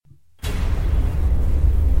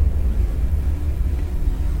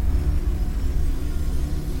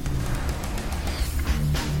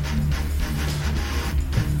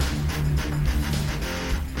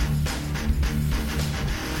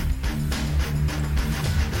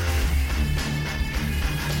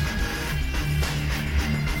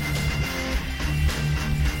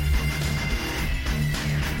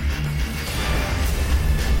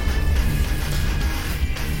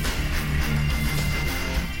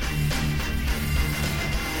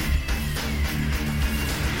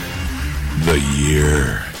The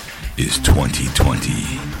year is 2020.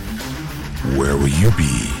 Where will you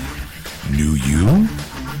be? New you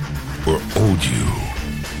or old you?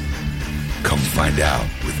 Come find out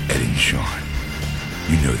with Ed and Sean.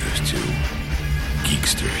 You know those two.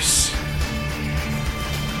 Geeksters.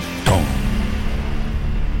 Boom.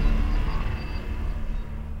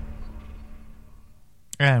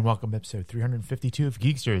 And welcome to episode 352 of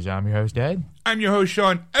Geeksters. I'm your host, Ed. I'm your host,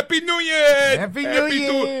 Sean. Happy New Year! Happy New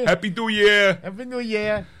Year! Happy New Year! Happy New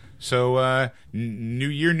Year! So, New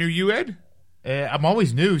Year, new you, Ed? I'm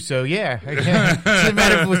always new, so yeah. It doesn't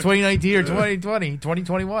matter if it was 2019 or 2020,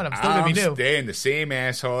 2021. I'm still going to be new. I'm staying the same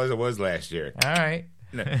asshole as I was last year. All right.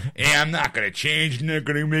 And I'm not going to change. Not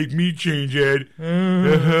going to make me change, Ed.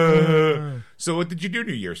 So what did you do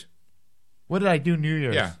New Year's? What did I do New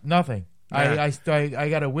Year's? Yeah. Nothing. Yeah. I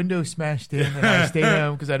got a window smashed in, and I stayed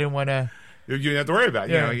home because I didn't want to. You didn't have to worry about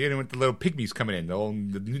it. Yeah. You didn't want the little pygmies coming in.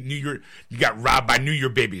 The New Year, you got robbed by New Year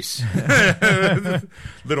babies.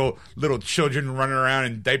 little children running around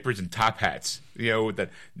in diapers and top hats. With the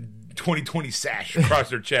 2020 sash across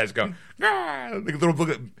their chest, going like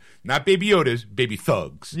little not baby Yodas, baby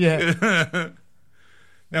thugs. Yeah.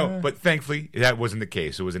 No, but thankfully that wasn't the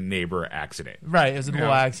case. It was a neighbor accident. Right, it was a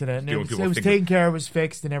little accident. It was taken care of, it was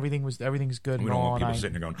fixed, and everything's good. We don't want people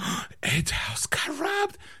sitting there going, Ed's house got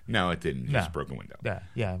robbed. No, it didn't. It just broke a window.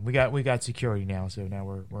 Yeah. We got security now, so now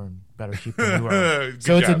we're in better shape than we were.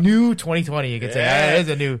 So job. It's a new 2020. You can say it is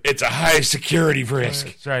a new. It's a high security risk.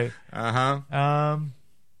 That's right.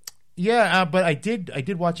 Yeah, but I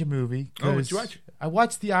did watch a movie. Oh, what'd you watch? I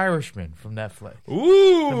watched The Irishman from Netflix.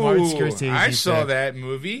 Ooh, the Martin Scorsese I saw thing. that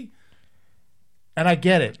movie. And I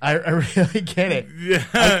get it. I really get it. Yeah.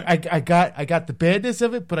 I got the badness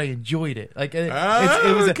of it, but I enjoyed it. Like it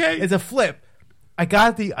was okay. It's a flip. I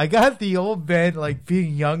got the old man like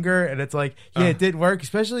being younger, and it's like it didn't work.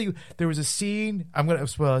 Especially there was a scene. I'm gonna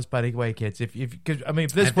spoil this by the way, kids. If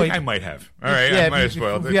this point I might have. All right, yeah, I might have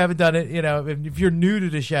spoiled if it. you haven't done it, if you're new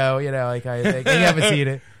to the show, like I think and you haven't seen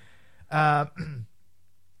it.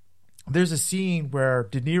 There's a scene where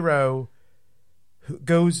De Niro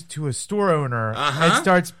goes to a store owner and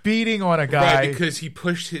starts beating on a guy, right? Because he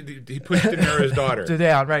pushed De Niro's daughter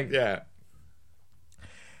down, right? Yeah.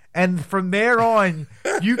 And from there on,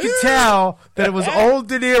 you could tell that it was old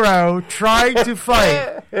De Niro trying to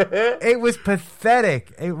fight. It was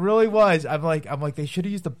pathetic. It really was. I'm like, they should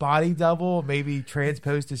have used the body double, maybe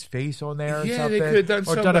transposed his face on there or something. They could have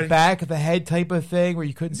done or done a back of the head type of thing where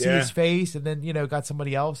you couldn't see his face, and then got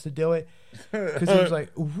somebody else to do it because it was like,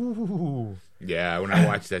 ooh. Yeah, when I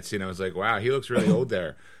watched that scene, I was like, wow, he looks really old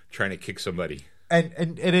there, trying to kick somebody.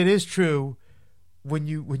 And it is true when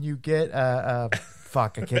you get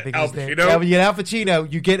fuck, I can't think of his name. Yeah, when you get Al Pacino,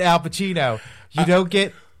 you get Al Pacino. You don't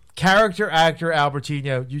get character actor Al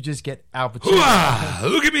Pacino. You just get Al Pacino.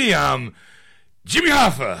 Look at me, Jimmy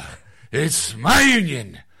Hoffa. It's my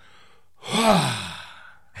union.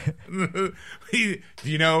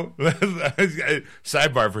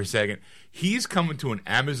 Sidebar for a second. He's coming to an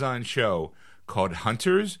Amazon show called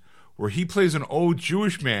Hunters, where he plays an old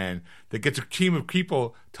Jewish man that gets a team of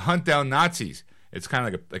people to hunt down Nazis. It's kind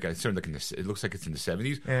of like it looks like it's in the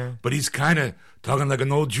 70s, but he's kind of talking like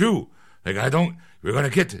an old Jew. Like, we're going to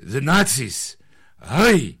get the Nazis.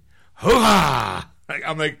 Hey, ho-ha.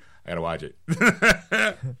 I'm like, I got to watch it.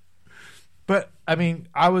 But, I mean,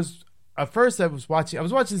 at first I was watching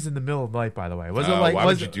this in the middle of the night, by the way. Why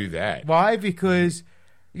would you do that? Why? Because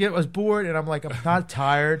I was bored, and I'm like, I'm not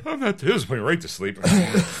tired. I'm not. This is putting right to sleep.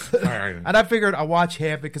 And I figured I'll watch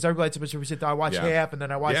half it because everybody said we sit down. I watch half, and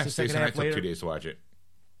then I watch the second half later. It took 2 days to watch it.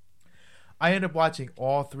 I ended up watching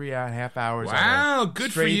all 3.5 hours. Wow,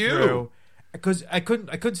 good for you. Because I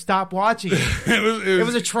couldn't stop watching it. It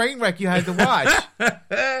was a train wreck you had to watch.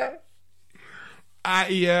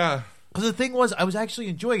 Yeah. Because the thing was, I was actually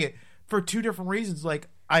enjoying it for two different reasons. Like,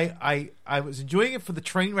 I was enjoying it for the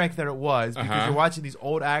train wreck that it was because you're watching these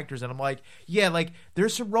old actors, and I'm like, yeah, like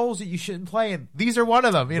there's some roles that you shouldn't play, and these are one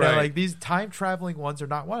of them. Like these time traveling ones are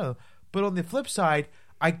not one of them. But on the flip side,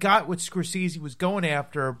 I got what Scorsese was going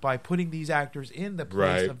after by putting these actors in the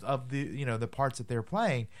place of the the parts that they're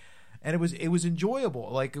playing, and it was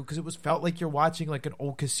enjoyable, like because it felt like you're watching like an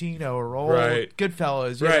old Casino or old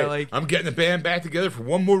Goodfellas. Like I'm getting the band back together for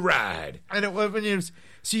one more ride, and it was.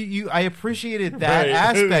 See, I appreciated that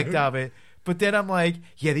aspect of it, but then I'm like,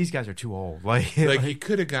 yeah, these guys are too old. Like you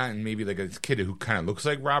could have gotten maybe like a kid who kind of looks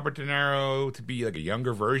like Robert De Niro to be like a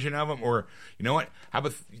younger version of him, or you know what? How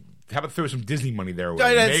about throw some Disney money their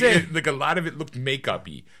way? Like a lot of it looked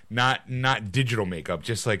makeup-y, not digital makeup.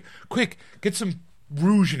 Just like, quick, get some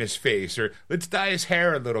rouge in his face, or let's dye his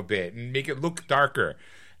hair a little bit and make it look darker.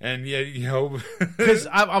 And yeah, you know, because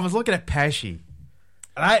I was looking at Pesci,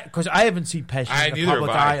 and because I haven't seen Pesci in the public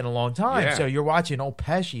eye in a long time. Yeah. So you're watching old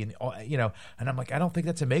Pesci, and you know, and I'm like, I don't think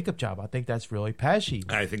that's a makeup job. I think that's really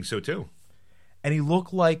Pesci. I think so too. And he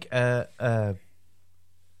looked like a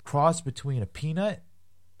cross between a peanut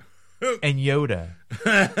and Yoda.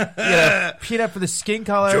 Peanut for the skin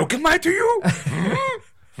color. Joke am I to you?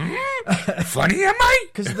 Funny am I?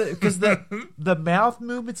 Because the mouth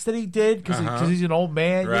movements that he did, because he's an old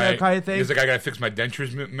man, right. You know, kind of thing. He's like, I gotta fix my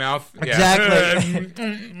dentures mouth. Exactly.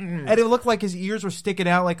 And it looked like his ears were sticking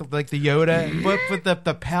out like the Yoda, but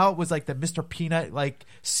the pout was like the Mr. Peanut like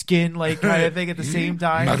skin like kind of thing at the same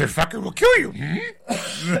time. Motherfucker will kill you.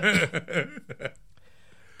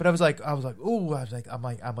 But I was like, ooh, I'm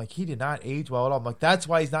like, he did not age well at all. I'm like, that's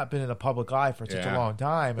why he's not been in a public eye for such a long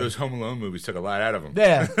time. Those Home Alone movies took a lot out of him.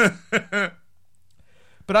 Yeah.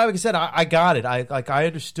 But like I said, I got it. I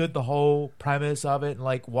understood the whole premise of it and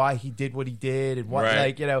like why he did what he did and what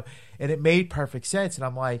like, you know, and it made perfect sense. And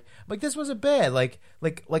I'm like this wasn't bad. Like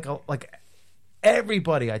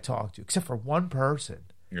everybody I talked to except for one person.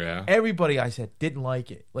 Yeah. Everybody I said didn't like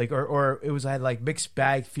it. Like or it was I had like mixed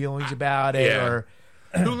bag feelings about it or.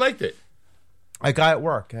 Who liked it? A guy at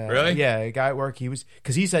work. Really? Yeah, a guy at work. He was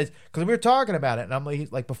because he says because we were talking about it, and I'm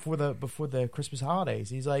like before the Christmas holidays.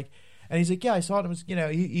 He's like, yeah, I saw it. And was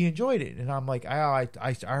he enjoyed it, and I'm like, I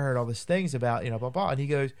heard all these things about blah blah. And he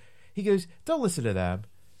goes, don't listen to them,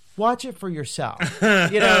 watch it for yourself.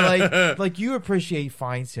 Like you appreciate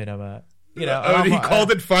fine cinema. He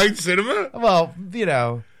called it fine cinema. Well,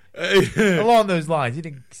 along those lines, he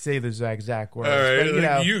didn't say those exact words. All right,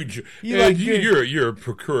 but, you're a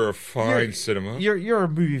procurer of fine cinema. You're a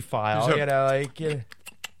movie file.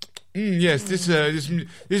 Yes, this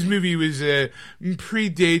movie was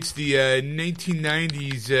predates the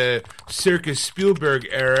 1990s Circus Spielberg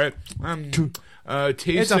era.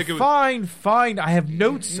 It's a fine. I have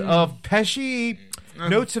notes of Pesci,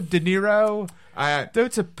 notes of De Niro,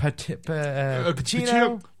 notes of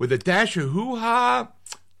Pacino with a dash of hoo-ha.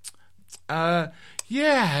 Definitely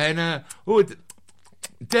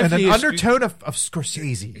and an undertone of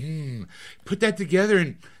Scorsese. Put that together,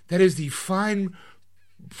 and that is the fine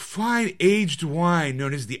aged wine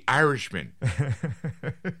known as the Irishman.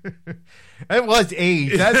 It was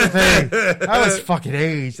aged. That's the thing. I was fucking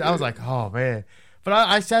aged. I was like, oh man. But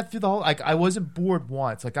I sat through the whole. Like I wasn't bored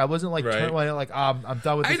once. Like I wasn't like I'm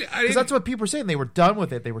done with this because that's what people were saying. They were done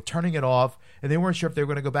with it. They were turning it off, and they weren't sure if they were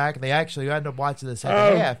going to go back. And they actually ended up watching the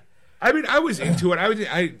second half. I mean, I was into it.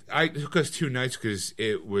 I took us 2 nights because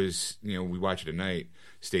it was, we watched it at night.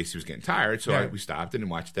 Stacy was getting tired, so we stopped it and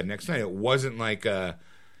watched it that next night. It wasn't like, it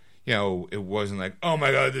wasn't like, oh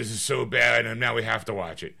my God, this is so bad, and now we have to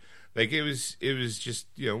watch it. Like it was just,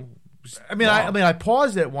 I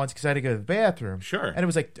paused it once because I had to go to the bathroom. Sure. And it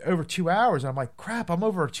was like over 2 hours. And I'm like, crap, I'm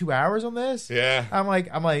over 2 hours on this? Yeah. I'm like,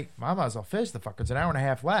 I might as well finish the fucker. It's an hour and a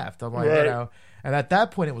half left. I'm like, And at that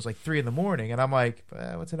point, it was like 3 a.m. And I'm like,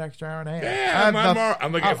 what's an extra hour and a half? Yeah,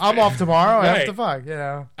 I'm off tomorrow. I have to fuck,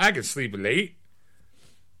 I can sleep late.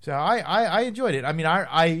 So I enjoyed it. I mean,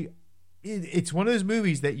 it's one of those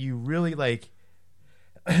movies that you really like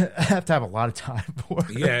have to have a lot of time for.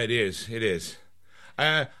 Yeah, it is. It is.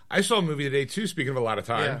 I saw a movie today too. Speaking of a lot of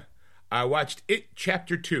time, yeah. I watched It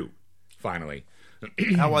Chapter 2. Finally,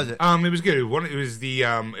 how was it? It was good.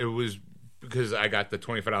 It was because I got the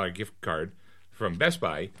 $25 gift card from Best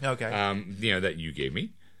Buy. Okay. That you gave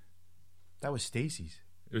me. That was Stacy's.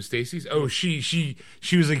 It was Stacy's. Oh, she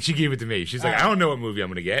was like she gave it to me. She's like, I don't know what movie I'm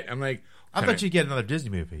gonna get. I'm like, I thought you'd get another Disney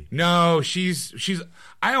movie. No, she's.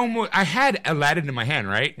 I had Aladdin in my hand,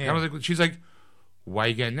 right? Yeah. And I was like, she's like, why are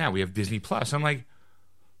you getting that? We have Disney Plus. I'm like,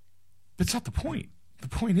 that's not the point. The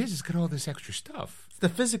point is, it's got all this extra stuff.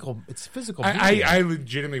 It's physical. I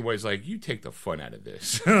legitimately was like, you take the fun out of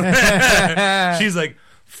this. She's like,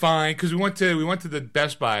 fine, because we went to the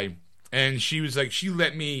Best Buy, and she was like, she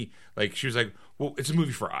let me like, she was like, well, it's a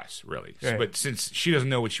movie for us, really. Right. But since she doesn't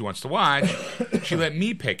know what she wants to watch, she let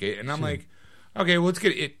me pick it, and I'm like, okay, well, let's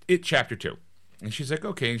get it Chapter 2. And she's like,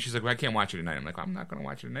 okay, and she's like, well, I can't watch it tonight. I'm like, I'm not going to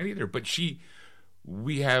watch it tonight either. But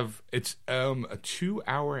it's a 2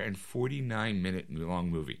 hour and 49-minute long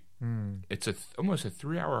movie. It's almost a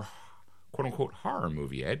 3 hour quote unquote horror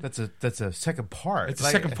movie, Ed. That's a second part. It's a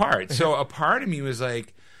second part. So a part of me was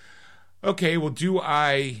like, okay, well, do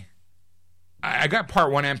I got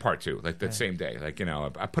part 1 and part 2 like that same day. Like,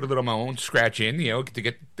 I put a little of my own scratch in, to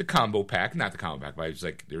get the combo pack. Not the combo pack, but I was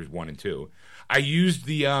like, there's 1 and 2. I used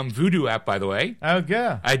the Vudu app, by the way. Oh,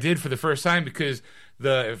 yeah. I did for the first time because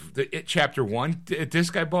the It Chapter 1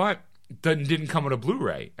 disc I bought didn't come with a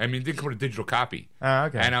Blu-ray. I mean, it didn't come with a digital copy. Oh,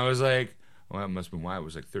 okay. And I was like, Well, that must have been why it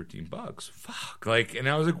was like $13. Fuck. Like, and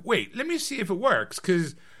I was like, wait, let me see if it works.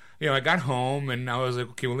 Because, I got home and I was like,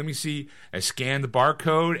 okay, well, let me see. I scanned the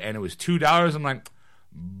barcode and it was $2. I'm like,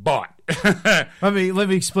 bought. Let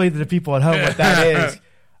me explain to the people at home what that is.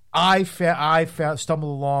 I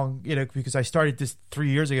stumbled along, because I started this 3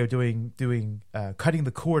 years ago doing cutting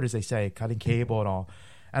the cord, as they say, cutting cable and all.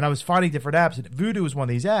 And I was finding different apps, and Vudu was one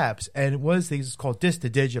of these apps, and it was these called Disc to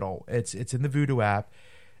Digital. It's in the Vudu app.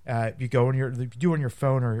 You go on your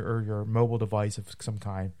phone or your mobile device of some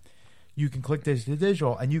kind. You can click Disc to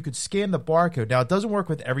Digital, and you could scan the barcode. Now, it doesn't work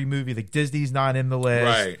with every movie. Like Disney's not in the list.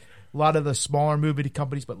 Right. A lot of the smaller movie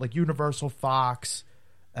companies, but like Universal, Fox,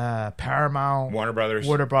 Paramount, Warner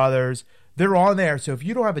Brothers, they're on there. So if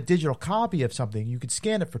you don't have a digital copy of something, you could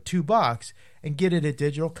scan it for $2 and get it a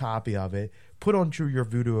digital copy of it, put onto your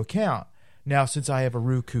Vudu account. Now, since I have a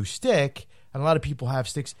Roku stick, and a lot of people have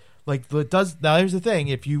sticks, like now here's the thing: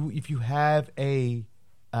 if you have a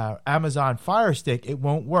Amazon Fire Stick, it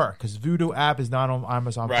won't work because Vudu app is not on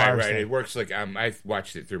Amazon Fire Stick. Right. It works like I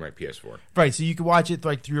watched it through my PS4. Right, so you can watch it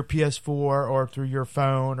like through your PS4 or through your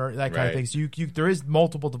phone or that kind of thing. So you there is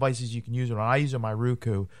multiple devices you can use it on. I use it on my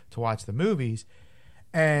Roku to watch the movies,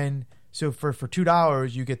 and so for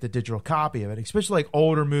 $2 you get the digital copy of it. Especially like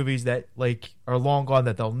older movies that like are long gone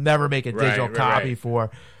that they'll never make a digital copy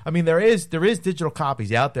for. I mean, there is digital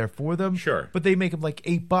copies out there for them. Sure, but they make them like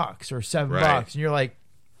 $8 or $7, and you're like,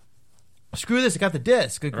 screw this, I got the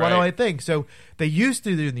disc. Like, what do I think? So they used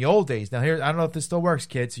to do in the old days. Now, here, I don't know if this still works,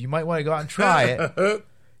 kids, so you might want to go out and try it.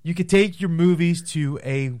 You could take your movies to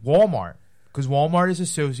a Walmart because Walmart is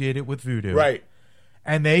associated with Vudu. Right.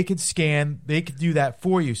 And they could do that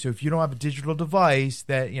for you. So if you don't have a digital device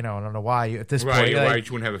that, I don't know why at this point. Right, why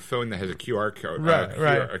you wouldn't have a phone that has a QR code,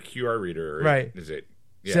 a QR reader. Right. Is it?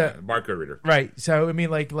 Yeah, a barcode reader. Right. So, I mean,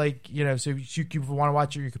 so you want to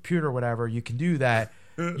watch it on your computer or whatever, you can do that.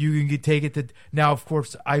 You can take it to now. Of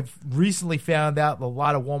course, I've recently found out that a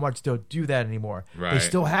lot of Walmarts don't do that anymore. Right. They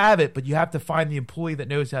still have it, but you have to find the employee that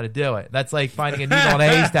knows how to do it. That's like finding a needle in a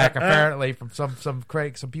haystack, apparently, from some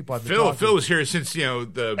people. Phil was here since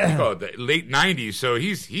the late '90s, so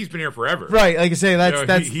he's been here forever. Right, like I say,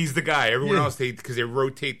 that's he's the guy. Everyone else, because they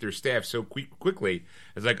rotate their staff so quickly.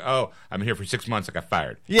 It's like, oh, I've been here for 6 months. I got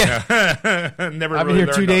fired. Yeah, never. I've been here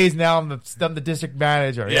 2 days now. I'm the district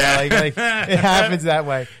manager. Yeah, like it happens that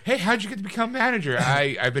way. Hey, how'd you get to become manager?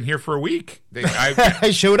 I've been here for a week.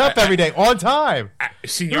 I showed up every day on time.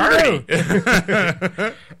 Seniority.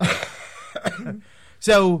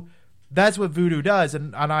 So that's what Vudu does,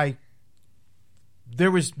 and there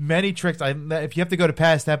was many tricks. If you have to go to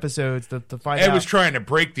past episodes to find out. I was trying to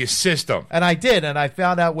break the system. And I did, and I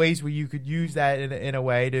found out ways where you could use that in a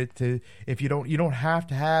way to if you don't have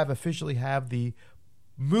to officially have the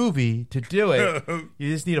movie to do it.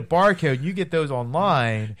 You just need a barcode. You get those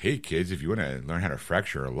online. Hey kids, if you want to learn how to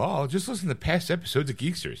fracture a law, just listen to past episodes of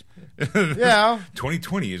Geeksters. Yeah.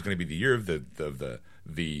 2020 is going to be the year of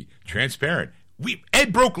the transparent.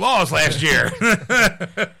 Ed broke laws last year.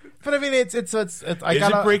 But I mean, it's is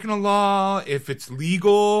it breaking a law if it's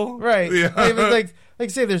legal? Right. Yeah. I mean, like I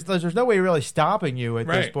say, there's no way really stopping you at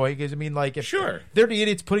this point because I mean, like if they're the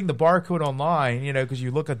idiots putting the barcode online, because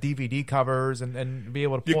you look at DVD covers and be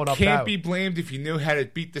able to pull it up. You can't be blamed if you knew how to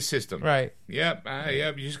beat the system. Right. Yep.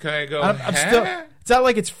 You just kind of go. I'm still. It's not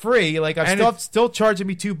like it's free. Like I'm still charging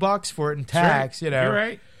me $2 for it in tax. Right. You're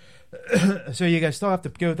right. So you guys still have to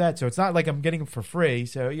go with that. So it's not like I'm getting them for free.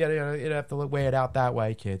 So you have to weigh it out that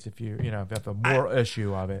way, kids. If you have a moral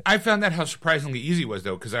issue of it. I found that how surprisingly easy it was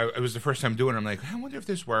though, because it was the first time doing it. I'm like, I wonder if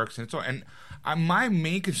this works, and it's all. And my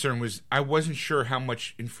main concern was I wasn't sure how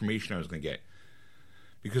much information I was going to get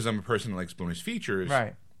because I'm a person that likes bonus features.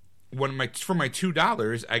 Right. For my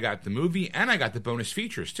 $2, I got the movie and I got the bonus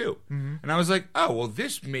features too. Mm-hmm. And I was like, oh well,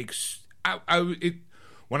 this makes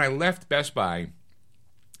when I left Best Buy.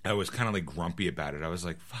 I was kind of like grumpy about it. I was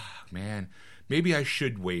like, "Fuck, man, maybe I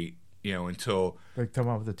should wait, until like come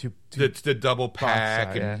up with the double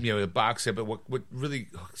pack set, and the box set." But what really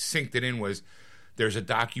synced it in was there's a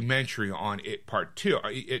documentary on it Part 2,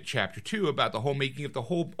 it Chapter 2 about the whole making of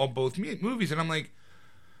both movies, and I'm like,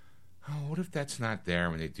 "Oh, what if that's not there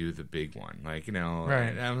when they do the big one?" Like, right?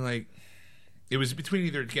 And I'm like, it was between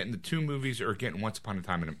either getting the two movies or getting Once Upon a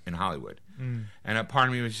Time in Hollywood, and a part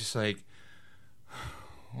of me was just like.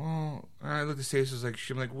 Well, I looked at Stacey.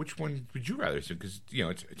 I'm like, which one would you rather see? Because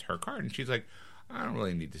it's her card, and she's like, I don't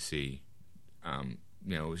really need to see.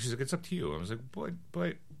 She's like, it's up to you. I was like, but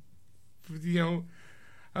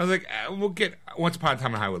I was like, we'll get Once Upon a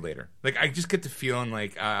Time in Hollywood later. Like, I just get the feeling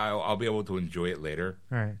like I'll be able to enjoy it later.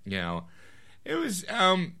 Right. It was.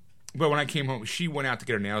 But when I came home, she went out to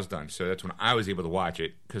get her nails done, so that's when I was able to watch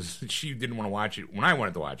it because she didn't want to watch it when I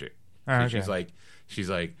wanted to watch it. Okay. She's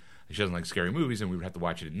like, she doesn't like scary movies, and we would have to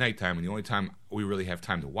watch it at nighttime. And the only time we really have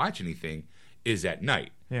time to watch anything is at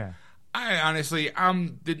night. Yeah. I honestly, I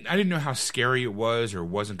didn't know how scary it was or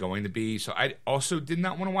wasn't going to be, so I also did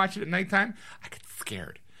not want to watch it at nighttime. I get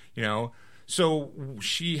scared, you know. So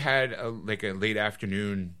she had a late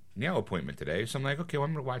afternoon nail appointment today, so I'm like, okay, well,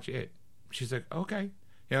 I'm gonna watch it. She's like, okay,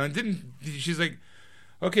 you know, and she's like,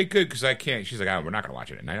 okay, good, because I can't. She's like, oh, we're not gonna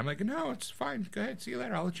watch it at night. I'm like, no, it's fine. Go ahead, see you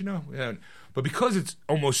later. I'll let you know. But because it's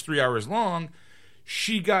almost 3 hours long,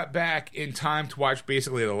 she got back in time to watch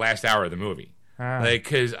basically the last hour of the movie. Like,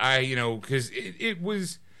 because it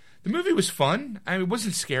was, the movie was fun. I mean, it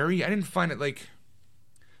wasn't scary. I didn't find it like,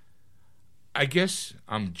 I guess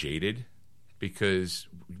I'm jaded because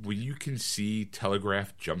when you can see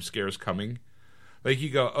telegraphed jump scares coming, like you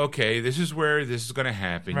go, okay, this is where this is going to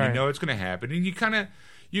happen. Right. You know it's going to happen. And you kind of,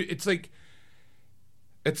 it's like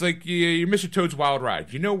you're Mr. Toad's Wild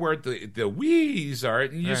Ride. You know where the wheeze are,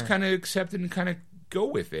 and you just kind of accept it and kind of go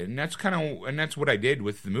with it. And that's what I did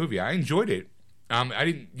with the movie. I enjoyed it.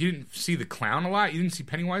 You didn't see the clown a lot. You didn't see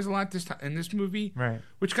Pennywise a lot in this movie, right?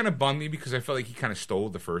 Which kind of bummed me because I felt like he kind of stole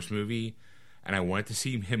the first movie, and I wanted to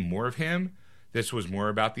see more of him. This was more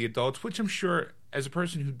about the adults, which I'm sure, as a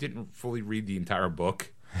person who didn't fully read the entire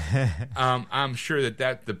book, I'm sure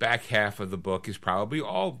that the back half of the book is probably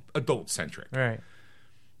all adult centric, right?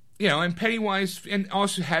 You know, and Pennywise, and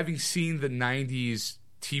also having seen the '90s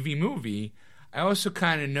TV movie, I also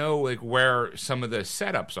kind of know like where some of the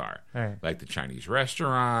setups are, right. Like the Chinese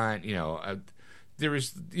restaurant. You know, there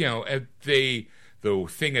is the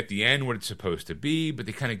thing at the end what it's supposed to be, but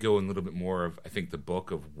they kind of go in a little bit more of I think the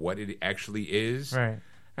book of what it actually is. Right.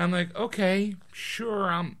 And I'm like, okay,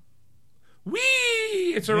 sure,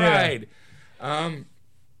 it's a ride.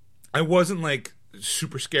 I wasn't like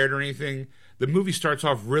super scared or anything. The movie starts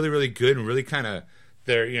off really, really good and really kind of.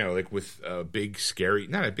 There, you know, like with a big scary,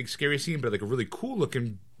 not a big scary scene, but like a really cool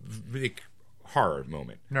looking like, horror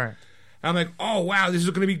moment. Right. And I'm like, oh wow, this is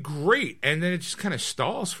going to be great, and then it just kind of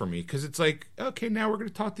stalls for me because it's like, okay, now we're going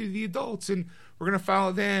to talk to the adults and we're going to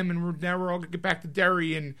follow them, and we're all going to get back to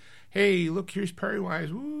Derry, and hey, look, here's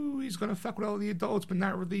Pennywise. Woo, he's going to fuck with all the adults, but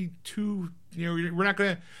not really too. You know, we're not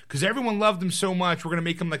going to because everyone loved him so much. We're going to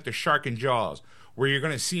make him like the shark in Jaws, where you're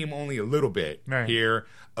going to see him only a little bit here,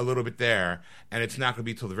 a little bit there, and it's not going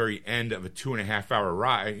to be till the very end of a 2.5 hour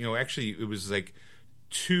ride. You know, actually, it was like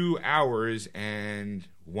 2 hours and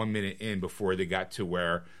 1 minute in before they got to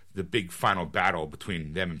where the big final battle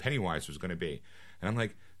between them and Pennywise was going to be. And I'm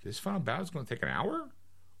like, this final battle is going to take an hour?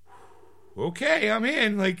 Okay, I'm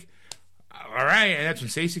in. Like, all right. And that's when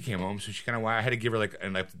Stacey came home, so she kind of, I had to give her like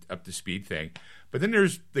an up to speed thing. But then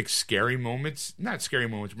there's like scary moments, not scary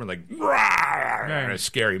moments, more like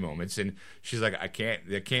scary moments. And she's like, I can't.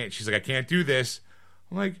 She's like, I can't do this.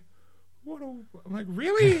 I'm like, what? I'm like,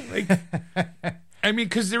 really? Like, I mean,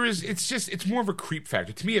 because it's more of a creep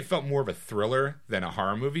factor. To me, it felt more of a thriller than a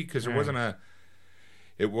horror movie because it wasn't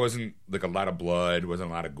like a lot of blood, wasn't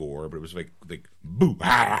a lot of gore, but it was like boo,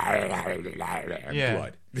 blood.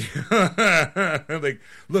 Like,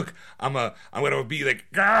 look, I'm gonna be like,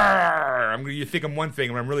 you think I'm one thing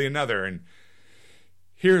and I'm really another, and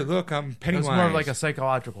here, look, I'm Pennywise. It's more like a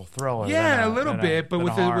psychological thriller. Yeah, a little bit, but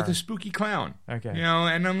with a spooky clown. Okay, you know,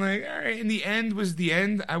 and I'm like, all right. And the end was the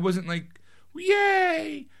end. I wasn't like,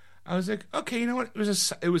 yay. I was like, okay, you know what?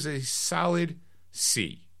 It was a solid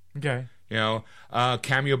C. Okay. You know,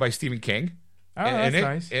 cameo by Stephen King. Oh, that's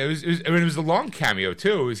nice. It was a long cameo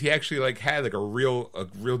too. He actually like had like a real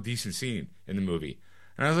decent scene in the movie,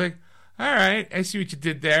 and I was like, all right, I see what you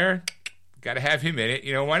did there. Got to have him in it.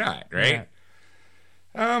 You know, why not? Right?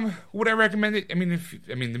 Yeah. Would I recommend it? I mean,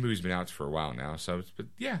 the movie's been out for a while now, but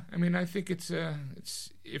yeah, I mean, I think it's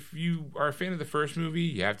if you are a fan of the first movie,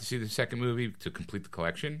 you have to see the second movie to complete the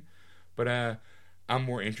collection. But I'm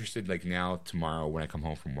more interested like now, tomorrow when I come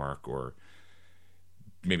home from work, or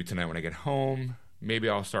maybe tonight when I get home, maybe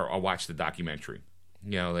I'll watch the documentary.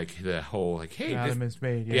 You know, like the whole like, hey,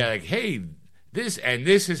 like, hey, this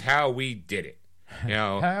is how we did it. You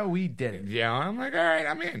know, how we did it. Yeah, I'm like, all right,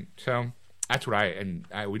 I'm in. So that's what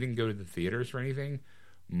we didn't go to the theaters or anything.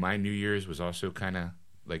 My New Year's was also kind of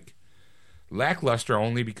like lackluster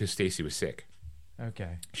only because Stacey was sick.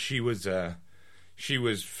 Okay. She was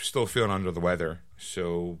still feeling under the weather.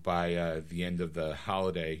 So by the end of the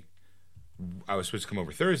holiday, I was supposed to come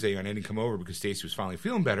over Thursday, and I didn't come over because Stacey was finally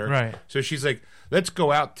feeling better. Right. So she's like, let's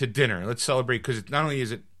go out to dinner. Let's celebrate, because not only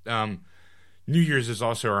is it New Year's is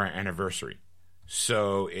also our anniversary.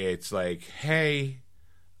 So it's like, hey,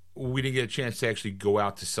 we didn't get a chance to actually go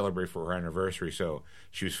out to celebrate for her anniversary, so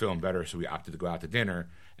she was feeling better, so we opted to go out to dinner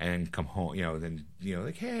and come home, then,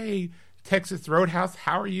 like, hey, Texas Roadhouse,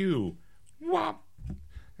 how are you? Well,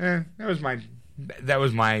 that was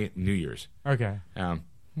my New Year's. Okay. Well,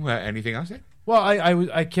 anything else? Well,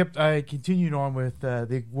 I continued on with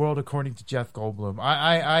The World According to Jeff Goldblum.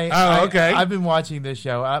 Okay. I've been watching this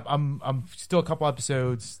show. I'm still a couple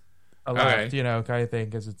episodes left, kind of thing,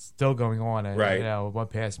 because it's still going on. And, right. One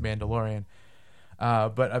past Mandalorian.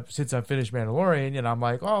 But since I finished Mandalorian, I'm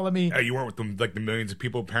like, let me. You weren't with the millions of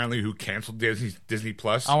people apparently who canceled Disney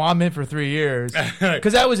Plus. Oh, I'm in for 3 years,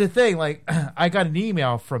 because that was the thing. Like, I got an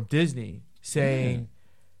email from Disney saying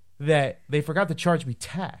that they forgot to charge me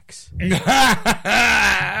tax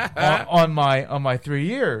on my 3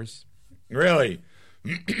 years. Really?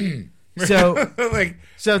 So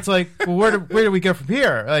so it's like, well, where do we go from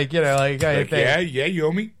here? Yeah, you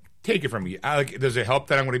owe me. Take it from me. Does it help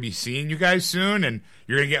that I'm going to be seeing you guys soon, and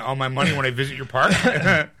you're going to get all my money when I visit your park?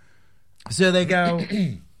 So they go,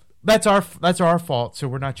 that's our fault. So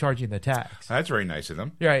we're not charging the tax. That's very nice of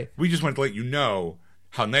them. Right. We just wanted to let you know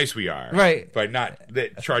how nice we are, right? But not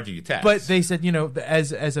charging you tax. But they said,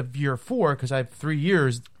 as of year 4, because I have 3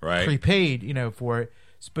 years prepaid, for it.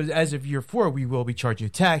 But as of year 4, we will be charging you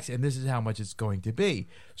tax, and this is how much it's going to be.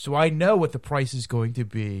 So I know what the price is going to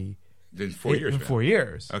be. In 4 years. In 4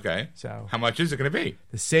 years. Okay. So how much is it going to be?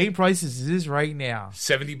 The same price as it is right now.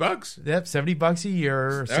 $70? Yep, $70 a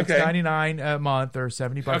year, or $6.99 a month, or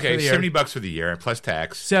 $70 for the year. $70 for the year plus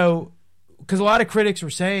tax. So, because a lot of critics were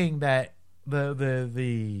saying that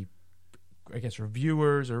the I guess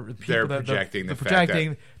reviewers or people they're that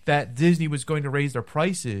projecting that Disney was going to raise their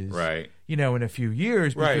prices, right? In a few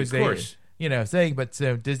years, because of course. Saying, but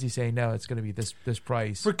Disney saying no, it's going to be this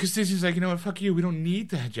price. Because Disney's like, what, fuck you, we don't need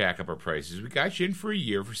to jack up our prices. We got you in for a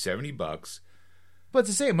year for $70. But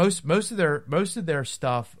to say most of their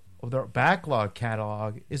stuff, their backlog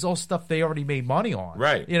catalog, is all stuff they already made money on,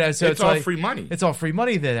 right? So it's all free money. It's all free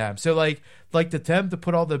money to them. So like to them to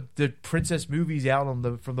put all the princess movies out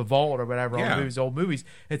from the vault or whatever, all the movies, old movies,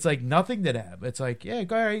 it's like nothing to them. It's like, yeah,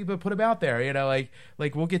 go ahead, but put them out there,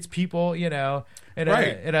 like we'll get people, and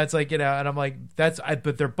right. And it's like, and I'm like,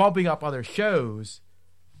 but they're bumping up other shows.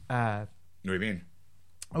 What do you mean?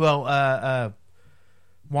 Well,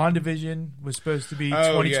 WandaVision was supposed to be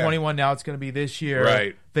 2021. Now it's going to be this year.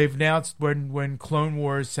 Right. They've announced when Clone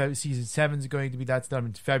Wars season 7 is going to be. That's done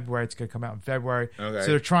in February. It's going to come out in February. Okay.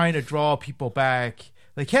 So they're trying to draw people back.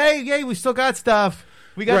 Like, hey, we still got stuff.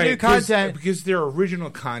 We got new content. Because their original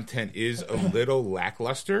content is a little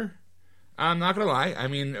lackluster. I'm not going to lie. I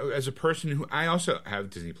mean, as a person who... I also have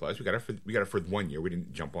Disney Plus. We got it for 1 year. We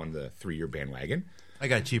didn't jump on the 3-year bandwagon. I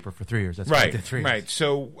got it cheaper for 3 years. That's right. Why I did 3 years. Right.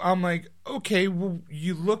 So I'm like, okay, well,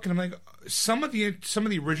 you look, and I'm like, some of the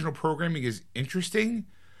original programming is interesting.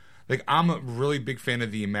 Like, I'm a really big fan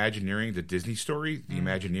of the Imagineering, the Disney story, the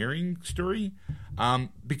Imagineering story,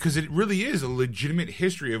 because it really is a legitimate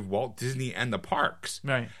history of Walt Disney and the parks,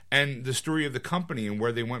 right? And the story of the company and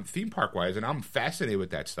where they went theme park wise. And I'm fascinated with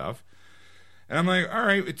that stuff. And I'm like, all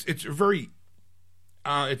right, it's very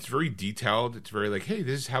detailed. It's very like, hey,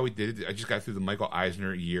 this is how we did it. I just got through the Michael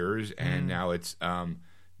Eisner years, and now it's Bob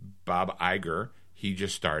Iger. He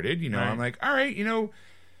just started, Right. I'm like, all right,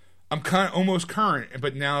 I'm kind of almost current,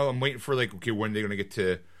 but now I'm waiting for like, okay, when are they going to get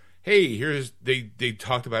to? Hey, they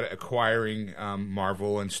talked about acquiring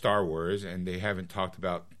Marvel and Star Wars, and they haven't talked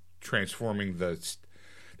about transforming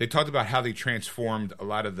They talked about how they transformed a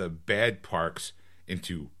lot of the bad parks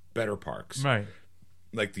into better parks, right?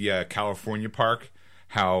 Like the California park,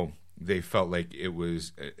 how they felt like it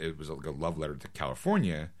was like a love letter to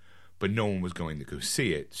California, but no one was going to go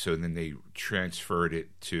see it. So then they changed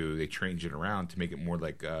it around to make it more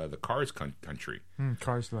like the Cars country,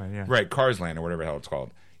 Cars Land, yeah, right, Cars Land or whatever the hell it's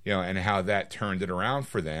called, and how that turned it around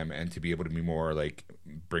for them, and to be able to be more like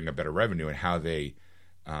bring a better revenue, and how they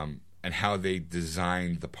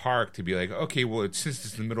designed the park to be like, okay, well, since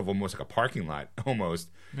it's in the middle of almost like a parking lot,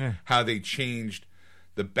 how they changed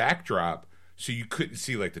the backdrop so you couldn't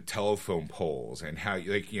see like the telephone poles, and how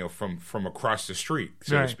from across the street,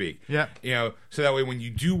 so to speak. Yeah. So that way when you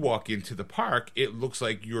do walk into the park, it looks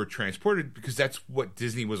like you're transported, because that's what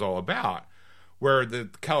Disney was all about. Where the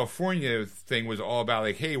California thing was all about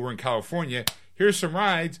like, hey, we're in California, here's some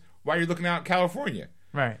rides while you're looking out in California.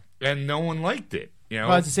 Right. And no one liked it. Well,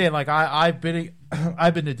 I was saying, like, I've been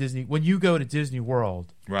to Disney. When you go to Disney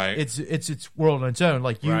World, right, it's world on its own.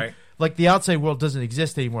 Like like the outside world doesn't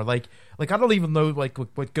exist anymore. Like I don't even know like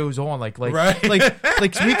what goes on. Like Right.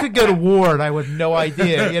 like we could go to war and I would have no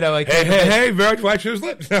idea. You know, like hey, Virg, watch those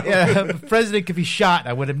lips. yeah, the president could be shot.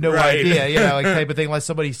 I would have no Right. idea. You know, like type of thing. Unless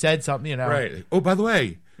somebody said something. You know, Right. Oh, by the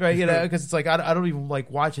way. right. You know, because it's like I don't even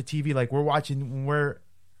like watch a TV. Like we're watching when we're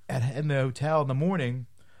in the hotel in the morning.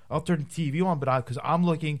 I'll turn the TV on, but because I'm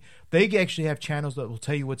looking, they actually have channels that will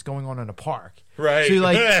tell you what's going on in the park. Right. So you're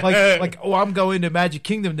like, oh, I'm going to Magic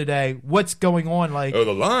Kingdom today. What's going on? Like, Oh,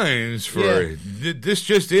 the lines for Yeah. this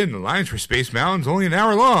just in. The lines for Space Mountain's only an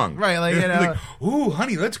hour long. right? Like, you know, Like, ooh,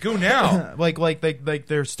 honey, let's go now. like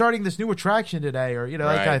they're starting this new attraction today, or you know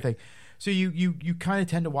that Right. kind of thing. So you kind of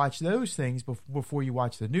tend to watch those things before you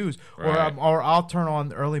watch the news, Right. or I'll turn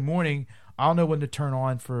on early morning. I'll know when to turn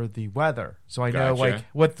on for the weather, so I know Gotcha. like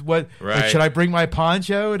what Right. like, should I bring my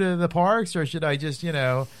poncho to the parks or should I just you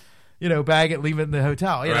know bag it, leave it in the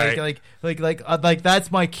hotel. You know, Right. like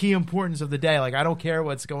that's my key importance of the day. Like I don't care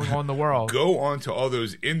what's going on in the world. Go on to all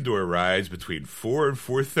those indoor rides between 4 and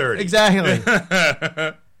 4:30. Exactly.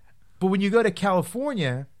 But when you go to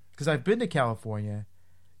California, because I've been to California,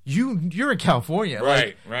 you're in California,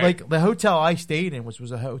 Right, right. Like the hotel I stayed in, which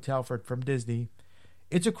was a hotel from Disney.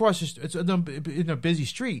 It's across. It's in a busy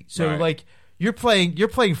street, so Right. like you're playing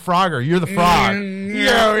Frogger. You're the frog.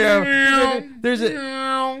 There's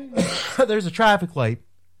a there's a traffic light,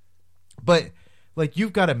 but like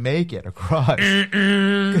you've got to make it across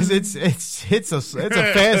because it's a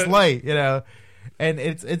fast light, you know, and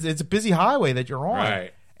it's a busy highway that you're on,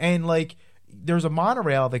 Right. and like there's a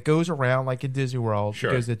monorail that goes around like in Disney World,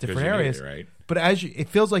 Sure, goes to different 'cause you need areas, it, right. But it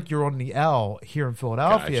feels like you're on the L here in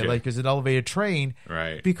Philadelphia, Gotcha. like there's an elevated train,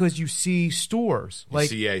 Right. because you see stores, like,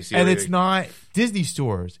 see and it's everything. not Disney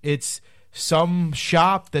stores, it's some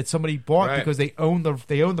shop that somebody bought Right. because they own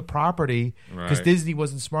the property because Right. Disney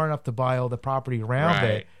wasn't smart enough to buy all the property around Right.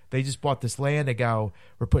 it. They just bought this land to go,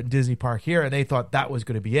 we're putting Disney Park here, and they thought that was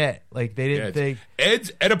going to be it. Like they Yeah, didn't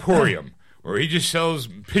it's Ed's Ediporium, where he just sells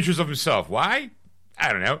pictures of himself. Why?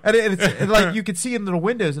 I don't know. and like you can see in the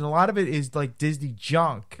windows, and a lot of it is like Disney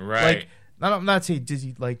junk. Right. Like I'm not saying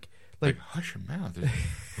Disney like Like, hush your mouth.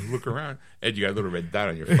 Look around. Ed, you got a little red dot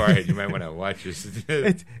on your forehead. You might want to watch this.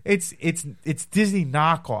 it's Disney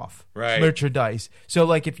knockoff Right. merchandise. So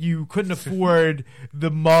like if you couldn't afford the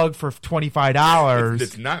mug for $25,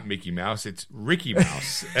 It's not Mickey Mouse. It's Ricky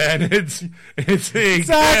Mouse, and it's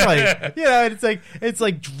exactly. You know, it's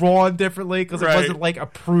like drawn differently because Right. it wasn't like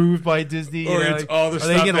approved by Disney. Or you know, it's like, all the or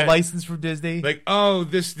stuff they get a that- license from Disney. like, oh,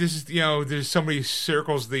 this is, you know, there's somebody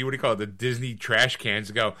circles the, what do you call it, the Disney trash cans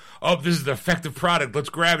and go, oh, this is the effective product. Let's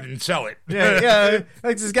grab it and sell it. yeah,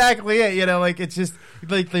 that's exactly it. You know, like it's just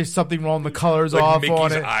like there's something wrong. The colors Like off Mickey's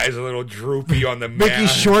on it. eyes a little droopy on the Mickey's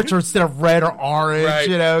mask. shorts are instead of red or orange. Right.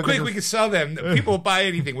 You know, 'cause Quick, it's- we can sell them. People will buy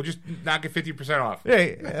anything. We'll just knock it 50% off.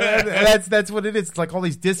 Hey, that's what it is. It's like all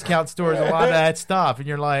these discount stores, a lot of that stuff, and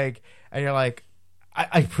you're like, I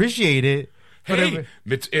appreciate it. But Hey,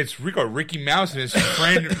 it's Ricky Mouse and his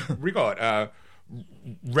friend Rico,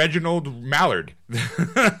 Reginald Mallard.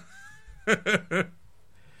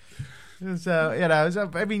 so you know,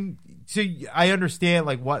 I mean, so I understand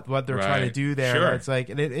like what they're trying to Right. do there. Sure. It's like,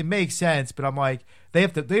 and it makes sense, but I'm like, they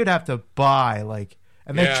would have to buy like,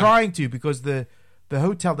 and they're Yeah. trying to because the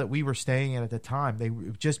hotel that we were staying at the time,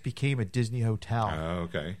 it just became a Disney hotel. Oh,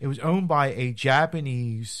 okay. It was owned by a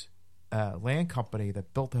Japanese land company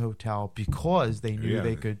that built the hotel because they knew Yeah.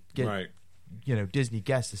 they could get Right. Disney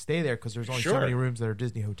guests to stay there because there's only so Sure. many rooms that are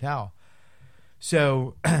Disney hotel.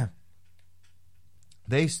 So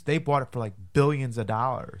they bought it for like billions of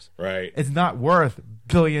dollars. Right. It's not worth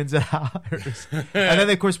billions of dollars. And then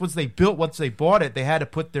of course once they bought it, they had to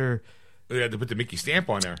put their They had to put the Mickey stamp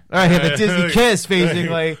on there. the Disney kiss facing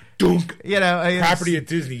like Dunk. you know Property at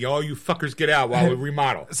Disney. All you fuckers get out while we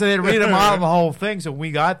remodel. So they remodeled the whole thing. So when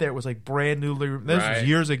we got there, it was like brand new. This was Right.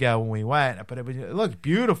 years ago when we went, but it looked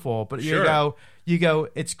beautiful. But Sure. you go,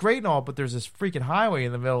 it's great and all, but there's this freaking highway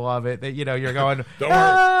in the middle of it that you're going. Don't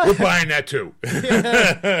 "Ah!" worry. We're buying that too.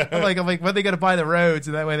 I'm like, when are they going to buy the roads,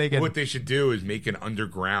 and that way they can. What they should do is make an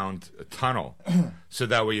underground tunnel, so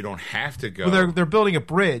that way you don't have to go. Well, they're building a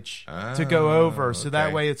bridge to go over, so that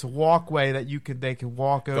okay. way it's a walkway that they can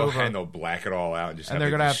walk over. And they'll black it all out and just And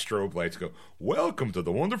have they're like gonna these strobe lights go, welcome to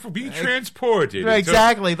the wonderful be transported. Right, Until-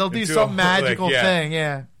 exactly. They'll do until, some magical like, yeah, thing.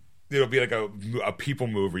 Yeah. It'll be like a people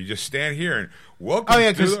mover. You just stand here and welcome Oh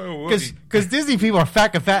yeah, to because Disney people are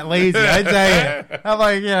fat and lazy. I tell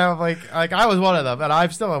you, I'm like like I was one of them, and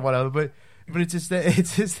I'm still one of them. But it's just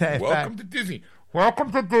that welcome to Disney.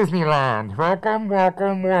 Welcome to Disneyland. Welcome.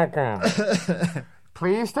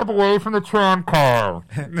 please step away from the tram car.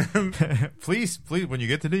 Please, when you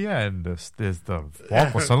get to the end, the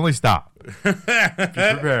walk will suddenly stop. Be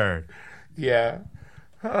prepared. Yeah.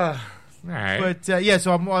 All right. But so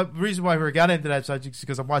the reason why we got into that subject is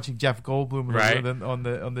because I'm watching Jeff Goldblum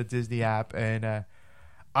on the Disney app, and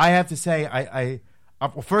I have to say,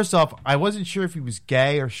 well, first off, I wasn't sure if he was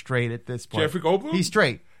gay or straight at this point. Jeffrey Goldblum? He's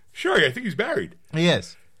straight. Sure, I think he's married. He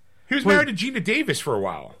is. He was married to Gina Davis for a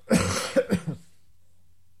while.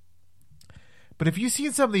 But if you've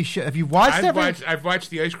seen some of these shit, have you watched I've watched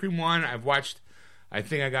the ice cream one. I've watched. I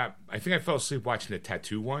think I fell asleep watching the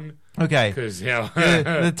tattoo one. Okay. Because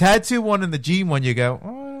the tattoo one and the Gene one, you go,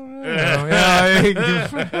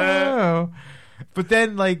 But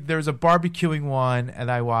then, like, there's a barbecuing one, and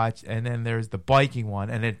I watched, and then there's the biking one,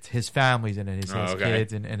 and it's his family's in it, his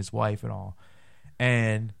kids and his wife and all,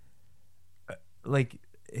 and like,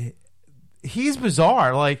 he's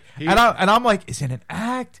bizarre, like, and I'm like, is it an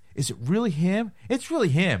act? Is it really him? It's really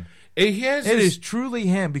him. It is truly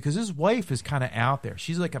him because his wife is kind of out there.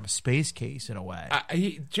 She's like a space case in a way.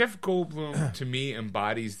 Jeff Goldblum to me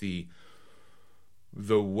embodies the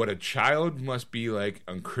what a child must be like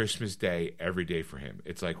on Christmas Day every day for him.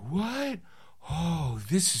 It's like, what? Oh,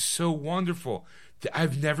 this is so wonderful.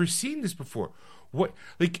 I've never seen this before. What?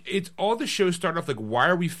 Like, it's all the shows start off like, why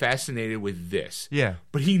are we fascinated with this? Yeah.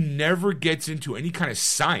 But he never gets into any kind of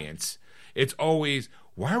science. It's always,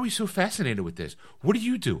 why are we so fascinated with this? What do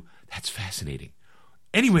you do? That's fascinating.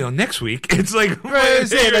 Anyway, on next week, it's like,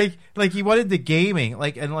 like he went into gaming,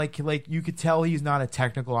 like you could tell he's not a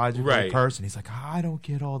technological person. He's like, I don't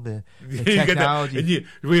get all the technology.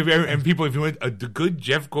 And people, if you want the good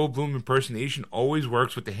Jeff Goldblum impersonation, always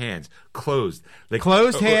works with the hands closed, like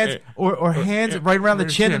closed hands or hands right around the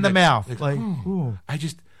chin and the mouth. Like, ooh.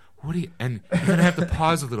 What do you? And you're gonna have to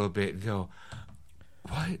pause a little bit and go,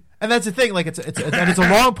 what? And that's the thing. Like, it's a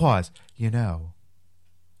long pause. You know.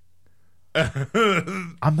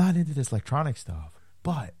 I'm not into this electronic stuff,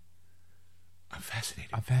 but I'm fascinated.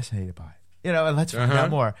 I'm fascinated by it. You know, and let's find out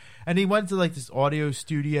more. And he went to like this audio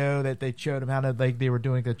studio that they showed him how to, like, they were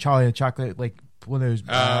doing the Charlie and Chocolate, like one of those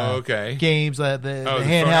games, the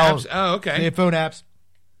handheld, the phone apps.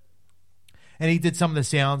 And he did some of the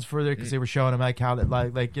sounds for there because they were showing him like how to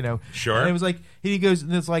like you know. Sure. And it was like he goes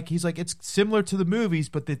and it's like he's like it's similar to the movies,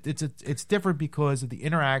 but it's different because of the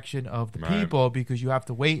interaction of the people because you have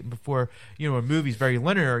to wait before a movie's very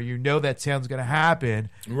linear. You know that sound's going to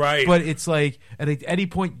happen. Right. But it's like at any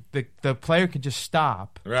point the player can just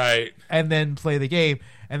stop. Right. And then play the game.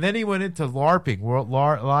 And then he went into LARPing,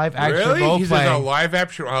 live action role playing. He's in a live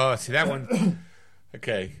action. Oh, see that one.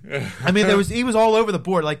 Okay. I mean, he was all over the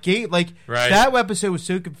board. Like that episode was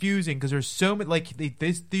so confusing because there's so many. Like they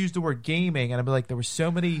used the word gaming, and I'd be like, there were so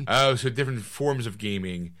many. Oh, so different forms of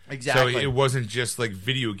gaming. Exactly. So it wasn't just like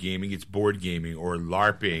video gaming; it's board gaming or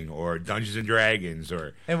LARPing or Dungeons and Dragons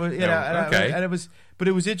or. It was, and it was, but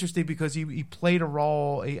it was interesting because he played a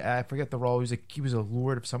role. I forget the role. He was a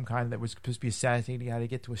lord of some kind that was supposed to be assassinating. He had to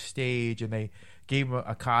get to a stage, and they gave him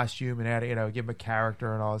a costume and had to, give him a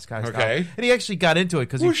character and all this kind of stuff. And he actually got into it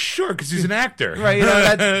because because he's an actor, right?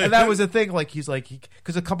 And that was the thing. Like he's like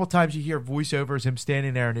because a couple times you hear voiceovers him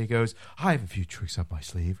standing there and he goes, "I have a few tricks up my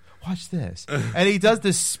sleeve. Watch this." And he does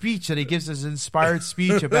this speech that he gives this inspired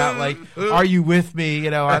speech about like, "Are you with me?"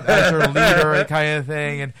 As your leader, kind of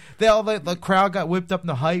thing. And the crowd got whipped up in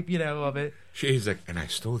the hype, of it. She's like, and I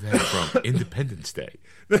stole that from Independence Day.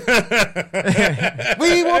 We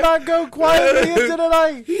will not go quietly into the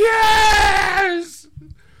night. Yes,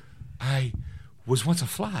 I was once a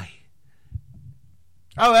fly.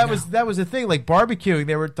 Oh, that was the thing. Like barbecuing,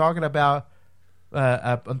 they were talking about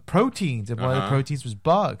proteins, and one of the proteins was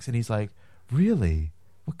bugs. And he's like, "Really?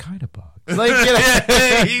 What kind of bugs?" Like,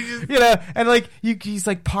 and like he's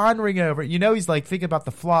like pondering over it. He's like thinking about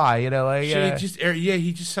the fly. He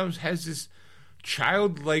just has this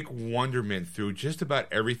childlike wonderment through just about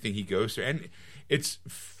everything he goes through, and it's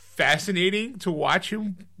fascinating to watch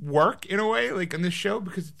him work in a way, like on this show,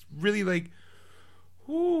 because it's really like,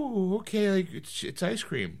 ooh, okay, like it's ice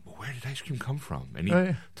cream. Where did ice cream come from? And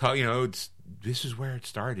he this is where it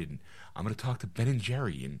started. And I'm going to talk to Ben and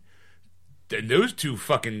Jerry, and those two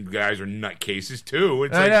fucking guys are nutcases too.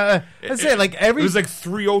 It's it was like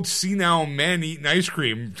three old senile men eating ice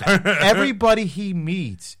cream. Everybody he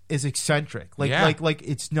meets is eccentric. Like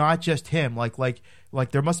it's not just him. Like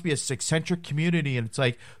there must be a eccentric community, and it's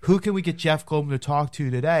like, who can we get Jeff Goldblum to talk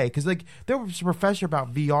to today? Because like there was a professor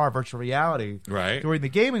about VR, virtual reality, right, during the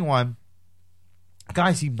gaming one.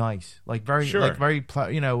 Guy seemed nice, like very, very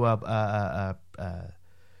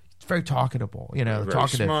very talkable, very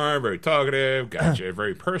talkative. Smart, very talkative, gotcha,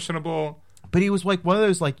 very personable. But he was like one of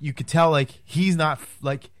those, like, you could tell, like, he's not,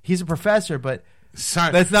 like, he's a professor, but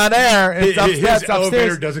Son, that's not there. It's his upstairs.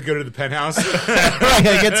 elevator doesn't go to the penthouse. Right,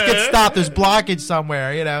 it gets stopped. There's blockage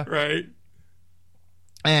somewhere, you know. Right.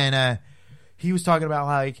 And he was talking about,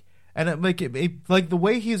 like, and like the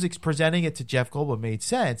way he was presenting it to Jeff Goldblum made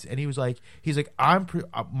sense. And he's like,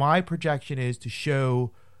 my projection is to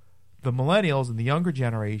show the millennials and the younger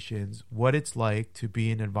generations what it's like to be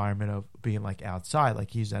in an environment of being like outside. Like,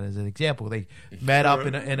 he used that as an example. They met up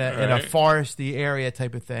in a foresty area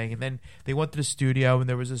type of thing, and then they went to the studio, and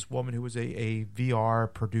there was this woman who was a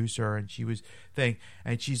VR producer, and she was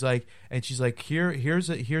and she's like here's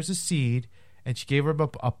a seed. And she gave him a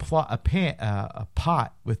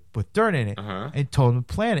pot with dirt in it, and told him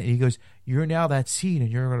to plant it. And he goes, "You're now that seed,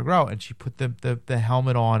 and you're going to grow." And she put the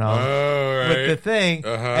helmet on him with the thing,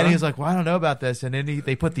 and he was like, "Well, I don't know about this." And then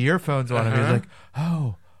they put the earphones on him. He's like,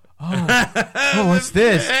 "Oh, what's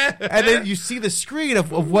this?" And then you see the screen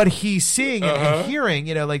of what he's seeing and hearing,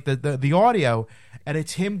 you know, like the audio. And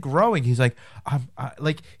it's him growing. He's like,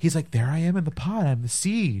 he's like, there I am in the pot. I'm the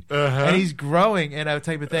seed, and he's growing, and that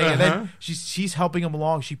type of thing. And then she's helping him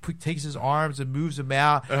along. She takes his arms and moves him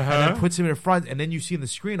out, and then puts him in front. And then you see in the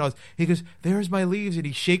screen, he goes, "There's my leaves," and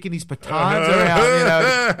he's shaking these batons around, you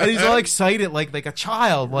know, and he's all excited, like a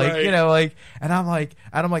child, like you know, like. And I'm like,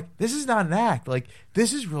 this is not an act. Like,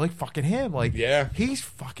 this is really fucking him. Like, he's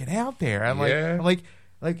fucking out there. I'm like,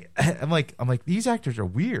 these actors are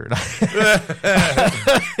weird.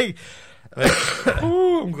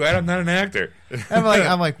 Ooh, I'm glad I'm not an actor.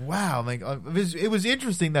 I'm like, wow. It was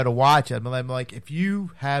interesting though to watch it. I'm like, if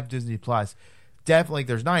you have Disney Plus, definitely.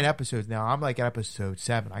 There's 9 episodes now. I'm like at episode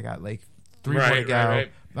 7. I got like 3 more to go.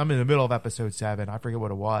 Right. I'm in the middle of episode 7. I forget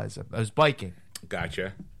what it was. I was biking.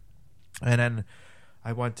 Gotcha. And then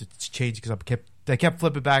I wanted to change because I kept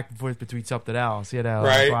flipping back and forth between something else. You know,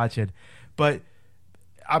 right. I was watching, but.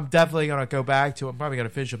 I'm definitely gonna go back to. I'm probably gonna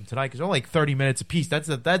finish them tonight because they're only like 30 minutes a piece. That's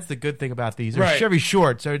the good thing about these. They're very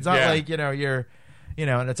short, so it's not like and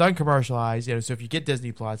it's uncommercialized. You know, so if you get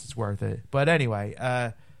Disney Plus, it's worth it. But anyway,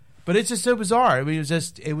 but it's just so bizarre. I mean,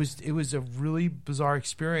 it was a really bizarre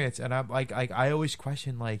experience, and I'm like I always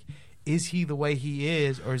question, like, is he the way he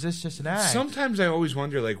is, or is this just an act? Sometimes I always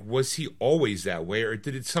wonder, like, was he always that way, or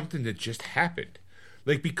did it something that just happened?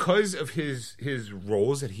 Like, because of his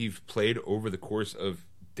roles that he's played over the course of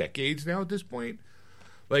decades now at this point,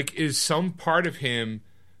 like, is some part of him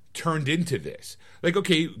turned into this? Like,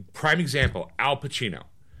 okay, prime example, Al Pacino.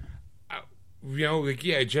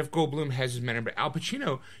 Jeff Goldblum has his manner, but Al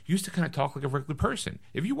Pacino used to kind of talk like a regular person.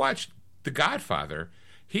 If you watch The Godfather,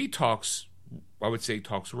 he talks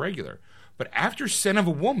regular. But after Son of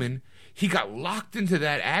a Woman, he got locked into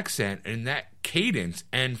that accent and that cadence,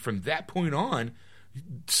 and from that point on,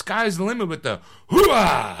 sky's the limit with the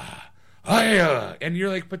hoo-ah! And you're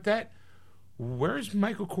like, but where's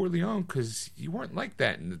Michael Corleone? Because you weren't like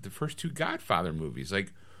that in the first 2 Godfather movies,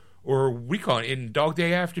 like, or we call it in Dog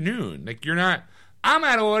Day Afternoon. Like, you're not, I'm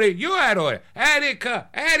out of order, you're out of order, Attica.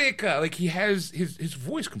 Like, he has his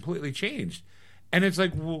voice completely changed, and it's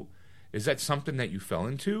like, well, is that something that you fell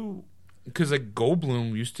into? Because like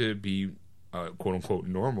Goldblum used to be quote unquote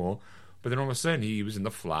normal, but then all of a sudden he was in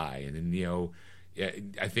The Fly, and then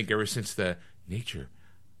I think ever since the nature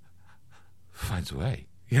finds a way.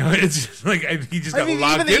 You know, it's just like he just got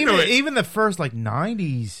locked into it. Even the first like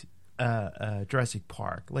 90s Jurassic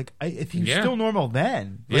Park, like if he was still normal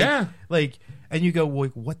then, like, and you go, well,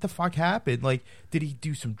 like, what the fuck happened? Like, did he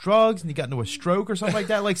do some drugs and he got into a stroke or something like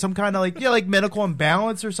that? Like some kind of like medical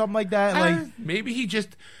imbalance or something like that? Like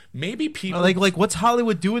maybe people like what's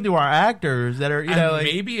Hollywood doing to our actors that are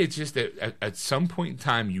maybe it's just that at some point in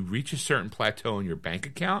time you reach a certain plateau in your bank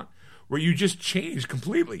account where you just change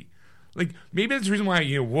completely. Like, maybe that's the reason why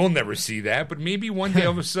we'll never see that, but maybe one day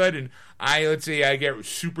all of a sudden let's say I get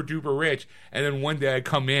super duper rich, and then one day I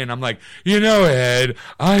come in, I'm like, Ed,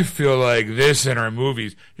 I feel like this in our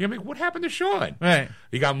movies. You're like, what happened to Sean? Right.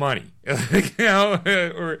 He got money.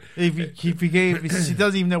 Or if he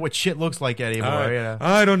doesn't even know what shit looks like anymore.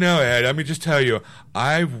 I don't know, Ed. Let me just tell you,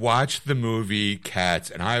 I've watched the movie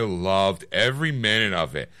Cats, and I loved every minute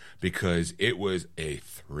of it because it was a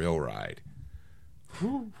thrill ride.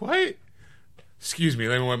 What? Excuse me.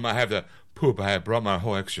 When I have to poop, I have brought my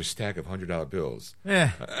whole extra stack of $100 bills. Yeah.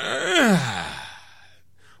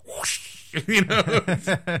 Whoosh,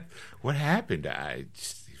 what happened?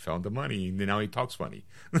 He found the money, and now he talks funny.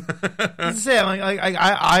 I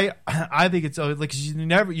think it's like, cause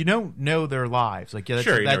you don't know their lives. Like, that's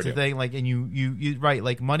the thing. Like, and you right.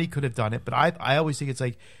 Like, money could have done it, but I always think it's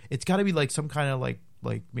like it's got to be like some kind of like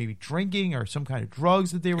like maybe drinking or some kind of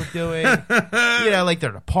drugs that they were doing. Like they're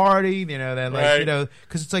at a party. They're like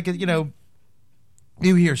because it's like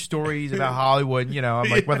you hear stories about Hollywood. I'm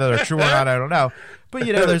like whether they're true or not, I don't know. But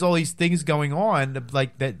there's all these things going on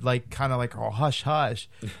like that, like kind of like all hush hush,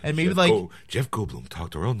 and maybe Jeff Goldblum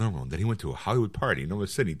talked to Earl Nuremberg, then he went to a Hollywood party in Oklahoma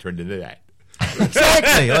City, turned into that.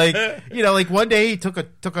 Exactly, like one day he took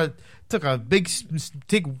a big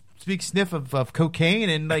sniff of cocaine,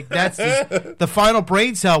 and like that's the final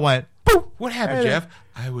brain cell went. Poof. What happened, Jeff?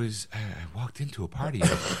 I walked into a party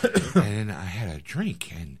and I had a drink,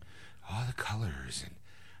 and all the colors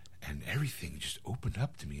and everything just opened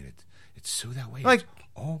up to me, and it's so that way. Like it's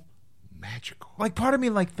all magical. Like part of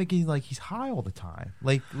me like thinking like he's high all the time.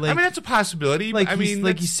 Like I mean that's a possibility. Like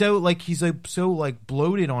he's so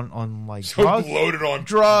bloated on like drugs. Bloated on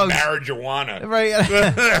drugs, marijuana, right?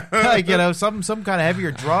 Like some kind of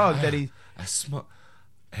heavier drug that he. I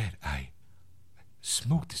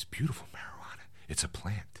smoked this beautiful marijuana. It's a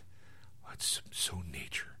plant. It's so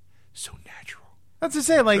nature, so natural. That's to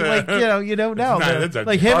say, like you don't know. That's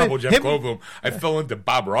a horrible Jeff Goldblum. I fell into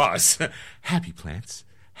Bob Ross. Happy plants,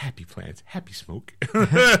 happy smoke.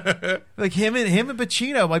 Like him and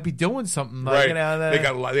Pacino might be doing something. Like, right. They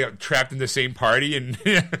got trapped in the same party, and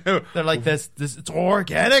they're like this. It's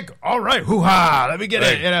organic. All right, hoo ha. Let me get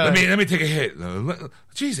it. Let me take a hit.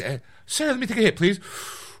 Jeez, sir, let me take a hit, please.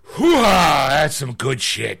 Hoo-ha! That's some good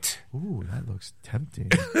shit. Ooh, that looks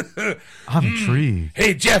tempting. I'm intrigued.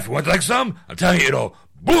 Hey, Jeff, want like some? I'm telling you, it'll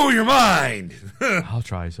blow your mind. I'll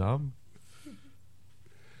try some.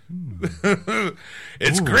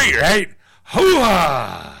 It's great, right?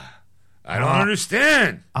 Hoo-ha! I don't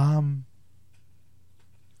understand.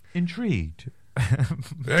 Intrigued.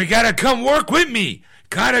 You gotta come work with me.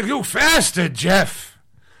 Gotta go faster, Jeff.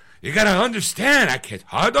 You gotta understand. I can't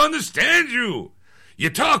hard to understand you. You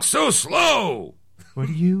talk so slow. What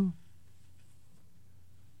do you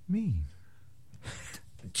mean?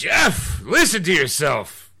 Jeff, listen to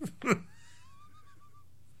yourself.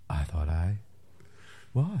 I thought I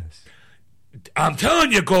was. I'm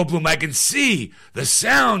telling you, Goldblum, I can see the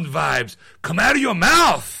sound vibes come out of your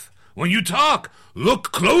mouth when you talk.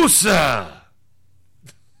 Look closer.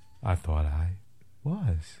 I thought I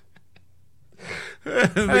was.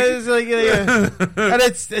 It's like, and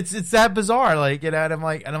it's that bizarre, like and I'm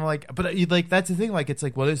like, but like that's the thing, like it's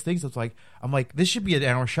like one of those things that's like I'm like this should be an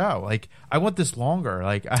hour show, like I want this longer,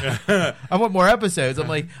 like I want more episodes. I'm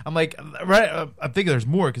like right, I'm thinking there's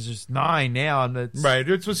more because there's 9 now, and right.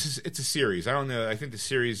 It's a series. I don't know. I think the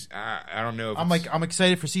series. I don't know. If I'm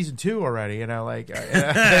excited for season 2 already. Like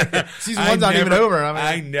season 1's not even over.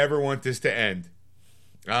 I never want this to end.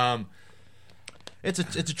 It's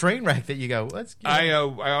a train wreck that you go. I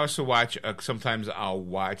also watch. Sometimes I'll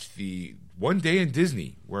watch the One Day in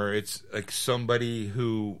Disney, where it's like somebody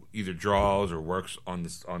who either draws or works on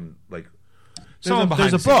this like.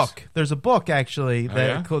 There's a book. There's a book actually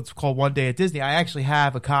it's called One Day at Disney. I actually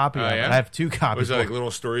have a copy of it. I have 2 copies. Was it like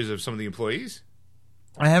little stories of some of the employees?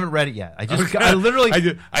 I haven't read it yet. I just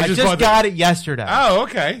got it yesterday. Oh,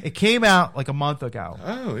 okay. It came out like a month ago.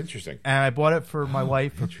 Oh, interesting. And I bought it for my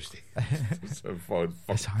wife. Interesting. So falling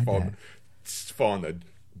the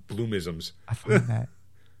bloomisms. I find that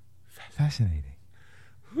fascinating.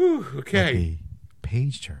 Whew, okay. Like the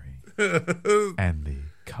page turning and the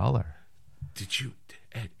color. Did you,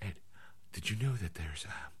 Ed? Did you know that there's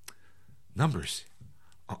numbers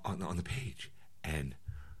on the page, and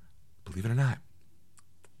believe it or not,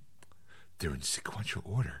 they're in sequential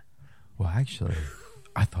order. Well, actually,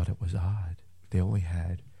 I thought it was odd. They only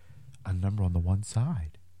had a number on the one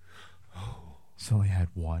side. Oh. So they had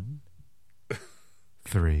 1,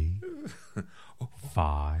 3,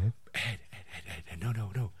 5. Ed,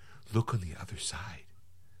 no. Look on the other side.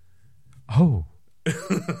 Oh.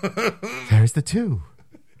 There's the 2.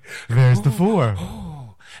 There's the 4.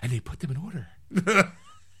 Oh, and they put them in order.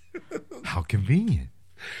 How convenient.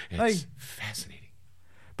 It's fascinating.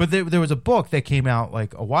 But there was a book that came out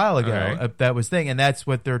like a while ago that was thing, and that's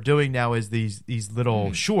what they're doing now is these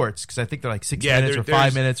little shorts, because I think they're like 6 minutes or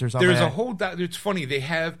 5 minutes or something. There's a whole. It's funny. They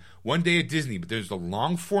have One Day at Disney, but there's the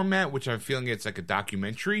long format, which I'm feeling it's like a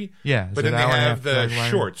documentary. Yeah, but then they have the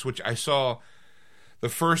shorts, which I saw. The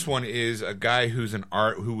first one is a guy who was an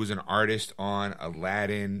artist on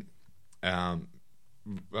Aladdin.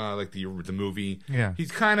 Like the movie. Yeah.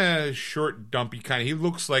 He's kind of short, dumpy kind of. He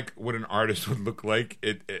looks like what an artist would look like,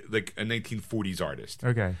 like a 1940s artist.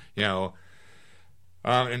 Okay.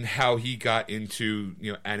 And how he got into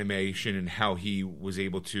animation, and how he was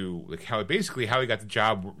able to how he got the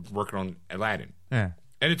job working on Aladdin. Yeah.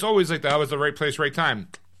 And it's always like that was the right place, right time.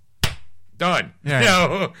 Done.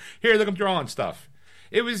 Yeah. Here, look, I'm drawing stuff.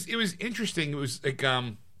 It was interesting. It was like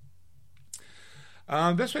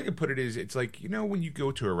best way I could put it is it's like when you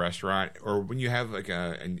go to a restaurant or when you have like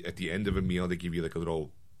at the end of a meal they give you like a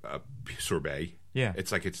little sorbet. Yeah.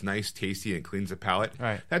 It's like it's nice, tasty, and it cleans the palate.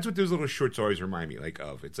 Right. That's what those little shorts always remind me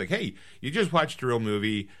of. It's like, hey, you just watched a real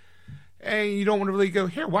movie and you don't want to really go,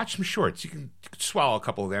 here, watch some shorts. You can swallow a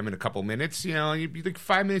couple of them in a couple minutes. You'd be like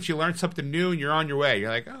 5 minutes, you learn something new and you're on your way. You're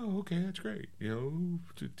like, oh, okay, that's great. To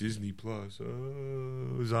Disney Plus.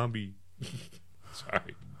 Zombie.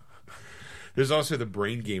 Sorry. There's also the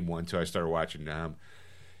Brain Game one, too, I started watching.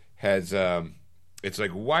 It's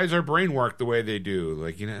like, why does our brain work the way they do?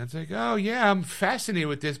 Like, it's like, oh, yeah, I'm fascinated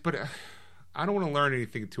with this, but I don't want to learn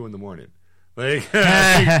anything at 2 in the morning. Like,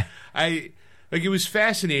 it was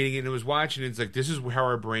fascinating, and I was watching, and it's like, this is how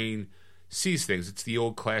our brain sees things. It's the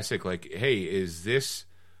old classic, like, hey, is this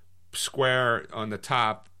square on the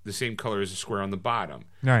top the same color as the square on the bottom?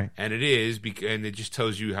 Right. And it is, and it just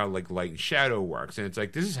tells you how, like, light and shadow works. And it's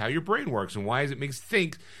like, this is how your brain works, and why does it make you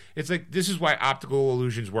think? It's like, this is why optical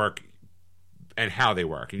illusions work and how they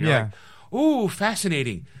work. And you're like, ooh,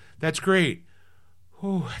 fascinating. That's great.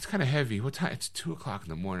 Ooh, that's kind of heavy. What time? It's 2:00 in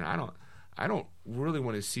the morning. I don't really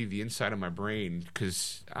want to see the inside of my brain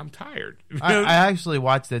because I'm tired. I actually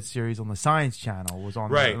watched that series on the Science Channel. It was on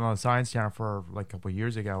right. on the Science Channel for like a couple of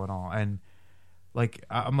years ago and all. And like,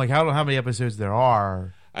 I'm like, I don't know how many episodes there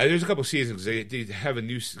are. There's a couple seasons. They have a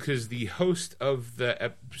new because the host of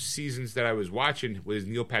the seasons that I was watching was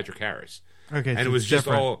Neil Patrick Harris. Okay, and so it was just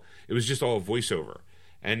different. all voiceover.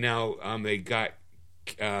 And now they got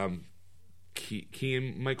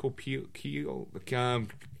Keegan Michael Peele,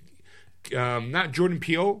 not Jordan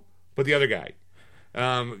Peele, but the other guy,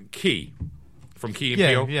 Key from Key and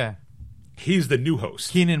Peele. Yeah, he's the new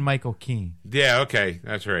host. Kenan Michael Key. Yeah, okay,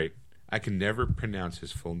 that's right. I can never pronounce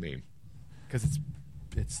his full name because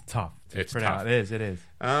it's tough. It's tough. tough. It is.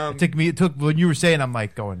 It took when you were saying, I'm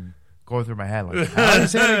like going through my head like, how do you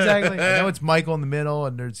say it exactly? I know it's Michael in the middle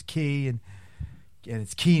and there's Key and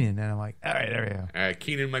it's Keenan, and I'm like, all right, there we go. All right,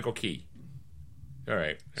 Kenan Michael Key. All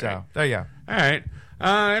right. There you go. All right.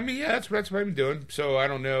 That's what I've been doing. So I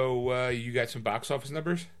don't know. You got some box office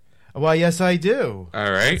numbers? Well, yes, I do.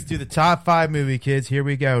 All right. Let's do the top 5 movie, kids. Here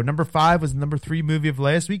we go. Number 5 was the number 3 movie of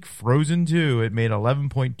last week, Frozen 2. It made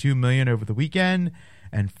 $11.2 million over the weekend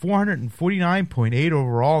and $449.8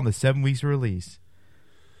 overall in the 7 weeks of release.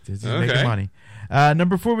 This is making money.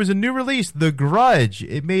 Number 4 was a new release, The Grudge.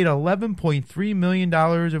 It made $11.3 million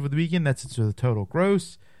over the weekend. That's the total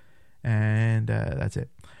gross. And that's it.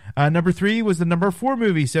 Number 3 was the number 4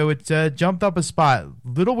 movie, so it jumped up a spot.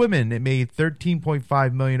 Little Women. It made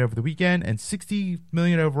 $13.5 million over the weekend and $60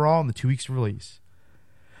 million overall in the 2 weeks of release.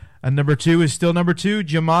 Number 2 is still number 2,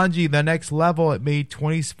 Jumanji: The Next Level. It made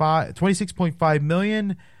 $26.5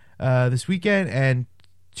 million this weekend and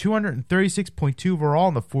 $236.2 overall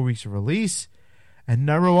in the 4 weeks of release. And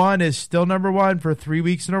number 1 is still number 1 for 3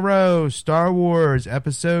 weeks in a row. Star Wars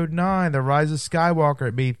Episode 9, The Rise of Skywalker.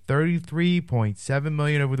 It made $33.7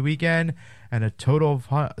 million over the weekend and a total of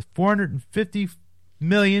 $450.7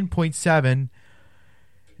 million.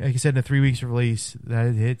 Like I said, in the 3 weeks of release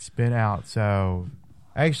that it's been out. So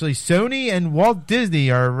actually, Sony and Walt Disney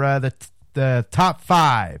are the top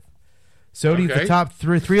 5. Sony the top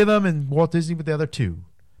three of them, and Walt Disney with the other 2.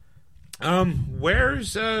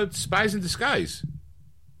 Where's Spies in Disguise?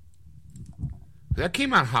 That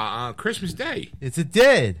came out Christmas Day. It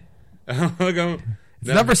did. It's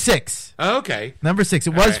number 6. Oh, okay. Number 6.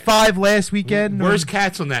 It was 5 last weekend. Where's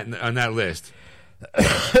Cats on that list?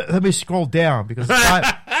 Let me scroll down because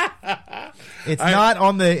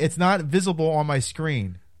it's not visible on my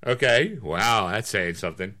screen. Okay. Wow, that's saying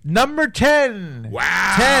something. Number 10.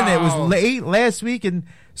 Wow. 10. It was late last week, and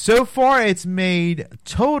so far it's made a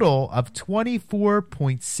total of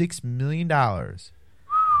 $24.6 million.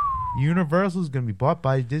 Universal is going to be bought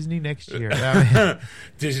by Disney next year.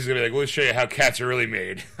 Disney's going to be like, we'll show you how cats are really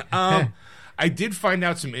made. I did find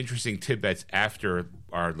out some interesting tidbits after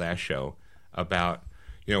our last show about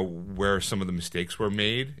where some of the mistakes were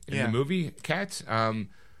made in the movie Cats. It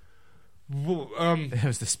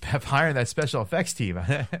was hiring that special effects team.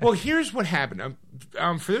 Well, here's what happened.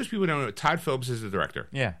 For those people who don't know, Todd Phillips is the director.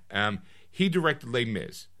 Yeah. He directed Les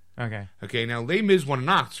Mis. Okay. Now Les Mis won an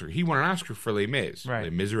Oscar. He won an Oscar for Les Mis. Right. Les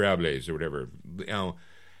Miserables or whatever.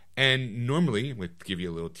 And normally, we'll give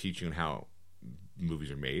you a little teaching on how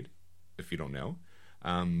movies are made, if you don't know.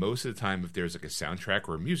 Most of the time, if there's like a soundtrack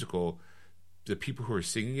or a musical, the people who are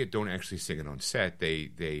singing it don't actually sing it on set.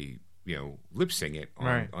 They lip sing it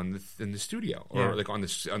in the studio or like on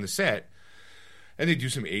the set, and they do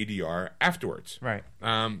some ADR afterwards. Right.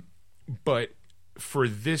 But for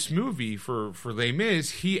this movie, for Les Mis,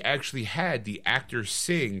 he actually had the actors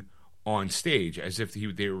sing on stage as if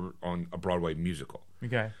they were on a Broadway musical.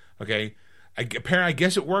 Okay. Apparently, I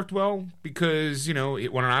guess it worked well because,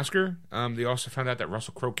 it won an Oscar. They also found out that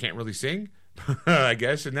Russell Crowe can't really sing, I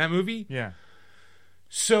guess, in that movie. Yeah.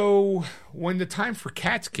 So when the time for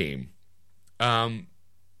Cats came,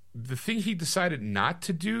 the thing he decided not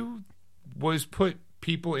to do was put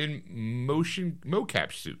people in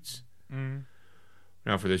mocap suits. Mm.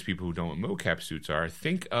 Now, for those people who don't know what mocap suits are,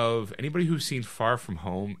 think of anybody who's seen Far From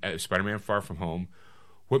Home, Spider-Man Far From Home.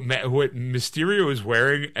 What Mysterio is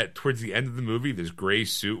wearing towards the end of the movie, this gray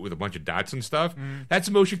suit with a bunch of dots and stuff, that's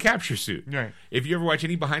a motion capture suit. Right. If you ever watch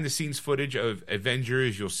any behind-the-scenes footage of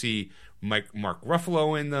Avengers, you'll see Mark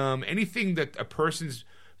Ruffalo in them. Anything that a person's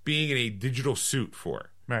being in a digital suit for.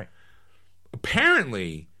 Right.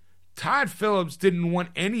 Apparently, Todd Phillips didn't want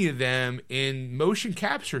any of them in motion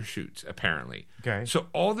capture shoots, apparently. Okay. So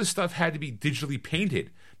all this stuff had to be digitally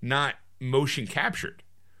painted, not motion captured,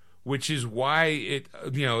 which is why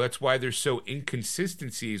that's why there's so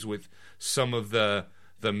inconsistencies with some of the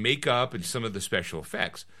makeup and some of the special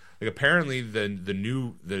effects. Like apparently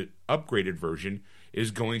the upgraded version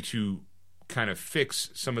is going to kind of fix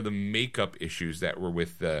some of the makeup issues that were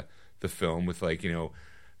with the film, with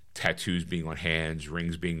tattoos being on hands,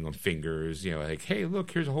 rings being on fingers, like, hey,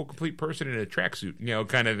 look, here's a whole complete person in a tracksuit,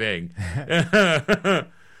 kind of thing.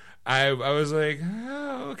 I was like,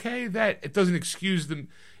 oh, okay, that it doesn't excuse them.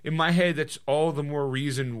 In my head, that's all the more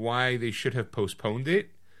reason why they should have postponed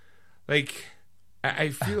it. Like, I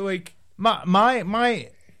feel like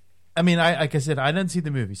I mean, like I said, I didn't see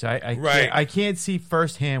the movie, so I can't see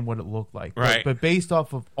firsthand what it looked like. Right. But based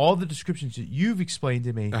off of all the descriptions that you've explained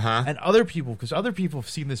to me, and other people, because other people have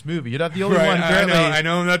seen this movie. You're not the only one. Apparently, I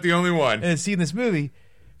know I'm not the only one. Has seen this movie.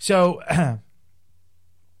 So,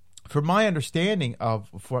 from my understanding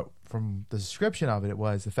from the description of it,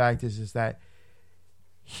 was the fact is that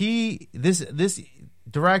this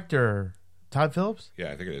director. Todd Phillips?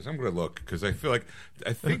 Yeah, I think it is. I'm going to look because I feel like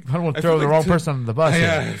I don't want to throw the wrong person on the bus.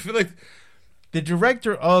 Yeah, I feel like the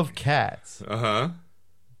director of Cats. Uh-huh.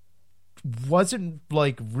 Wasn't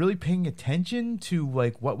really paying attention to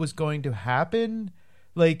what was going to happen,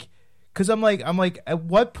 because I'm like at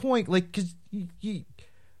what point, because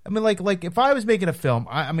if I was making a film,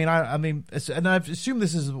 I mean, and I've assumed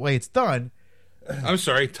this is the way it's done. I'm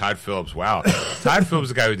sorry, Todd Phillips. Wow, Todd Phillips,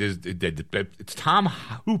 the guy who did it's Tom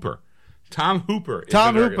Hooper. Tom Hooper.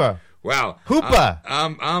 Wow. Hooper.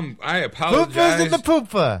 I apologize. Hooper's in the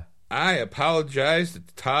pooper. I apologize to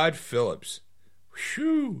Todd Phillips.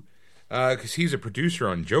 Whew. Because he's a producer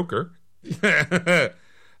on Joker. So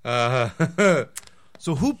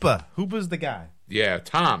Hooper's the guy. Yeah,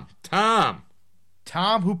 Tom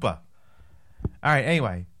Hooper. All right.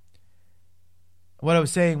 Anyway, what I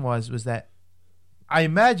was saying was that I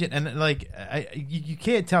imagine, and you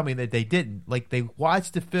can't tell me that they didn't. They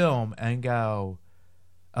watched the film and go,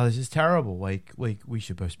 "Oh, this is terrible. We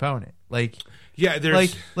should postpone it." Yeah,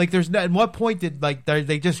 there's there's no, at what point did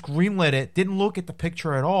they just greenlit it? Didn't look at the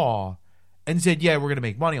picture at all, and said, "Yeah, we're going to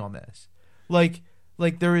make money on this."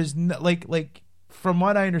 There is no, from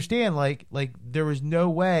what I understand, there was no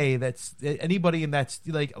way that's anybody in that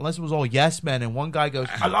unless it was all yes men, and one guy goes,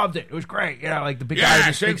 "I loved it. It was great." The big guy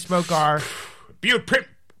with the big smoke car. Print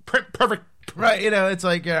perfect. Right, it's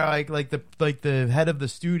the head of the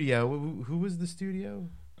studio. Who was the studio?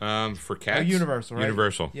 For Cats? Universal, right?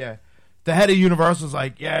 Universal. Yeah. The head of Universal's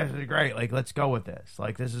yeah, this is great. Let's go with this.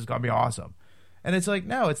 This is gonna be awesome. And it's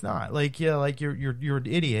no, it's not. You're an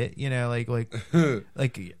idiot.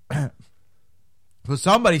 Well,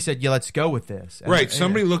 somebody said, "Yeah, let's go with this." And,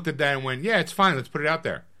 somebody looked at that and went, "Yeah, it's fine. Let's put it out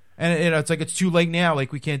there." And it's it's too late now.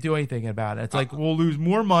 We can't do anything about it. It's we'll lose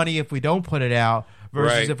more money if we don't put it out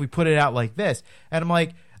versus if we put it out like this. And I'm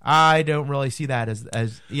I don't really see that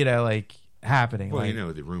as happening.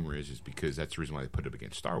 Well, the rumor is because that's the reason why they put it up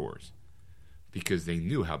against Star Wars, because they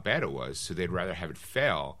knew how bad it was, so they'd rather have it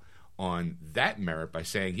fail on that merit by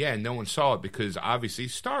saying, "Yeah, no one saw it because obviously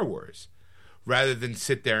Star Wars," rather than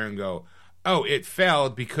sit there and go, "Oh, it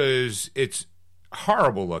failed because it's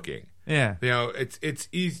horrible looking." Yeah, it's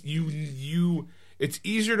easy. It's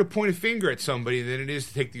easier to point a finger at somebody than it is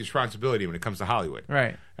to take the responsibility when it comes to Hollywood.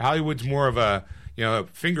 Right. Hollywood's more of a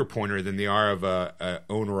finger pointer than they are of a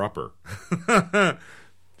owner upper.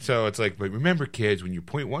 So it's but remember, kids, when you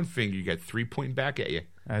point one finger, you got three pointing back at you.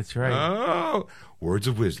 That's right. Oh, words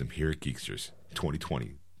of wisdom here at Geeksters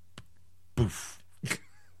 2020. Boof.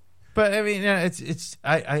 But I mean,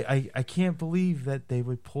 I can't believe that they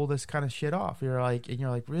would pull this kind of shit off. You're like,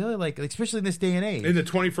 really, like especially in this day and age, in the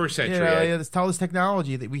 21st century. All this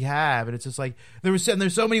technology that we have, and it's just like there's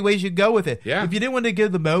so many ways you could go with it. Yeah. If you didn't want to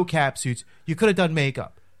give the mocap suits, you could have done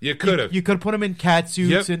makeup. You could have. You could have put them in cat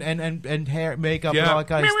suits and hair makeup and all that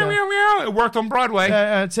kind of stuff. It worked on Broadway.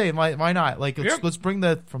 I'd say why not? Like let's bring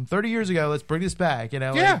from 30 years ago. Let's bring this back.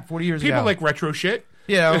 Like 40 years ago. People like retro shit.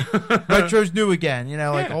 Retro's new again.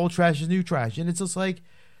 Like old trash is new trash, and it's just like,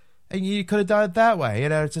 and you could have done it that way.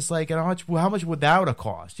 It's just like, and how much would that have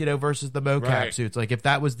cost? Versus the mocap suits. Like if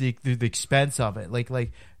that was the expense of it,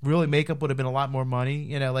 like really makeup would have been a lot more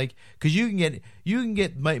money. Like because you can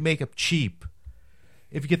get makeup cheap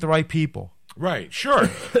if you get the right people. Right. Sure.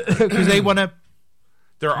 Because they want to.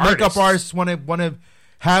 They're makeup artists want to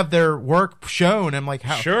have their work shown, and like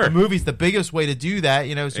how the movie's the biggest way to do that.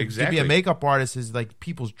 So to be a makeup artist is like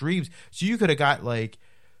people's dreams. So you could have got like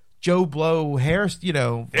Joe Blow hair,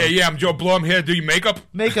 I'm Joe Blow. I'm here to do your makeup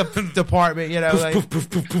department.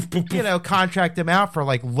 Contract them out for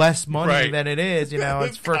like less money than it is.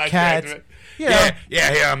 It's for cats.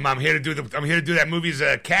 I'm here to do that movie's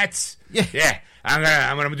Cats. Yeah.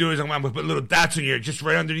 I'm gonna do is I'm gonna put little dots on just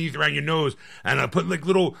right underneath around your nose, and I'll put like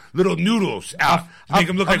little noodles out to make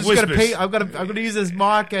them look like whispers. I'm gonna use this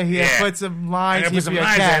marker here. Put some lines. Put some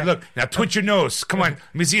lines there. Look now, twitch your nose. Come on,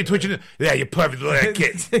 let me see you twitch your nose. Yeah, you're perfect, little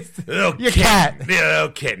kitten. Little little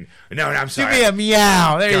kitten. No, I'm sorry. Give me a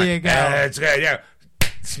meow. There you go. That's good. Yeah.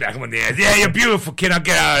 Smack him on the ass. Yeah, you're beautiful, kid. I'll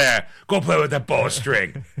get out of there. Go play with that ball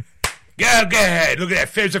string. Go ahead. Look at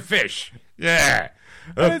that. There's a fish. Yeah.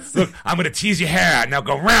 Look, I'm going to tease your hair out. Now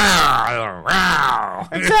go, row, row.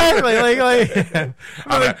 Exactly.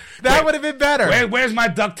 That would have been better. Where's my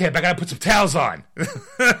duct tape? I got to put some towels on.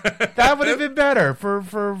 That would have been better for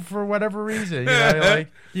whatever reason.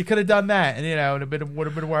 You could have done that, and it would have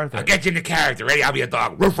been worth it. I'll get you in the character. Ready? I'll be a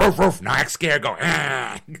dog. Roof, roof, roof. Now act scared. Go,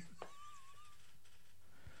 yeah.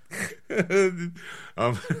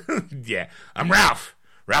 I'm Ralph.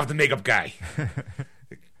 Ralph the makeup guy.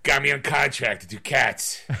 Got me on contract to do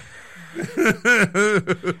Cats.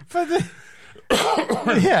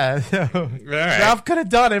 Ralph could have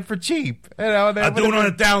done it for cheap. I'll do it on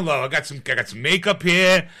a down low. I got some makeup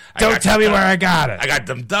here. Don't tell me where I got it. I got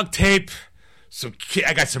them duct tape.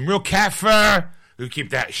 I got some real cat fur. We'll keep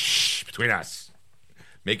that between us.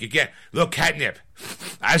 Make it get little catnip.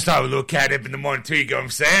 I start with a little catnip in the morning too. You get what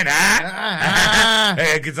I'm saying?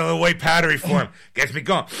 Hey, it gets a little white powdery form. Gets me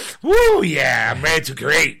going. Woo, yeah, I'm ready to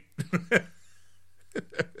create.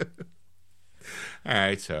 All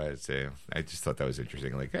right, so I just thought that was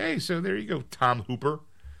interesting. Like, hey, so there you go, Tom Hooper.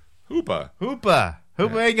 Hoopa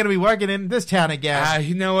ain't gonna be working in this town again.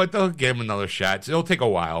 You know what? They'll give him another shot. It'll take a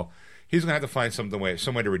while. He's gonna have to find some way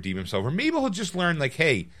to redeem himself, or maybe he'll just learn. Like,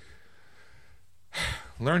 hey,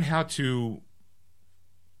 learn how to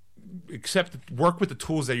work with the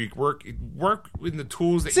tools that you work with the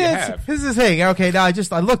tools that you have. This is the thing. Okay, now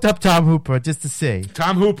I looked up Tom Hooper just to see.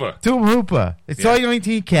 Tom Hooper. It's all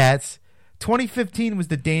 19 Cats. 2015 was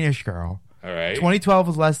The Danish Girl. All right. 2012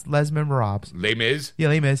 was Les Miserables. Les Mis. Yeah,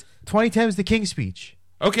 Les Mis. 2010 was The King's Speech.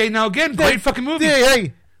 Okay, now again, great fucking movie.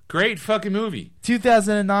 Hey. Great fucking movie.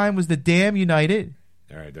 2009 was The Damned United.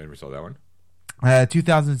 All right, I never saw that one.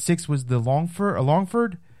 2006 was The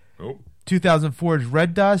Longford. Oh. 2004 is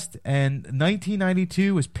Red Dust, and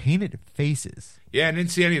 1992 was Painted Faces. Yeah, I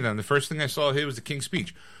didn't see any of them. The first thing I saw here was The King's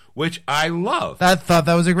Speech, which I love. I thought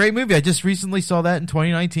that was a great movie. I just recently saw that in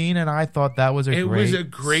 2019, and I thought that was It was a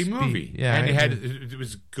great movie. Yeah, and it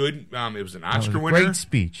was good. It was an Oscar winner. Great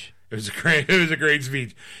speech. It was a great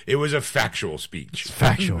speech. It was a factual speech. It's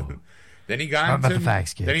factual. Then he got into the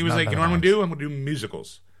facts, kids. Then he was like, you know what I'm going to do? I'm going to do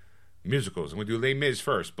musicals. I'm going to do Les Mis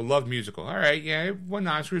first. Beloved musical. All right, yeah, it won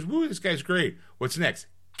Oscars. Woo, this guy's great. What's next?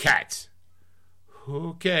 Cats.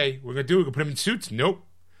 Okay, we're going to put him in suits? Nope.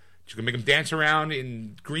 Just going to make him dance around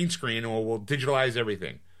in green screen, or we'll digitalize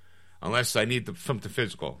everything. Unless I need something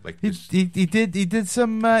physical. Like he did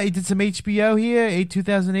some HBO here.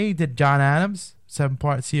 2008, he did John Adams,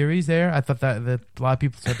 7-part series there. I thought that a lot of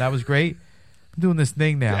people said that was great. I'm doing this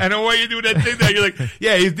thing now. I know why you're doing that thing now. You're like,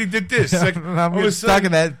 yeah, he did this. Like, I'm stuck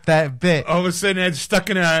in that bit. All of a sudden, it's stuck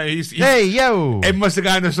in a... hey, yo! It must have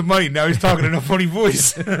gotten him some money. Now he's talking in a funny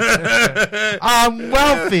voice. I'm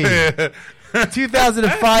wealthy.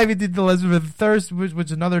 2005, he did The Elizabeth Thirst, which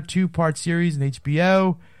was another 2-part series in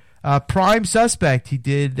HBO. Prime Suspect, he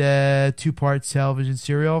did 2-part television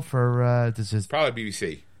serial for... this is probably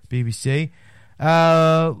BBC. BBC.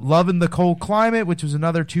 Love in the Cold Climate, which was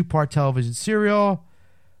another 2-part television serial.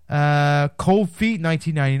 Cold Feet,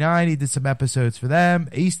 1999. He did some episodes for them.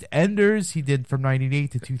 EastEnders, he did from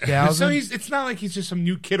 98 to 2000. So it's not like he's just some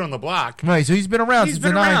new kid on the block. Right, so he's been around since the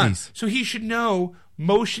 90s. So he should know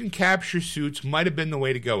motion capture suits might have been the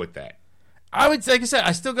way to go with that. I would, like I said,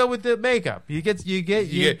 I still go with the makeup. You get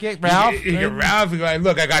Ralph. You get Ralph. You're like,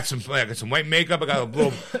 look, I got some white makeup. I got a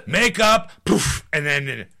little makeup. Poof, and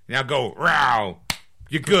then now go. Row.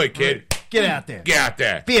 You're good, kid. Get out there. Get out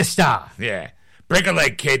there. Be a star. Yeah. Break a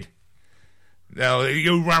leg, kid. No,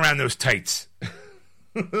 you run around those tights.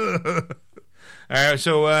 All right,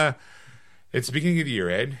 so it's the beginning of the year,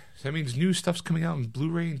 Ed. So that means new stuff's coming out on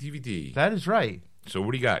Blu-ray and DVD. That is right. So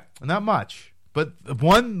what do you got? Not much, but the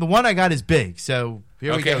one I got is big. So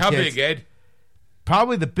here we go. How kids. big, Ed?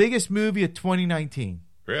 Probably the biggest movie of 2019.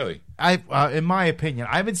 Really? In my opinion,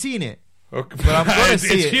 I haven't seen it. Okay. But I'm going to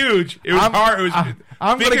see it. It's huge. It was hard. It was the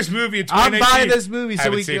biggest movie of 2019. I'm buying this movie so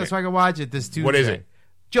I can watch it this Tuesday. What is it?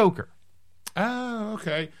 Joker. Oh,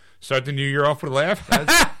 okay. Start the new year off with a laugh.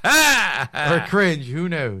 Or cringe. Who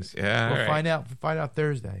knows? Yeah, we'll right. find out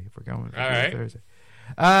Thursday if we're going. All right. Thursday.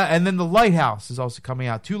 And then The Lighthouse is also coming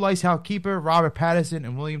out. Two Lighthouse Keeper, Robert Pattinson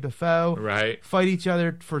and William Dafoe, fight each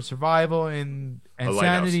other for survival and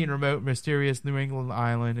sanity in remote, mysterious New England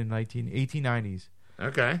island in 1890s.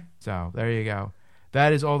 Okay. So there you go.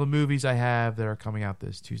 That is all the movies I have that are coming out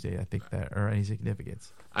this Tuesday. I think that are any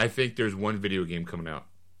significance. I think there's one video game coming out.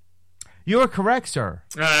 You are correct, sir.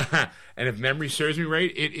 And if memory serves me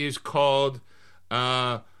right, it is called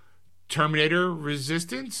Terminator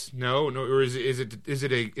Resistance. No, or is it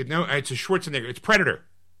no? It's a Schwarzenegger. It's Predator.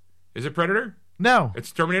 Is it Predator? No,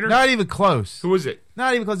 it's Terminator. Not even close. Who is it?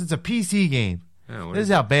 Not even close. It's a PC game. Oh, this is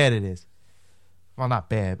how bad it is. Well, not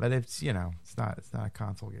bad, but it's it's not a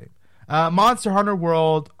console game. Monster Hunter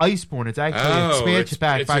World Iceborne. It's actually an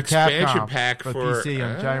expansion pack by Capcom for PC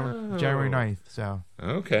on January 9th. So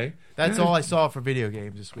okay, that's all I saw for video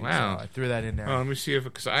games this week. Wow, so I threw that in there. Let me see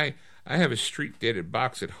because I have a Street Dated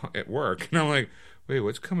box at work, and I'm like, wait,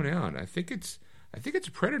 what's coming out? I think it's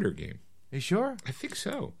a Predator game. You sure? I think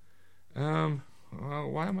so. Why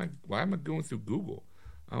am I going through Google?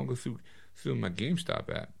 I'll go through my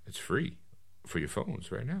GameStop app. It's free for your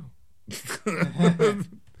phones right now.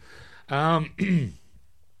 All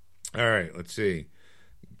right, let's see.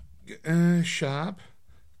 Shop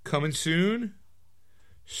coming soon.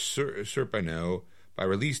 SERP I know by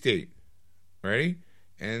release date. Ready?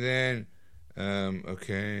 And then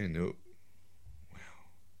okay, nope. Wow.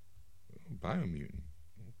 Biomutant.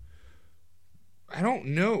 I don't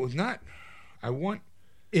know.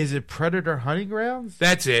 Is it Predator Hunting Grounds?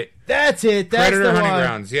 That's it. That's Predator the Hunting one.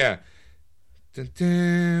 Grounds, yeah. Dun,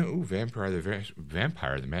 dun. Ooh, Vampire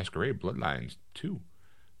the Masquerade Bloodlines 2.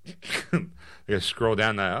 I gotta scroll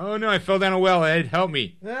down that. Oh no, I fell down a well, Ed. Help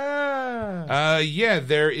me. Yeah,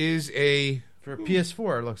 there is a for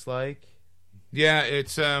PS4. It looks like. Yeah,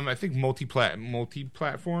 it's I think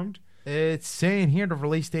multi-platformed. It's saying here the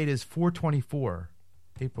release date is 4/24,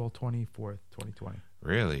 April 24th, 2020.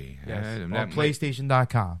 Really? Yes. On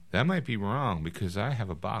PlayStation.com. That might be wrong because I have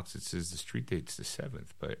a box that says the street date's the 7th,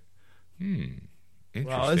 but interesting.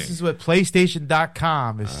 Well, this is what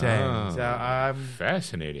PlayStation.com is saying. So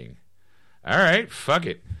fascinating. All right, fuck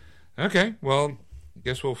it. Okay, well,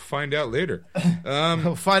 guess we'll find out later.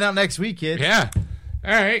 We'll find out next week, kid. Yeah.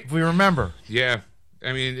 All right. If we remember. Yeah.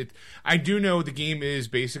 I mean, I do know the game is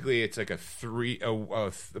basically it's like a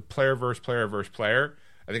player versus player versus player.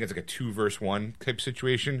 I think it's like a 2-versus-1 type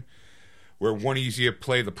situation where one is you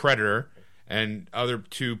play the predator and other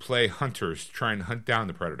two play hunters to try and hunt down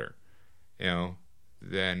the predator. You know,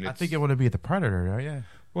 then I think it would be the predator, don't you?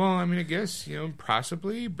 Well, I mean, I guess,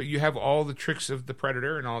 possibly, but you have all the tricks of the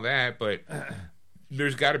predator and all that, but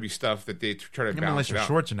there's got to be stuff that they try to balance it out.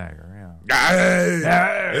 Unless you're Schwarzenegger,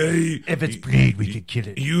 yeah. If it's bleed, we could kill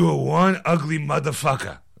it. You are one ugly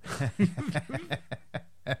motherfucker.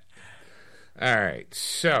 All right,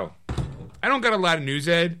 so I don't got a lot of news,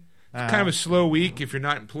 Ed. It's kind of a slow week if you're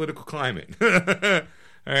not in political climate. All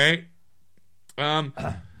right.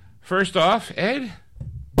 First off, Ed,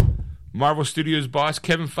 Marvel Studios boss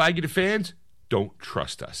Kevin Feige to fans, don't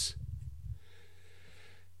trust us.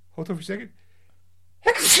 Hold on for a second.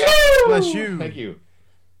 Bless you. Thank you.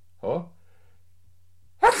 Oh.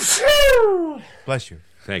 Bless you.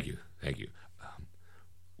 Thank you. Thank you.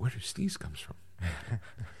 Where does sneeze comes from?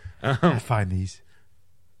 I find these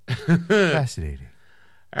fascinating.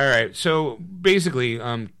 All right. So basically,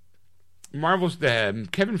 Marvel's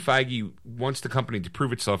Kevin Feige wants the company to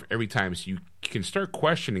prove itself every time, so you can start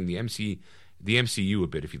questioning the MCU a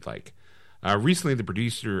bit if you'd like. Recently, the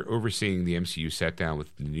producer overseeing the MCU sat down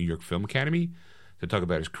with the New York Film Academy to talk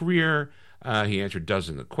about his career, He answered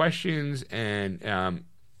dozens of questions, and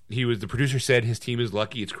the producer said his team is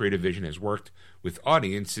lucky its creative vision has worked with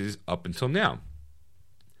audiences up until now.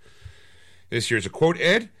 This here's a quote,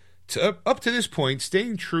 Ed. Up to this point,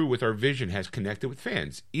 staying true with our vision has connected with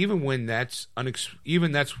fans, even when it's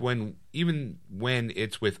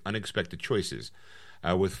with unexpected choices,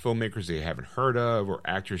 with filmmakers they haven't heard of or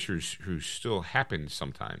actors who still happen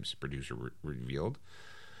sometimes. Producer revealed.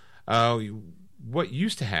 What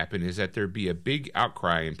used to happen is that there'd be a big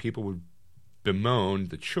outcry and people would bemoan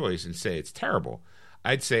the choice and say it's terrible.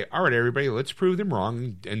 I'd say, all right, everybody, let's prove them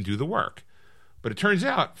wrong and do the work. But it turns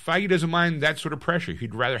out Feige doesn't mind that sort of pressure.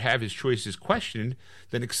 He'd rather have his choices questioned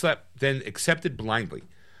than accepted blindly.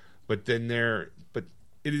 But it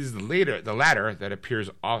is the latter that appears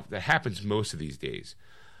off that happens most of these days.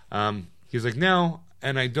 He's like, no,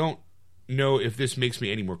 and I don't know if this makes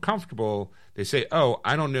me any more comfortable. They say, oh,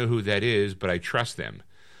 I don't know who that is, but I trust them.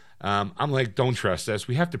 I'm like, don't trust us.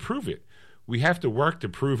 We have to prove it. We have to work to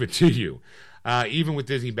prove it to you. Even with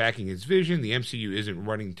Disney backing its vision, the MCU isn't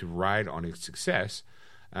running to ride on its success.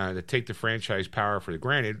 To take the franchise power for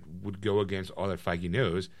granted would go against all that Feige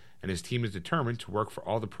knows, and his team is determined to work for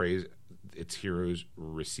all the praise its heroes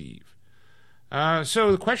receive.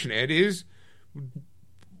 So the question, Ed, is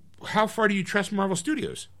how far do you trust Marvel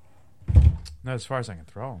Studios? Not as far as I can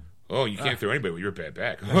throw them. Oh, you can't throw anybody with your bad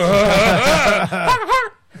back.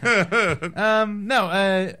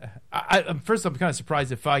 First, I'm kind of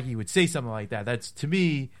surprised that Feige would say something like that. That's, to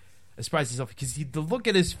me, a surprise itself, because the look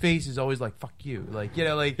at his face is always like, fuck you. Like, you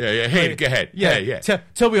know, like... Yeah, hey, go ahead. Yeah, yeah.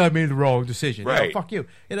 Tell me I made the wrong decision. Right. No, fuck you.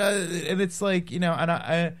 You know, and it's like, you know, and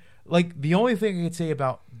I like, the only thing I could say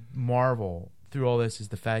about Marvel through all this is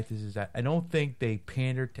the fact is that I don't think they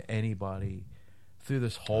pandered to anybody through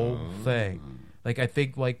this whole thing. Like, I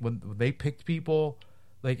think, like, when they picked people...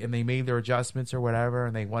 Like, and they made their adjustments or whatever,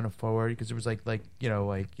 and they went forward because it was like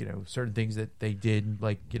certain things that they did,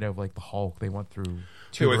 like, you know, like the Hulk, they went through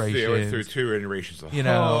two iterations. They went through two iterations of you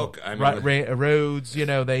Hulk. Know, Rhodes, you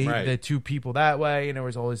know, the two people that way, and there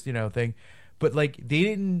was all this, you know, thing, but like they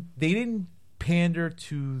didn't pander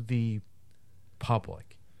to the public.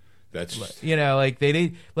 That's, you know, like they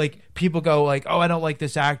did, like people go like, oh, I don't like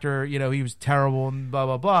this actor, you know, he was terrible and blah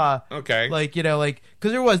blah blah. Okay, like, you know, like,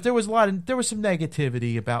 because there was some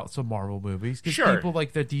negativity about some Marvel movies because people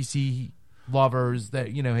like the DC lovers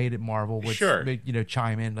that, you know, hated Marvel would you know,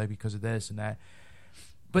 chime in like because of this and that,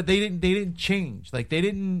 but they didn't change. Like they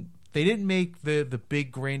didn't make the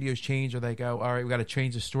big grandiose change, or they go, all right, we got to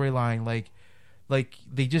change the storyline. Like,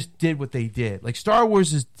 they just did what they did. Like, Star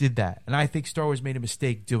Wars did that. And I think Star Wars made a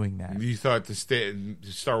mistake doing that. You thought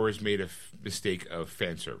Star Wars made a mistake of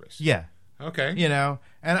fan service? Yeah. Okay. You know?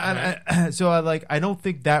 And so I don't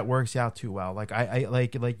think that works out too well. Like, I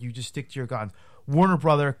like you just stick to your guns. Warner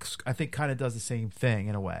Brothers, I think, kind of does the same thing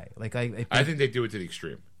in a way. Like, I think they do it to the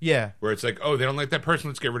extreme. Yeah. Where it's like, oh, they don't like that person,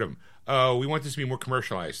 let's get rid of them. Oh, we want this to be more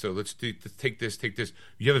commercialized, so let's take this.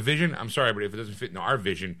 You have a vision? I'm sorry, but if it doesn't fit in our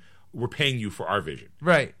vision... We're paying you for our vision,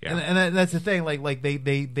 right? Yeah. And that's the thing. Like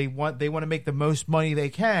they want to make the most money they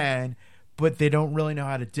can, but they don't really know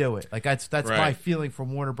how to do it. Like that's right. My feeling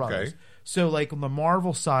from Warner Brothers. Okay. So like on the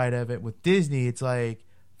Marvel side of it with Disney, it's like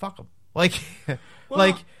fuck them. Like,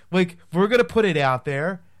 well, like we're gonna put it out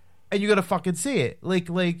there, and you're gonna fucking see it. Like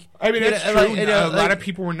I mean, that's true. A lot of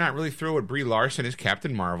people were not really thrilled with Brie Larson as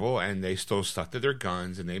Captain Marvel, and they still stuck to their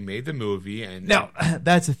guns, and they made the movie. And no,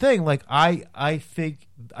 that's the thing. Like I think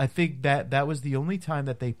that was the only time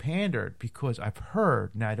that they pandered, because I've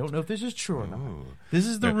heard. Now I don't know if this is true or not. This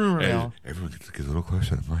is the rumor mill. Everyone gets to get a little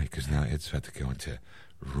closer to the mic because now it's about to go into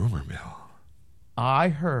rumor mill. I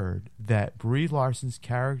heard that Brie Larson's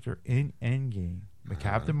character in Endgame, the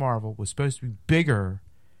Captain Marvel, was supposed to be bigger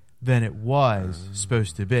than it was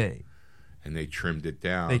supposed to be. And they trimmed it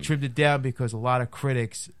down. They trimmed it down because a lot of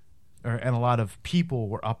critics and a lot of people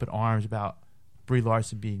were up in arms about Brie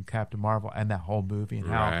Larson being Captain Marvel and that whole movie, and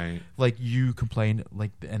how, like, you complained,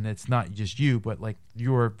 like, and it's not just you, but like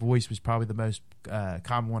your voice was probably the most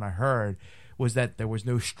common one I heard, was that there was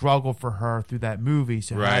no struggle for her through that movie.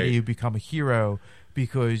 So how do you become a hero?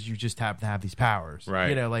 Because you just happen to have these powers, right?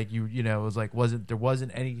 You know, like you know, it was like there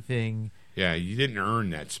wasn't anything. Yeah, you didn't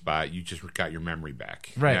earn that spot. You just got your memory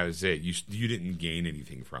back. Right, that was it. You didn't gain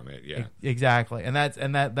anything from it. Yeah, exactly. And that's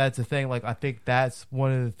the thing. Like, I think that's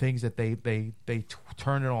one of the things that they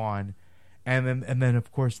turn it on, and then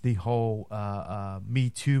of course the whole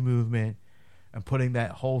Me Too movement. And putting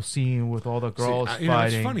that whole scene with all the girls fighting. You know,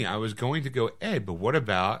 it's funny. I was going to go, Ed, but what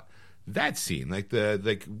about that scene? Like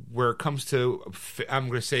where it comes to, I'm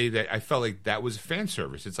going to say that I felt like that was fan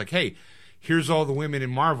service. It's like, hey, here's all the women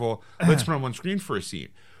in Marvel. Let's put them on screen for a scene.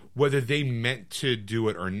 whether they meant to do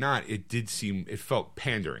it or not, it felt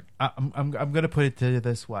pandering. I'm going to put it to you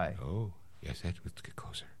this way. Oh, yes, Ed, let's get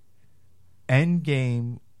closer.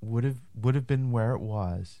 Endgame would have been where it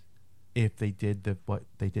was if they did what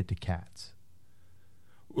they did to Cats.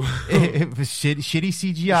 It was shitty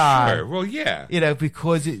CGI. Sure. Well, yeah.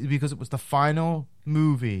 Because it was the final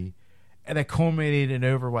movie, and it culminated in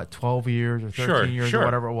over 12 years or 13 years or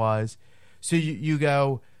whatever it was. So you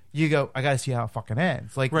go. I got to see how it fucking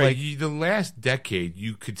ends. The last decade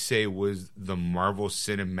you could say was the Marvel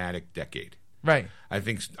Cinematic decade. Right. I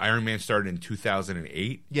think Iron Man started in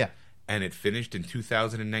 2008. Yeah. And it finished in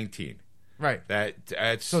 2019. Right.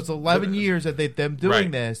 So it's 11 years that them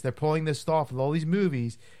doing this. They're pulling this off with all these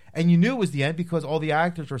movies. And you knew it was the end because all the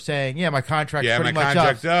actors were saying, yeah, my contract's pretty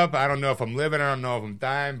much up. I don't know if I'm living. I don't know if I'm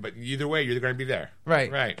dying. But either way, you're going to be there.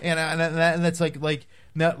 Right. Right. And that's like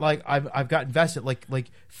I've got invested.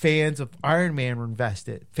 Like fans of Iron Man were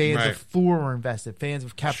invested. Fans of Thor were invested. Fans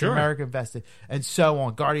of Captain America invested. And so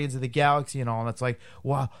on. Guardians of the Galaxy and all. And it's like,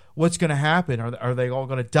 wow, what's going to happen? Are they all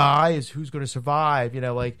going to die? Who's going to survive?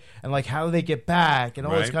 And how do they get back? And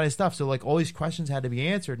all this kind of stuff. So all these questions had to be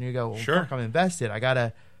answered. And you go, well, fuck, I'm invested. I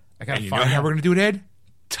gotta and you know how we're going to do it, Ed?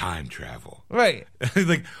 Time travel. Right.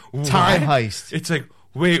 Time heist. It's like,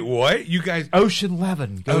 wait, what? You guys... Ocean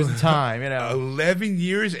 11 goes in time, 11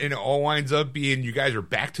 years and it all winds up being you guys are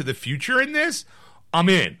Back to the Future in this? I'm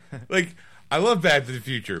in. I love Back to the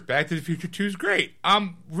Future. Back to the Future 2 is great.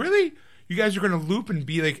 Really? You guys are going to loop and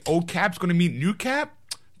be like, old Cap's going to meet new Cap?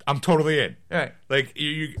 I'm totally in. Right.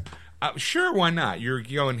 Sure, why not? You're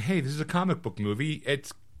going, hey, this is a comic book movie.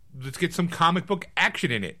 Let's get some comic book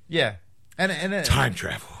action in it. Yeah, and time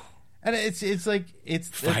travel, and it's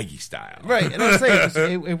Feige style, right? And I'm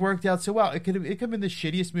saying it worked out so well. It could have been the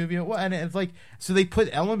shittiest movie, and it's so they put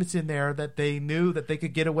elements in there that they knew that they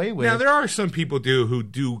could get away with. Now there are some people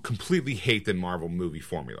who completely hate the Marvel movie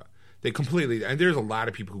formula. They completely, and there's a lot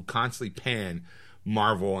of people who constantly pan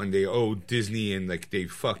Marvel and they Disney and they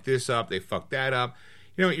fucked this up, they fucked that up.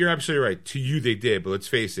 You're absolutely right. To you they did, but let's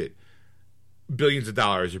face it. Billions of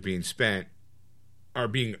dollars are being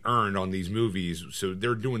earned on these movies, so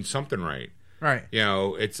they're doing something right. Right.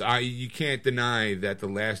 You can't deny that the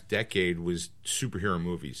last decade was superhero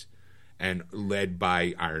movies, and led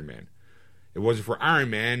by Iron Man. It wasn't for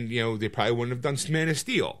Iron Man, they probably wouldn't have done Man of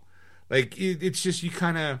Steel. It's just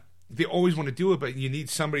they always want to do it, but you need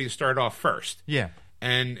somebody to start off first. Yeah.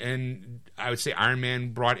 And I would say Iron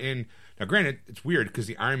Man brought in. Now, granted, it's weird because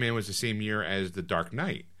the Iron Man was the same year as the Dark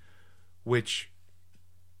Knight. Which,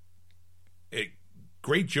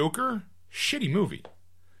 great Joker, shitty movie.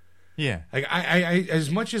 Yeah. I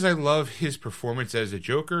as much as I love his performance as a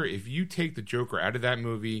Joker, if you take the Joker out of that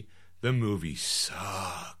movie, the movie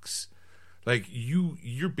sucks.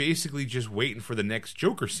 You're basically just waiting for the next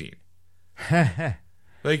Joker scene.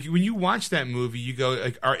 When you watch that movie, you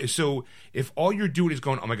go so if all you're doing is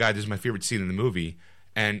going, oh my God, this is my favorite scene in the movie.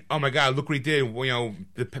 And, oh, my God, look what he did,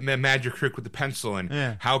 the magic trick with the pencil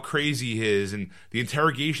and how crazy he is and the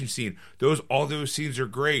interrogation scene. All those scenes are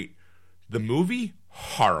great. The movie,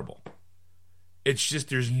 horrible. It's just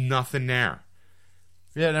there's nothing there.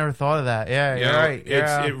 Yeah, I never thought of that. Yeah, you're right.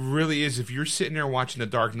 It really is. If you're sitting there watching The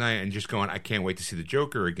Dark Knight and just going, I can't wait to see the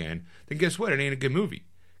Joker again, then guess what? It ain't a good movie.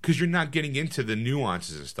 Because you're not getting into the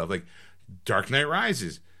nuances and stuff. Like Dark Knight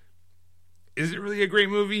Rises. Is it really a great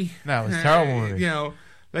movie? No, it's a terrible movie.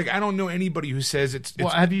 I don't know anybody who says it's well,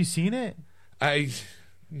 have you seen it?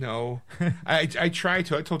 No. I tried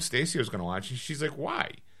to. I told Stacey I was going to watch, and she's like,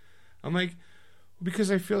 why? I'm like,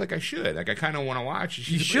 because I feel like I should. I kind of want to watch it.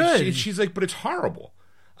 You should. She's like, but it's horrible.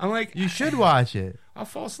 I'm like, you should watch it. I'll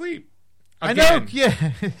fall asleep. Again. I know,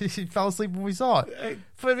 yeah. She fell asleep when we saw it.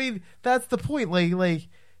 But that's the point.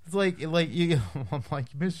 It's like you. I'm like,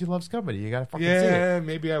 She Loves Company. You gotta fucking see it. Yeah,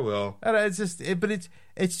 maybe I will. And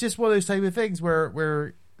it's just one of those type of things where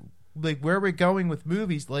where we're going with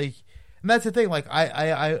movies, and that's the thing.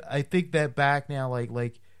 I think that back now,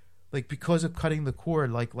 because of cutting the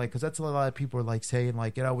cord, because that's a lot of people are saying,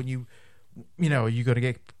 when you are you gonna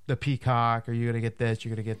get the Peacock, or you're gonna get this,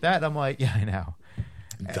 you're gonna get that. And I'm like, yeah, I know.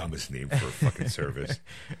 Dumbest name for a fucking service.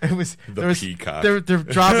 Peacock. They're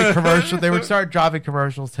dropping commercials. They would start dropping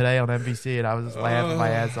commercials today on NBC, and I was just laughing my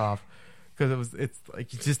ass off because it's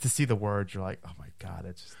just to see the words. You're like, oh my God,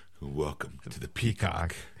 it's just welcome to the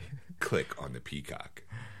Peacock. Click on the Peacock.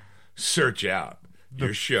 Search out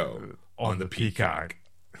your show on the Peacock.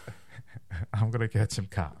 I'm gonna get some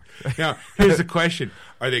cock. Now, here's the question: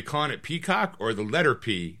 are they calling it Peacock or the letter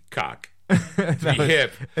P cock?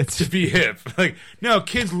 To be hip. No,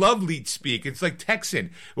 kids love leet speak. It's like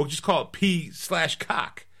Texan. We'll just call it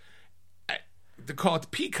P/cock. to call it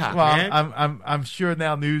Peacock, Well, man. I'm sure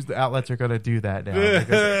now news outlets are going to do that now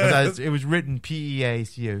because it was written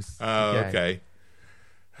PEACOC. Oh, okay.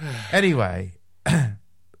 Anyway,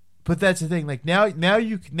 but that's the thing. Like now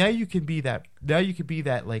you can be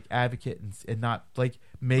that like advocate and not like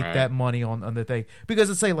make Right. that money on the thing, because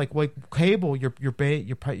it's like cable. You're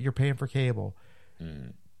paying for cable.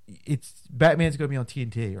 It's Batman's going to be on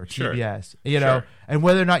TNT or Sure. TBS, you know, Sure. and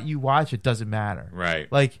whether or not you watch it doesn't matter.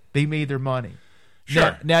 Right. Like they made their money.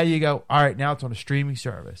 Sure. Now you go, all right, now it's on a streaming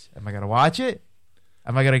service. Am I going to watch it?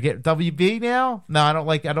 Am I going to get WB now? No, I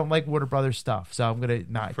don't like Warner Brothers stuff, so I'm going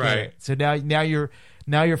to not get Right. it. So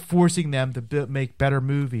now you're forcing them to make better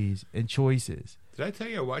movies and choices. Did I tell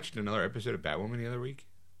you I watched another episode of Batwoman the other week?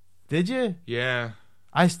 Did you? Yeah.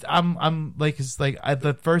 I'm like, it's like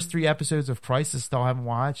the first 3 episodes of Crisis still haven't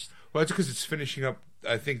watched. Well, it's because it's finishing up,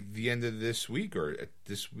 I think, the end of this week or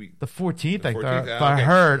this week. The 14th, I 14th? thought. Oh, I okay.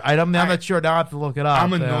 heard. I'm not sure. Now I have to look it up.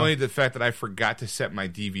 I'm annoyed the fact that I forgot to set my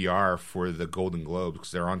DVR for the Golden Globes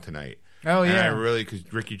because they're on tonight. Oh, And yeah. I really,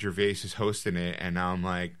 because Ricky Gervais is hosting it, and now I'm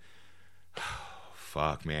like, oh,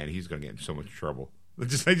 fuck, man, he's going to get in so much trouble. I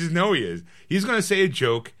just know he is. He's going to say a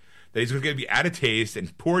joke that he's going to be out of taste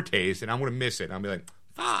and poor taste, and I'm going to miss it. And I'll be like,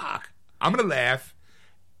 fuck. I'm going to laugh,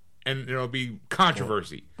 and it'll be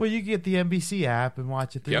controversy. Well, you get the NBC app and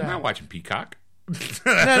watch it through Yeah, I'm that. not watching Peacock.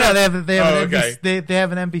 No, they have an okay. NBC, they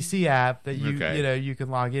have an NBC app that Okay. you can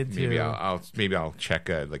log into. Maybe I'll check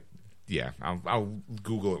I'll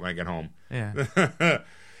Google it when I get home. Yeah,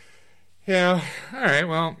 Yeah. All right.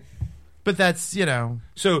 Well, but that's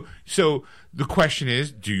so the question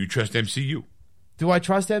is, do you trust MCU? Do I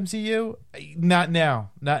trust MCU? Not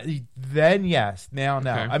now. Not then. Yes. Now.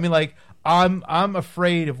 No. Okay. I mean, like I'm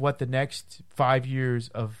afraid of what the next 5 years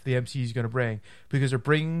of the MCU is going to bring, because they're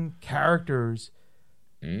bringing characters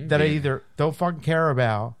that I either don't fucking care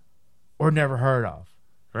about or never heard of.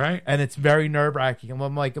 Right. And it's very nerve wracking.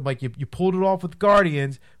 I'm like, you pulled it off with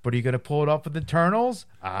Guardians, but are you going to pull it off with Eternals?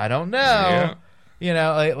 I don't know. Yeah. You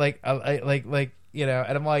know,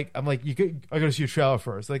 and I'm like, I got to see a trailer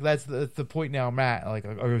first. Like that's the point now I'm at. Like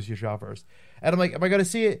I got to see a trailer first, and I'm like, am I going to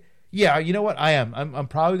see it? Yeah, you know what? I am. I'm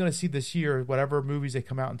probably going to see this year whatever movies that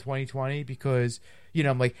come out in 2020, because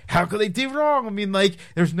I'm like, how could they do wrong? I mean, like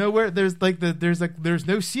there's nowhere. There's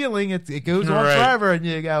no ceiling. It goes on Right. forever, and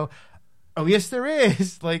you go, oh yes, there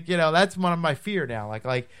is. Like that's one of my fear now.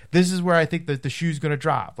 Like this is where I think that the shoe's going to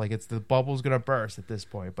drop. Like the bubble's going to burst at this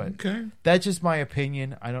point. But Okay. that's just my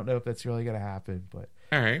opinion. I don't know if that's really going to happen, but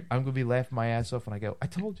All right. I'm going to be laughing my ass off when I go, I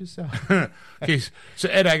told you so. Okay. So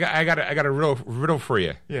Ed, I got a riddle for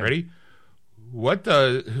you. Yeah. Ready? What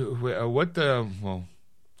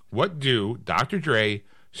do Dr. Dre,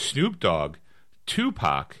 Snoop Dogg,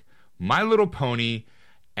 Tupac, My Little Pony,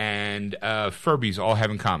 and Furbies all have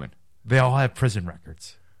in common? They all have prison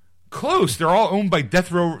records. Close. They're all owned by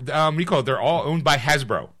Death Row. What do you call it? They're all owned by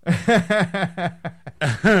Hasbro.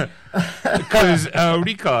 Because what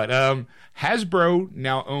do you call it? Hasbro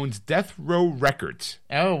now owns Death Row Records.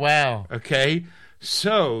 Oh wow. Okay,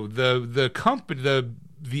 so the company,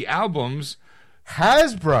 the albums,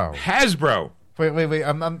 Hasbro. Wait.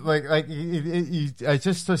 I'm like I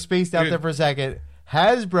just spaced out Dude. there for a second.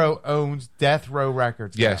 Hasbro owns Death Row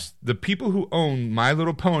Records. now. Yes, the people who own My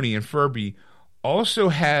Little Pony and Furby also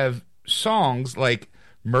have songs like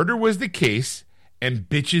 "Murder Was the Case" and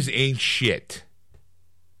 "Bitches Ain't Shit."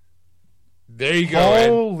 There you go. Ed.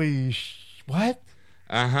 Holy what?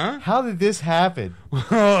 How did this happen?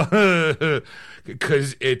 Because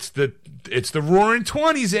it's the Roaring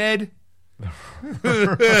 20s, Ed.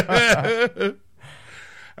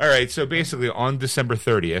 All right, so basically on December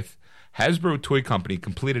 30th, Hasbro Toy Company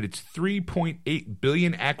completed its $3.8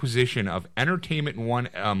 billion acquisition of Entertainment One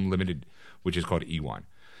Limited, which is called E1.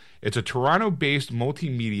 It's a Toronto-based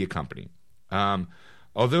multimedia company.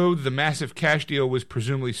 Although the massive cash deal was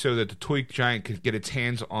presumably so that the toy giant could get its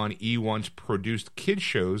hands on E1's produced kids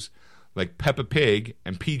shows like Peppa Pig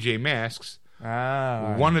and PJ Masks,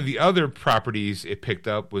 one of the other properties it picked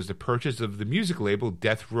up was the purchase of the music label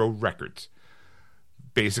Death Row Records.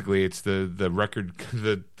 Basically, it's the record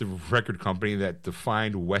company that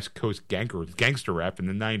defined West Coast gangster rap in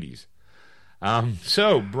the 90s.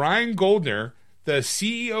 So Brian Goldner, the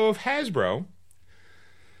CEO of Hasbro,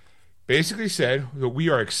 basically said that we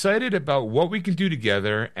are excited about what we can do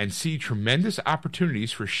together and see tremendous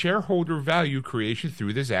opportunities for shareholder value creation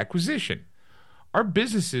through this acquisition. Our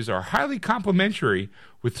businesses are highly complementary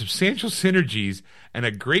with substantial synergies and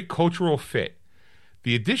a great cultural fit.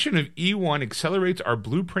 The addition of E1 accelerates our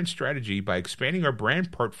blueprint strategy by expanding our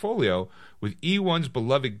brand portfolio with E1's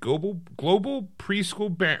beloved global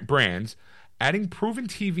preschool brands adding proven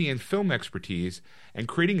TV and film expertise and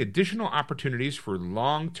creating additional opportunities for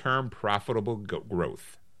long-term profitable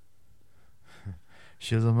growth.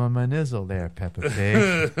 Shizzle my nizzle there, Peppa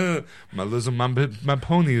Pig. My lizzle, my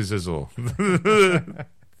pony is zizzle.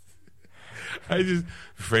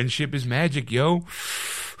 Friendship is magic, yo.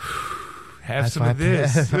 Have some of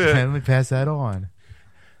this. Finally pass that on.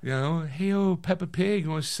 You know, hey, yo, Peppa Pig,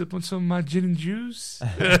 you want to sip on some of my gin and juice?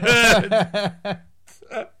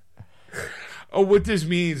 Oh, what this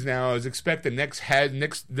means now is expect the next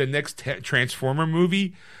Transformer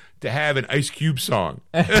movie to have an Ice Cube song.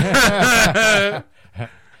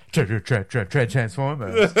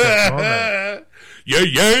 Transformers.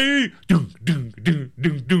 Yay! Doom, doom, doom,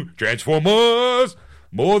 doom, doom. Transformers!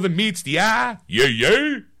 More than meets the eye.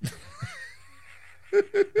 Yay!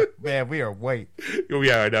 Man, we are white. Oh,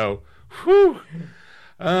 yeah, I know. Whew.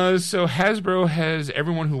 So Hasbro has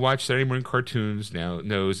everyone who watched Saturday morning cartoons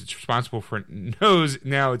knows it's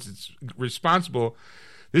responsible.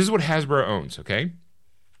 This is what Hasbro owns, okay?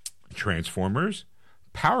 Transformers,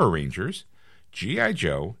 Power Rangers, G.I.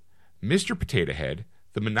 Joe, Mr. Potato Head,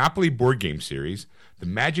 the Monopoly board game series, the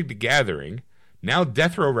Magic the Gathering, now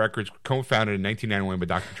Death Row Records, co-founded in 1991 by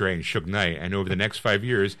Dr. Dre and Suge Knight, and over the next 5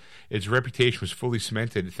 years, its reputation was fully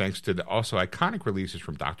cemented thanks to the also iconic releases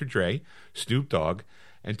from Dr. Dre, Snoop Dogg,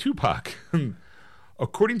 and Tupac.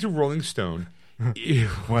 According to Rolling Stone,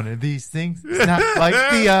 one of these things is not like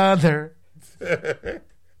the other.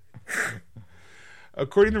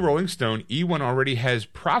 According to Rolling Stone, E1 already has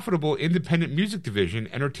profitable independent music division,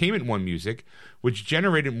 Entertainment One Music, which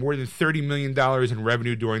generated more than $30 million in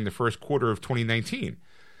revenue during the first quarter of 2019.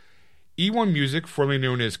 E1 Music, formerly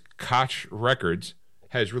known as Koch Records,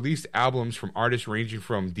 has released albums from artists ranging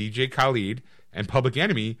from DJ Khaled and Public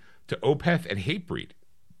Enemy to Opeth and Hatebreed.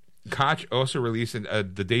 Koch also released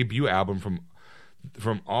the debut album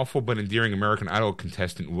from awful but endearing American Idol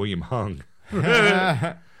contestant William Hung.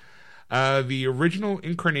 The original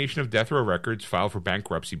incarnation of Death Row Records filed for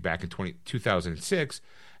bankruptcy back in 2006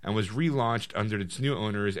 and was relaunched under its new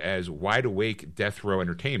owners as Wide Awake Death Row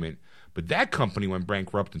Entertainment, but that company went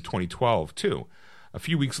bankrupt in 2012 too. A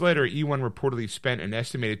few weeks later, E1 reportedly spent an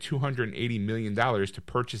estimated $280 million to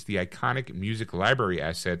purchase the iconic music library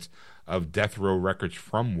assets of Death Row Records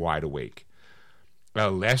from Wide Awake.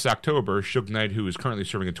 Last October, Suge Knight, who is currently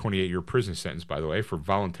serving a 28-year prison sentence, by the way, for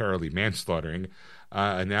voluntarily manslaughtering,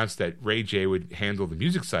 announced that Ray J would handle the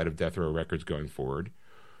music side of Death Row Records going forward.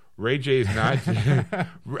 Ray J is not... and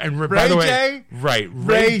by the way, right.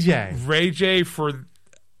 Ray J. Ray J for...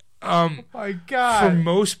 oh my God. For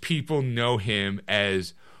most people know him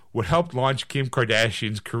as what helped launch Kim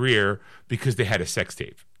Kardashian's career because they had a sex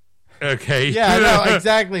tape. Okay. Yeah, I know,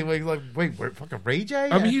 exactly. Wait, we're fucking Ray J?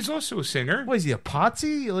 I mean, he's also a singer. What, is he a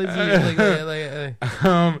potsy?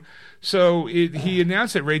 So he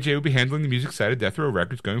announced that Ray J would be handling the music side of Death Row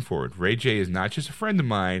Records going forward. Ray J is not just a friend of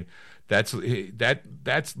mine. That's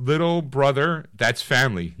little brother. That's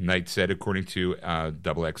family, Knight said, according to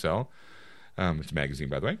Double XL. It's a magazine,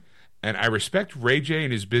 by the way. And I respect Ray J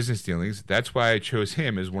and his business dealings. That's why I chose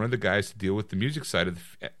him as one of the guys to deal with the music side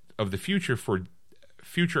of the future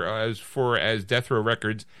as Death Row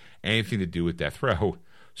Records, anything to do with Death Row.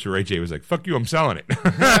 So Ray J was like, fuck you, I'm selling it.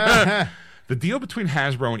 The deal between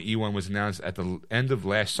Hasbro and E1 was announced at the end of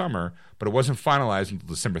last summer, but it wasn't finalized until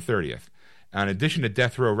December 30th. In addition to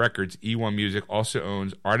Death Row Records, E1 Music also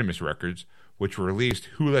owns Artemis Records, which released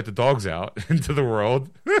Who Let the Dogs Out into the world.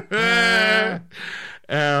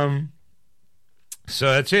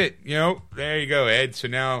 So that's it. You know, there you go, Ed. So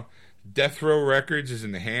now Death Row Records is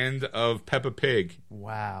in the hand of Peppa Pig.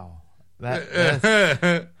 Wow.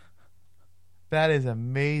 That is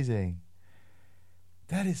amazing.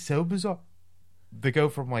 That is so bizarre. They go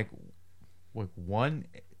from like one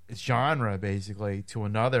genre basically to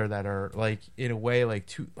another that are like in a way like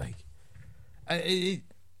two like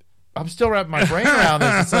I'm still wrapping my brain around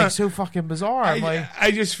this. It's like so fucking bizarre.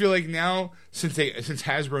 I just feel like now since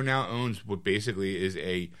Hasbro now owns what basically is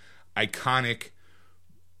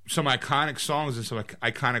some iconic songs and some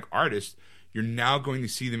iconic artists, you're now going to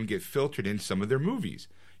see them get filtered in some of their movies.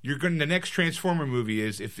 The next Transformer movie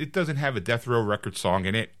is, if it doesn't have a Death Row Record song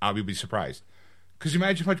in it, I'll be surprised. Because you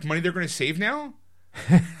imagine how much money they're going to save now?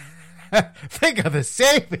 Think of the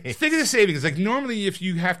savings. Like normally, if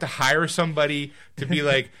you have to hire somebody to be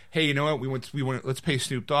like, hey, you know what? We want let's pay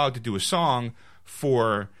Snoop Dogg to do a song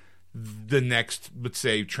for the next, let's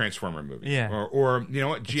say, Transformer movie. Yeah. Or you know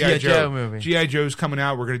what? G.I. Joe movie. G.I. Joe's coming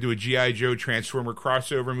out. We're going to do a G.I. Joe Transformer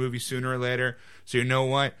crossover movie sooner or later. So you know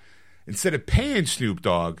what? Instead of paying Snoop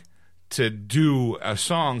Dogg to do a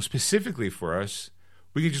song specifically for us,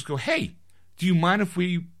 we can just go, hey, do you mind if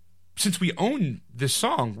we since we own this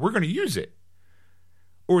song, we're going to use it.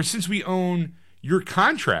 Or since we own your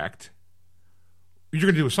contract, you're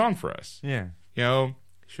going to do a song for us. Yeah. You know,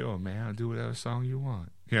 sure, man, I'll do whatever song you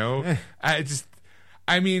want. You know, I just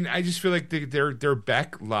feel like their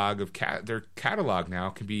backlog of their catalog now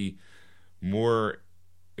can be more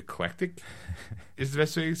eclectic. Is the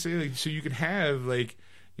best way to say it. Like, so you can have like,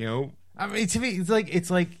 you know. I mean, to me, it's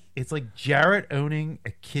like Jarrett owning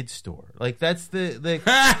a kid store. Like that's the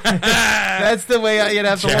that's the way you'd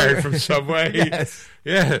have to Jarrett look. from Subway. Yes.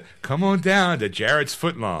 Yeah, come on down to Jarrett's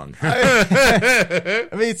Footlong. I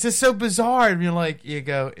mean, it's just so bizarre. I mean, like you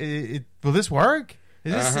go, will this work?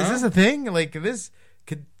 Is this a thing? Like can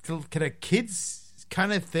a kid's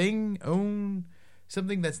kind of thing own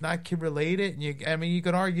something that's not kid related? And I mean, you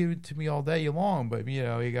could argue to me all day long, but you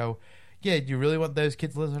know, you go. Yeah, do you really want those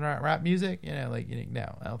kids to listen to rap music? You know, like,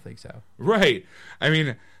 no, I don't think so. Right. I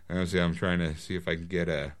mean, honestly, I'm trying to see if I can get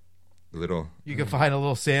a little. You can find a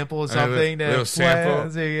little sample of something to little play.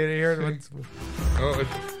 sample. So you can hear it. Oh,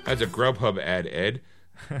 that's a Grubhub ad, Ed.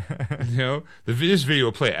 You know, this video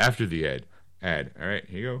will play after the ad. All right,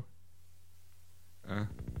 here you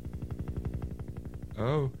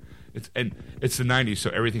go. It's the '90s,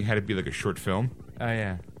 so everything had to be like a short film. Oh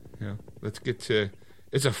yeah. You know, let's get to.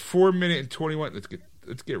 It's a 4 minute and 21. Let's get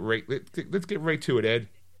right to it, Ed.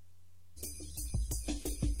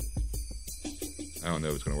 I don't know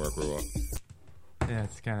if it's gonna work real well. Yeah,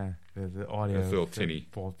 it's kind of the audio. It's a little tinny.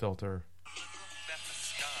 Full filter.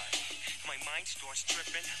 My mind starts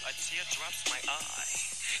tripping, a tear drops my eye.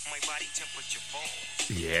 My body temperature falls.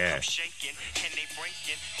 Yeah. I'm shaking and they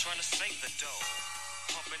breaking, trying to save the dough.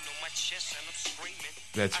 Pumping on my chest and I'm screaming.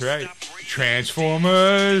 That's right.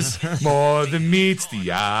 Transformers, more than meets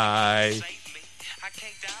the eye.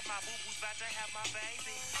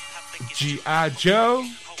 G.I. Joe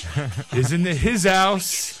is in his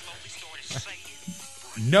house.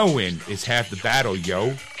 Knowing is half the battle,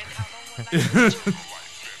 yo.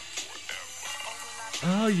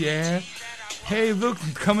 Oh, yeah. Hey, look,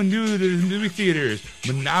 coming new to the movie theaters.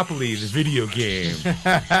 Monopoly, the video game.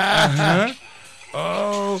 Uh-huh.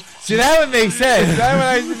 Oh. See, that would make sense. That would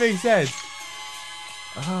actually make sense.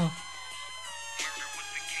 Oh,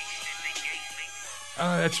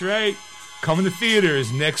 that's right. Coming to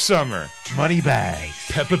theaters next summer. Money bags.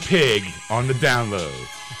 Peppa Pig on the download.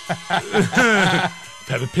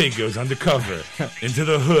 Peppa Pig goes undercover into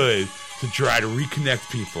the hood to try to reconnect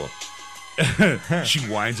people. She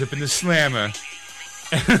winds up in the slammer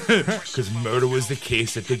because murder was the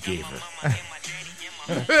case that they gave her.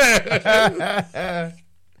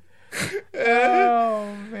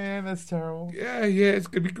 Oh man, that's terrible. Yeah, it's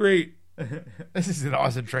gonna be great. This is an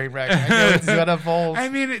awesome train wreck. I know it's gonna unfold. I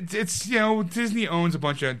mean, it's you know, Disney owns a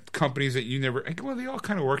bunch of companies that you never. Well, they all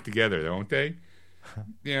kind of work together, don't they?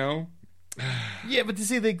 You know. Yeah, but to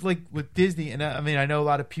see like with Disney, and I mean, I know a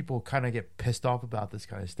lot of people kind of get pissed off about this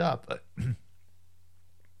kind of stuff, but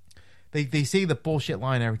they say the bullshit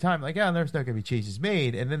line every time, like, oh, there's not going to be changes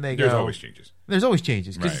made, and then There's always changes. There's always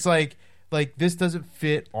changes because it's like this doesn't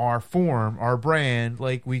fit our form, our brand.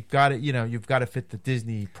 Like we've got to, you know, you've got to fit the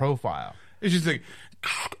Disney profile. It's just like,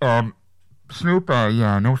 Snoop,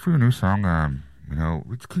 yeah, no, for your new song, you know,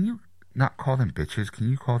 can you not call them bitches? Can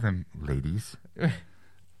you call them ladies?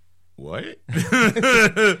 What?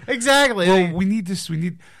 Exactly. Well, we need this.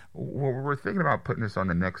 We're thinking about putting this on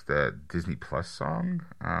the next Disney Plus song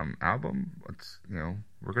album. It's, you know,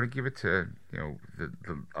 we're gonna give it to, you know,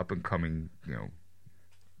 the up and coming, you know,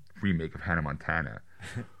 remake of Hannah Montana.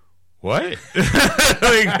 What?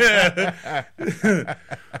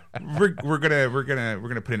 we're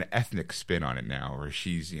gonna put an ethnic spin on it now, where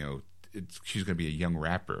she's, you know, she's gonna be a young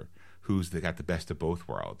rapper who's got the best of both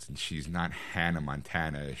worlds, and she's not Hannah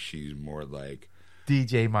Montana. She's more like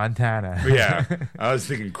DJ Montana. Yeah, I was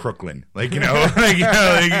thinking Crooklyn, like, you know,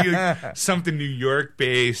 like something New York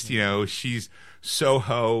based. You know, she's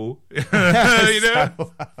Soho. You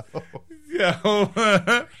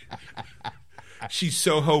know, she's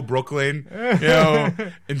Soho, Brooklyn. You know,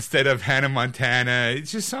 instead of Hannah Montana.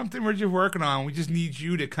 It's just something we're just working on. We just need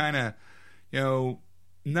you to kind of, you know,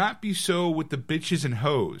 not be so with the bitches and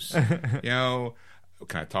hoes. You know,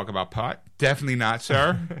 can I talk about pot? Definitely not,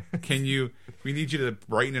 sir. We need you to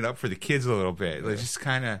brighten it up for the kids a little bit. Let's just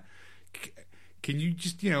kind of, can you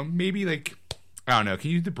just, you know, maybe like, I don't know,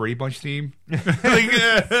 can you do the Brady Bunch theme?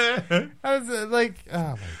 I was like,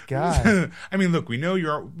 oh my God. I mean, look, we know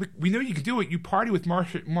you can do it. You party with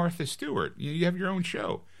Martha Stewart. You have your own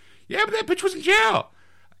show. Yeah, but that bitch was in jail.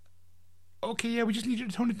 Okay, yeah, we just need you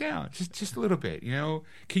to tone it down just a little bit, you know?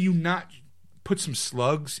 Can you not put some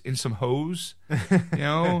slugs in some hose? You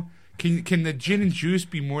know? Can the gin and juice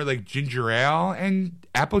be more like ginger ale and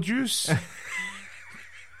apple juice?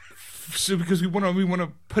 So because we want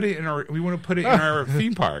to put it in our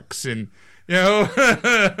theme parks, and you know.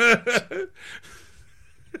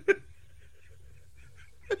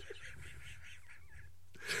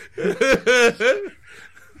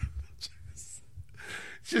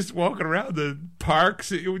 Just walking around the parks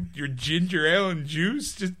with your ginger ale and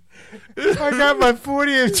juice. Just I got my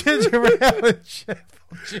 40 of ginger ale and juice.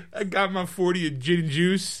 I got my 40 of gin and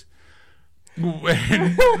juice. And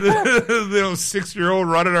the little 6-year-old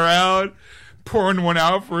running around, pouring one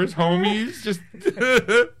out for his homies. Just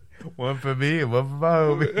one for me and one for my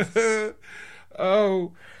homies.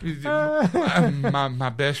 Oh, my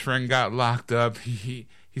best friend got locked up. He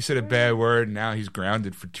said a bad word, and now he's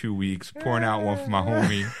grounded for 2 weeks. Pouring out one for my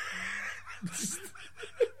homie.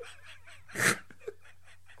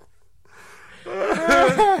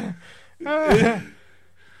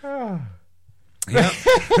 Yep.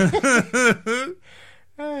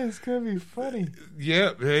 It's gonna be funny.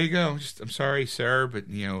 Yep, there you go. I'm sorry, sir, but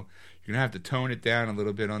you're gonna have to tone it down a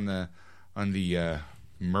little bit on the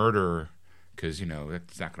murder, because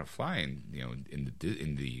that's not gonna fly in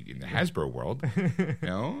the Hasbro world.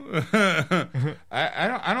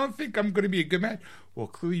 I don't think I'm gonna be a good match. Well,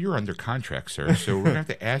 clearly you're under contract, sir, so we're gonna have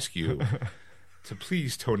to ask you to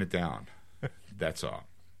please tone it down. That's all.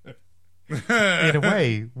 In a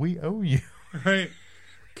way, we owe you. Right,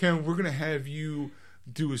 Ken, we're gonna have you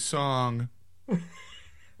do a song.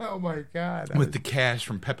 Oh my God! With the cast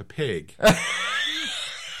from Peppa Pig.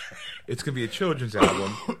 It's gonna be a children's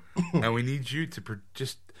album, and we need you to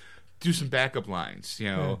just do some backup lines.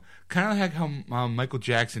 Kind of like how Michael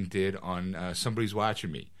Jackson did on "Somebody's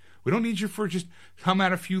Watching Me." We don't need you for just hum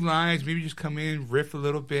out a few lines. Maybe just come in, riff a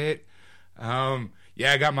little bit.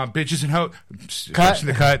 Yeah, I got my bitches and hoes. Cut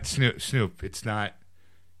the cut, Snoop. It's not.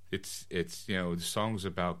 It's the song's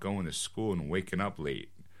about going to school and waking up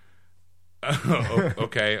late.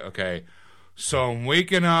 Okay. So I'm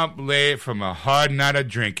waking up late from a hard night of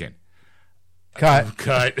drinking. Cut.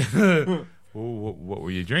 What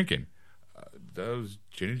were you drinking? Those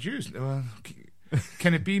gin and juice.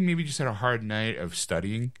 Can it be maybe just had a hard night of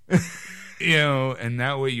studying? And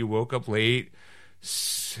that way you woke up late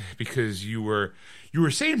because you were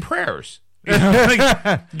saying prayers.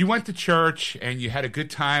 You went to church and you had a good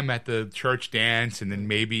time at the church dance, and then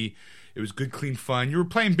maybe it was good, clean fun. You were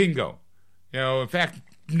playing bingo. In fact,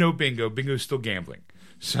 no bingo. Bingo is still gambling.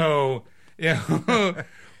 So,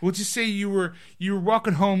 we'll just say you were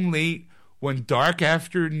walking home late one dark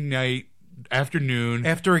afternoon.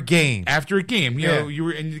 After a game. You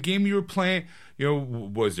were in the game you were playing.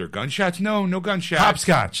 Was there gunshots? No gunshots.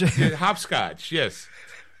 Hopscotch. Hopscotch, yes.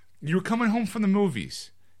 You were coming home from the movies.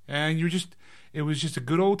 And it was just a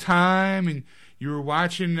good old time, and you were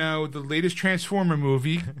watching the latest Transformer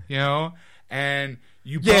movie, and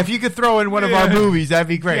you... if you could throw in one of our movies, that'd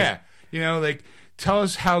be great. Yeah, tell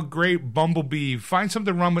us how great Bumblebee... Find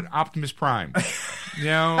something wrong with Optimus Prime.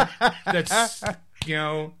 That's...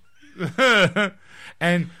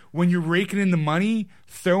 And when you're raking in the money,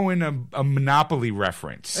 throw in a Monopoly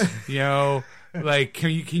reference, can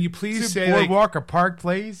you please say... Boardwalk or Park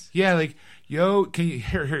Place? Yeah, yo, can you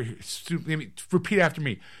let me repeat after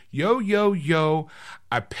me? Yo,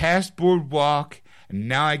 I passed Boardwalk, and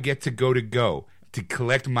now I get to go to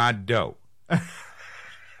collect my dough.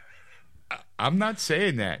 I'm not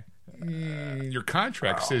saying that. Your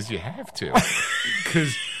contract says you have to,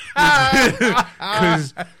 because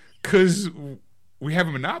we have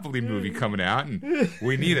a Monopoly movie coming out, and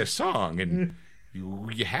we need a song, and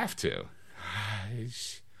you have to.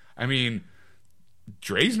 I mean,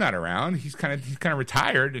 Dre's not around. He's kind of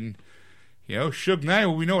retired, and Suge Knight.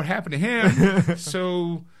 Well, we know what happened to him.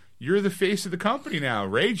 So you're the face of the company now,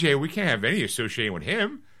 Ray J. We can't have any associated with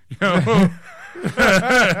him.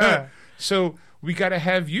 So we got to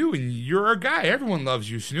have you, and you're our guy. Everyone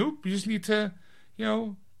loves you, Snoop. You just need to,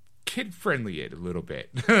 kid friendly it a little bit.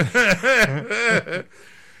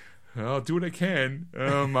 I'll do what I can.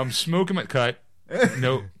 I'm smoking my cut.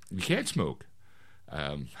 No, you can't smoke.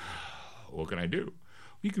 What can I do?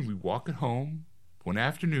 You can be walking home one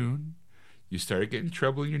afternoon. You started getting in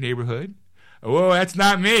trouble in your neighborhood. Oh, that's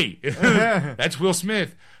not me. That's Will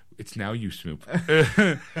Smith. It's now you, Snoop.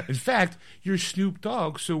 In fact, you're Snoop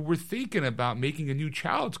Dogg, so we're thinking about making a new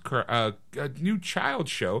child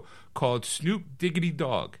show called Snoop Diggity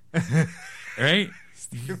Dog. Right?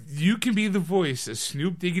 You can be the voice of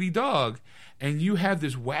Snoop Diggity Dog, and you have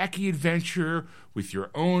this wacky adventure with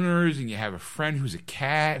your owners, and you have a friend who's a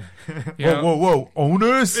cat. Whoa,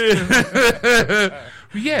 owners?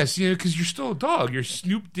 Yes, because you're still a dog. You're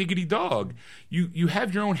Snoop Diggity Dog. You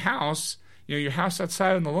have your own house. Your house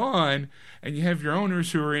outside on the lawn, and you have your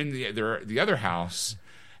owners who are in the other house,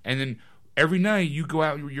 and then every night you go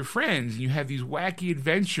out with your friends and you have these wacky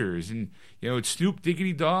adventures, and it's Snoop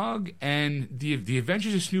Diggity Dog and the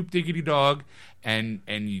adventures of Snoop Diggity Dog, and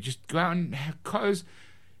you just go out and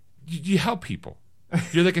you help people.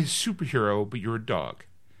 You're like a superhero, but you're a dog.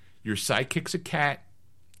 Your sidekick's a cat.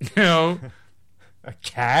 A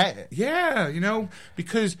cat? Yeah,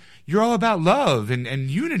 because you're all about love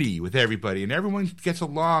and unity with everybody, and everyone gets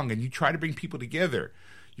along, and you try to bring people together.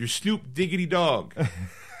 You're Snoop Diggity Dog.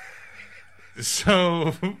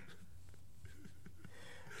 So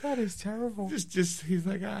that is terrible. Just he's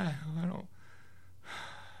like, I don't.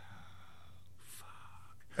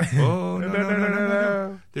 Fuck. Oh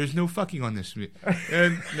no. There's no fucking on this.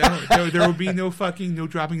 And no, there will be no fucking, no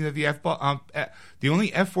dropping of the F-ball. The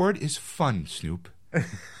only F word is fun, Snoop.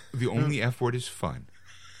 The only F word is fun.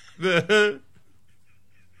 The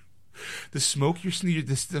smoke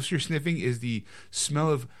the stuff you're sniffing is the smell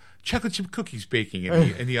of chocolate chip cookies baking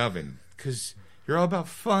in the oven, because you're all about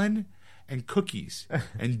fun and cookies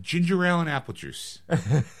and ginger ale and apple juice.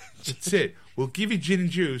 That's it. We'll give you gin and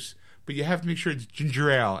juice, but you have to make sure it's ginger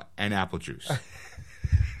ale and apple juice.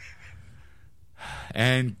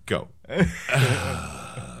 And go.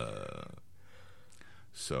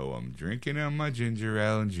 So I'm drinking on my ginger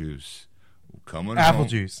ale and juice. Coming apple home.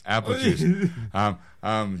 Juice. Apple juice.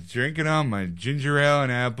 I'm drinking on my ginger ale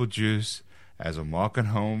and apple juice as I'm walking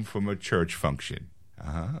home from a church function.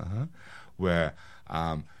 Where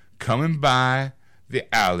I'm coming by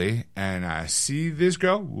the alley and I see this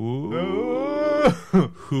girl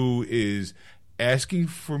who is asking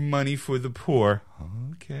for money for the poor.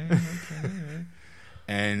 Okay.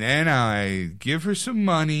 And then I give her some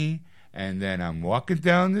money, and then I'm walking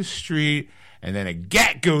down the street, and then a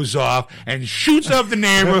gat goes off and shoots up the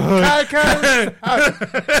neighborhood.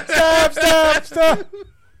 Stop.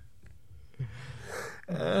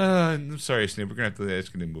 I'm sorry, Snoop. We're going to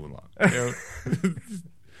have to move along.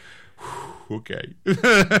 Okay.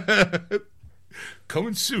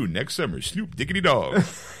 Coming soon next summer, Snoop Diggity Dog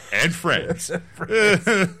and Friends.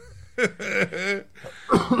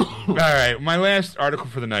 All right, my last article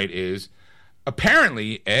for the night is,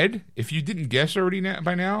 apparently, Ed, if you didn't guess already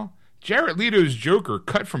by now, Jared Leto's Joker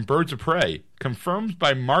cut from Birds of Prey, confirmed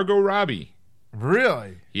by Margot Robbie.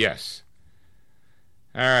 Really? Yes.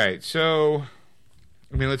 All right, so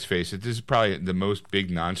let's face it. This is probably the most big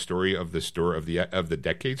non-story of the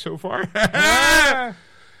decade so far.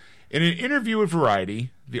 In an interview with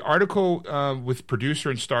Variety, the article with producer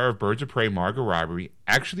and star of Birds of Prey, Margot Robbie,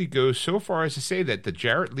 actually goes so far as to say that the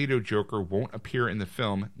Jared Leto Joker won't appear in the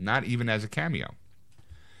film, not even as a cameo.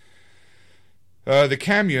 The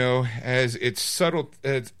cameo, as its subtitle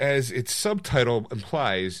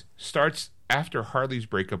implies, starts after Harley's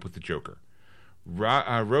breakup with the Joker.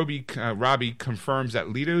 Robbie confirms that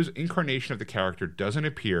Leto's incarnation of the character doesn't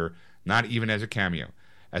appear, not even as a cameo.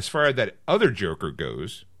 As far as that other Joker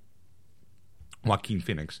goes, Joaquin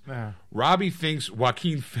Phoenix. Yeah. Robbie thinks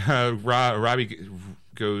Joaquin Phoenix,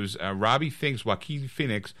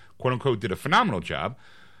 quote unquote, did a phenomenal job,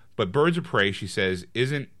 but Birds of Prey, she says,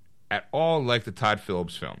 isn't at all like the Todd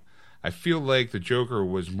Phillips film. I feel like the Joker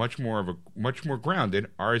was much more grounded.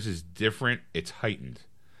 Ours is different. It's heightened.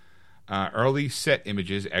 Early set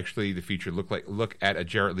images, actually, the feature look at a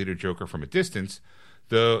Jared Leto Joker from a distance,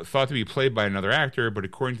 though thought to be played by another actor, but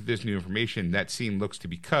according to this new information, that scene looks to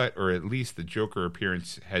be cut, or at least the Joker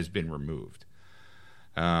appearance has been removed.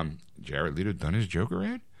 Jared Leto done his Joker,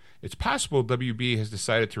 Ed? It's possible WB has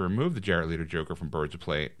decided to remove the Jared Leto Joker from Birds of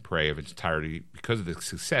Prey of its entirety because of the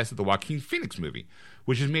success of the Joaquin Phoenix movie,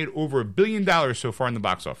 which has made over $1 billion so far in the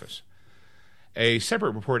box office. A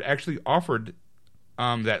separate report actually offered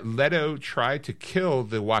that Leto tried to kill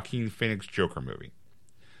the Joaquin Phoenix Joker movie.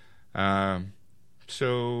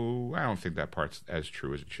 So I don't think that part's as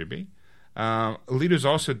true as it should be. Leto's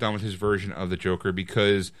also done with his version of the Joker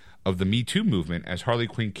because of the Me Too movement, as Harley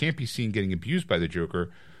Quinn can't be seen getting abused by the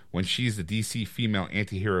Joker when she's the DC female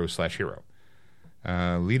anti-hero/hero.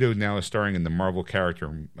 Leto now is starring in the Marvel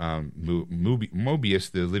character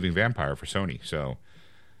Mobius, the living vampire for Sony. So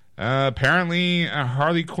apparently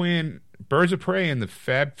Harley Quinn, Birds of Prey, and the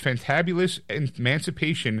fantabulous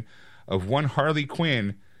emancipation of one Harley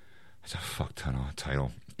Quinn, that's a fuck ton of a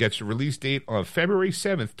title, gets a release date of February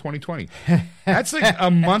 7th, 2020. That's like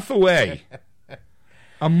a month away.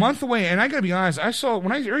 A month away. And I got to be honest,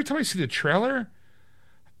 every time I see the trailer,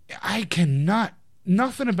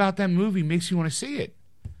 nothing about that movie makes me want to see it.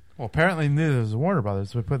 Well, apparently neither does Warner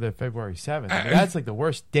Brothers. We put that February 7th. That's like the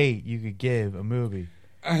worst date you could give a movie.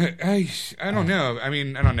 I don't know. I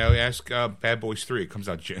mean, I don't know. Ask Bad Boys 3. It comes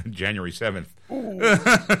out January 7th.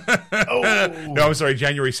 No, I'm sorry,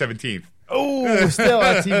 January 17th. Oh, still,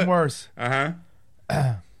 that's even worse.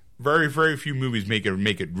 Very, very few movies make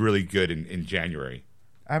it really good in January.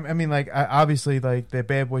 I mean, like, obviously, like, the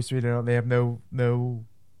Bad Boys 3, they have no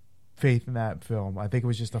faith in that film. I think it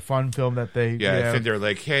was just a fun film that they... Yeah, I think they're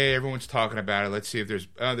like, hey, everyone's talking about it. Let's see if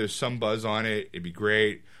there's some buzz on it. It'd be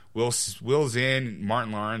great. Will's in.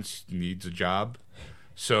 Martin Lawrence needs a job.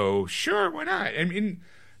 So, sure, why not? I mean,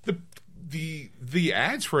 the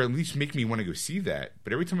ads for it at least make me want to go see that.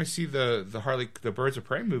 But every time I see the Birds of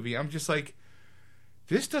Prey movie, I'm just like,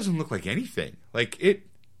 this doesn't look like anything. Like, it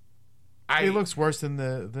looks worse than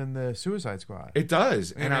the Suicide Squad. It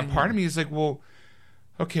does. And part of me is like, well,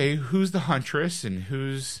 okay, who's the Huntress and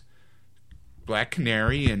who's Black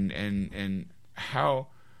Canary and how...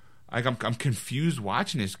 Like, I'm confused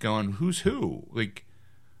watching this going, who's who? Like,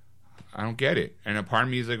 I don't get it. And a part of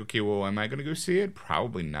me is like, okay, well, am I going to go see it?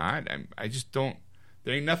 Probably not. I just don't...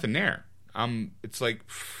 There ain't nothing there. It's like,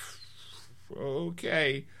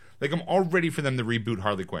 okay. Like, I'm all ready for them to reboot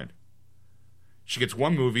Harley Quinn. She gets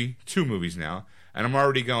one movie, 2 movies now, and I'm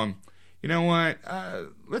already going, you know what?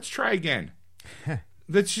 Let's try again.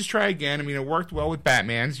 Let's just try again. I mean, it worked well with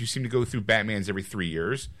Batman's. You seem to go through Batman's every 3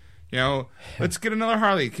 years. You know, let's get another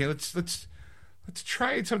Harley. Okay, let's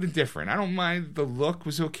try something different. I don't mind. The look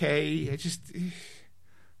was okay. I just,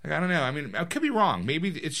 like, I don't know. I mean, I could be wrong. Maybe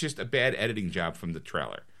it's just a bad editing job from the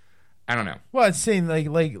trailer. I don't know. Well, it's saying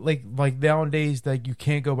like nowadays, like, you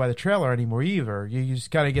can't go by the trailer anymore either. You just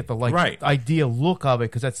got to get the ideal look of it,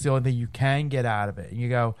 because that's the only thing you can get out of it. And you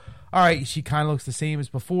go, all right, she kind of looks the same as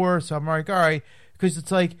before. So I'm like, all right, because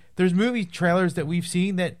it's like there's movie trailers that we've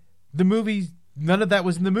seen that the movies. None of that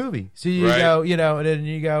was in the movie. So you go, and then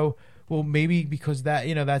you go, well, maybe because that,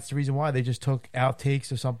 that's the reason why they just took outtakes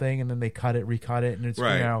or something and then they recut it, and it's,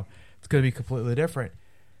 it's going to be completely different.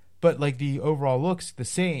 But, like, the overall looks the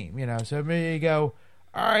same, So maybe you go,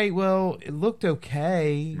 all right, well, it looked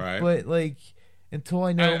okay, but, like, until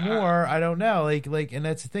I know more, I don't know. Like, and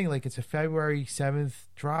that's the thing. Like, it's a February 7th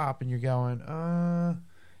drop, and you're going,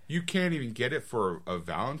 You can't even get it for a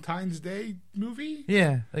Valentine's Day movie?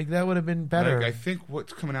 Yeah, like, that would have been better. Like, I think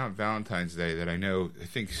what's coming out Valentine's Day that I know, I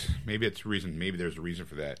think maybe there's a reason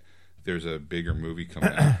for that. There's a bigger movie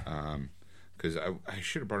coming out. Because I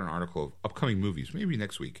should have brought an article of upcoming movies. Maybe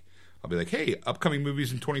next week. I'll be like, hey, upcoming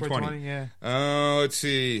movies in 2020. Yeah. Let's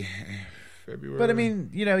see. February. But, I mean,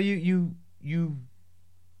 you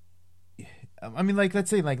I mean, like,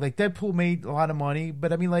 let's say, like Deadpool made a lot of money,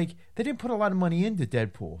 but I mean, like, they didn't put a lot of money into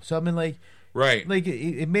Deadpool. So, I mean, like, right, like,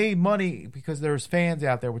 it made money because there's fans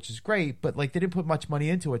out there, which is great, but, like, they didn't put much money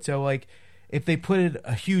into it. So, like, if they put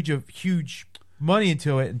a huge money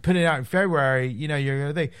into it and put it out in February, you're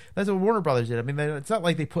gonna think that's what Warner Brothers did. I mean, it's not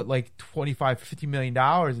like they put like $25-50 million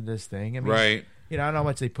in this thing. I mean, right. I don't know how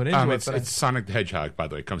much they put into it. But it's Sonic the Hedgehog, by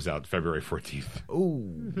the way. It comes out February 14th. Oh,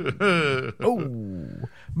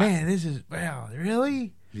 man, this is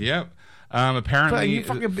really. Yep. Apparently, you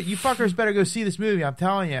fuckers better go see this movie. I'm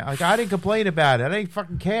telling you. Like, I didn't complain about it. I didn't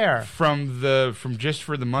fucking care. From just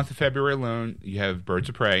for the month of February alone, you have Birds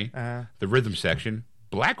of Prey, the rhythm section,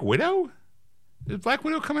 Black Widow. Is Black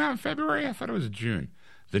Widow coming out in February? I thought it was June.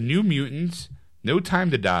 The New Mutants, No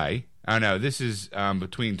Time to Die. Oh no, this is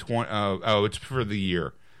between 20. It's for the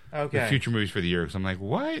year. Okay. The future movies for the year. Because I'm like,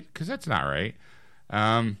 what? Because that's not right.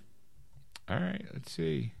 All right, let's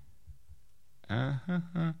see.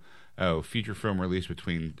 Oh, feature film released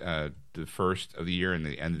between the first of the year and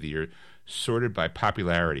the end of the year, sorted by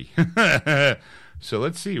popularity. So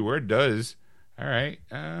let's see where it does. All right.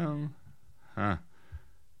 I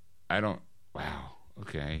don't. Wow.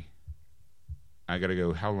 Okay. I gotta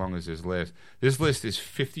go. How long is this list? This list is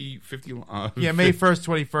 50. Yeah, May 1st,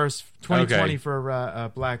 2020 okay.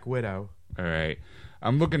 For Black Widow. All right.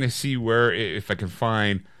 I'm looking to see if I can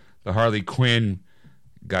find the Harley Quinn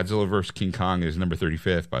Godzilla vs. King Kong is number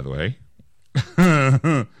 35th, by the way.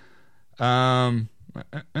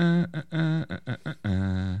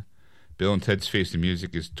 Bill and Ted's Face the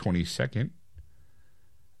Music is 22nd.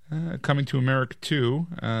 Coming to America 2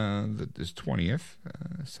 is 20th.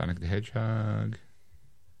 Sonic the Hedgehog.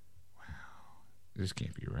 Wow. This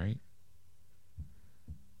can't be right.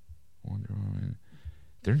 Wonder Woman.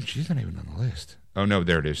 She's not even on the list. Oh, no,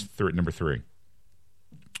 there it is. Number 3.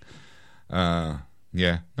 Yeah,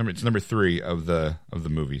 it's number 3 of the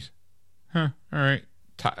movies. Huh, all right.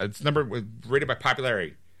 It's rated by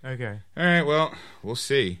popularity. Okay. All right, well, we'll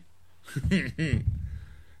see. All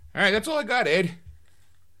right, that's all I got, Ed.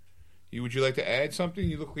 Would you like to add something?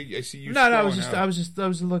 You look like I see you. No, I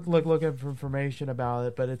was looking for information about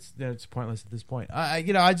it, but it's pointless at this point. I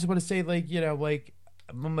just want to say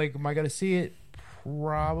am I gonna see it?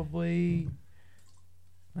 Probably.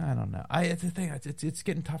 I don't know. It's the thing. It's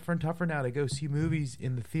getting tougher and tougher now to go see movies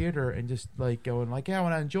in the theater and just going yeah, I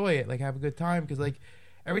want to enjoy it, have a good time, because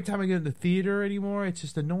every time I go to the theater anymore, it's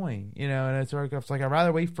just annoying, and it's like I'd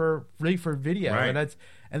rather wait for video, right.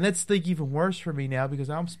 and that's even worse for me now because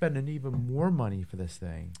I'm spending even more money for this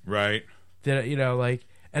thing, right? That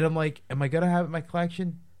and I'm like, am I gonna have it in my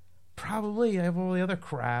collection? Probably. I have all the other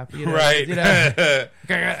crap, right?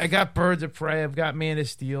 I got Birds of Prey, I've got Man of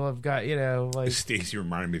Steel, I've got Stacey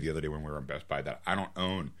reminded me the other day when we were in Best Buy that I don't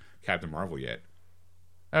own Captain Marvel yet.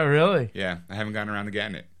 Oh, really? Yeah, I haven't gotten around to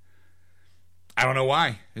getting it. I don't know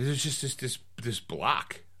why. There's just this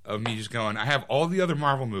block of me just going, I have all the other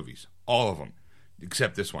Marvel movies. All of them.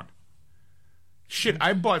 Except this one. Shit,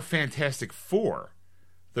 I bought Fantastic Four,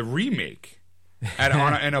 the remake,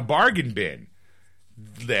 in a bargain bin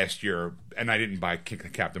last year, and I didn't buy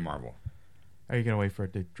Captain Marvel. Are you going to wait for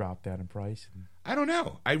it to drop down in price? I don't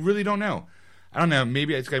know. I really don't know. I don't know.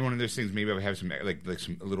 Maybe it's got one of those things. Maybe I have some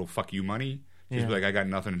some a little fuck you money. Just be like, I got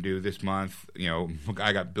nothing to do this month.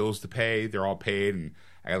 I got bills to pay. They're all paid, and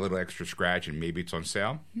I got a little extra scratch, and maybe it's on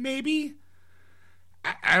sale. Maybe.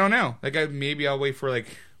 I don't know. Maybe I'll wait for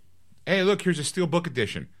hey, look, here's a Steelbook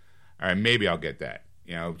edition. All right, maybe I'll get that.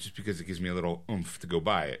 Just because it gives me a little oomph to go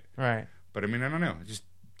buy it. Right. But I mean, I don't know.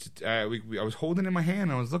 I was holding it in my hand.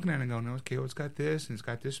 And I was looking at it and going, okay, well, it's got this, and it's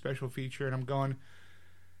got this special feature, and I'm going,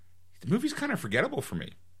 the movie's kind of forgettable for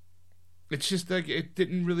me. It's just it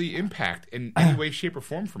didn't really impact in any way, shape, or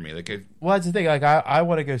form for me. Well, that's the thing. I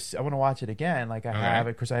want to go. I want to watch it again. I have right.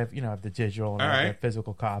 it because I have have the digital and I have a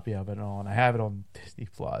physical copy of it and all, and I have it on Disney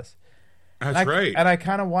Plus. That's right. And I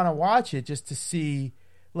kind of want to watch it just to see,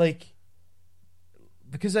 because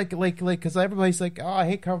because everybody's like, oh, I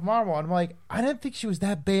hate Captain Marvel, and I'm like, I didn't think she was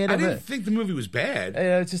that bad. I didn't think the movie was bad.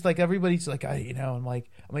 It's just everybody's like, I'm like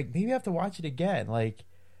maybe I have to watch it again,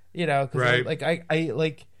 because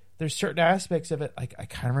right. There's certain aspects of it I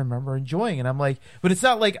kind of remember enjoying, and I'm like, but it's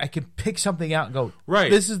not like I can pick something out and go,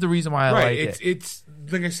 right, this is the reason why I like it. It's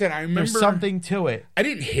like I said, I remember there's something to it. I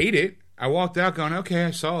didn't hate it. I walked out going, okay,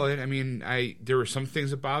 I saw it. I mean, there were some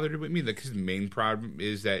things that bothered me. Because the main problem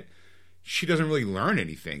is that she doesn't really learn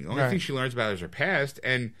anything. The only thing she learns about is her past,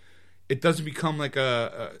 and it doesn't become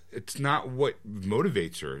it's not what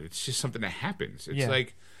motivates her. It's just something that happens.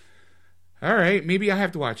 It's all right, maybe I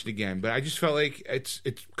have to watch it again, but I just felt like it's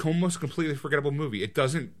almost a completely forgettable movie. It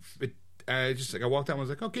doesn't. Just I walked out and was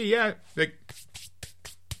like, okay, yeah, okay,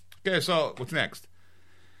 I saw it. What's next?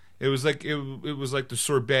 It was like it was like the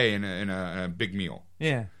sorbet in a big meal.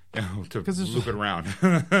 Yeah, to loop it around.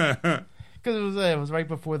 Because it was right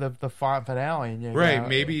before the finale. Right,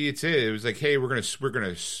 maybe it's it. It was like, hey, we're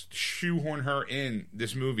gonna shoehorn her in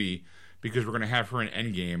this movie because we're gonna have her in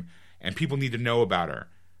Endgame, and people need to know about her.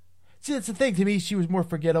 See, that's the thing. To me, she was more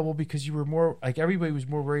forgettable because you were more everybody was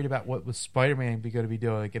more worried about what was Spider-Man going to be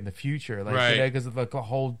doing in the future, right? Because of the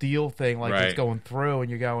whole deal thing, right. It's going through, and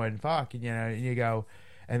you're going fuck, and and you go,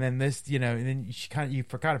 and then this, and then you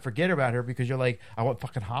kind of forget about her because you're like, I want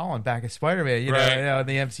fucking Holland back as Spider-Man, right. In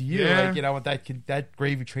the MCU, yeah. I want that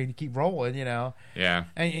gravy train to keep rolling, yeah,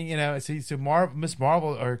 and so Miss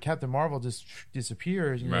Marvel or Captain Marvel just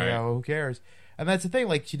disappears, and right. Who cares? And that's the thing,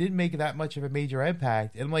 she didn't make that much of a major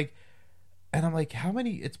impact, and I'm like, how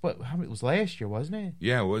many? It was last year, wasn't it?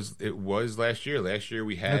 Yeah, it was last year. Last year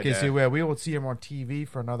we had. Okay, so we won't see him on TV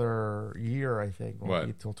for another year, I think.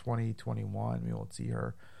 Until 2021, we won't see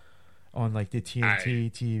her on the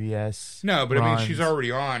TNT, TBS. No, but runs. I mean, she's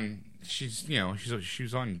already on. She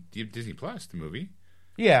was on Disney Plus, the movie.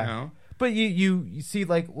 Yeah. But you see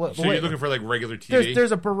what? So you're looking for regular TV?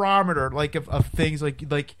 There's a barometer of things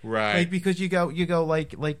right. Because you go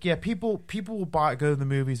yeah, people will go to the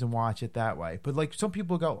movies and watch it that way. But some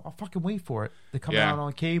people go, I'll fucking wait for it to come out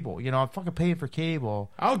on cable. I'm fucking paying for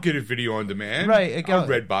cable. I'll get a video on demand. Right. I'll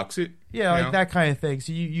Redbox it. Yeah, that kind of thing.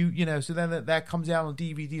 So so then that comes out on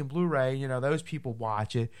DVD and Blu-ray. Those people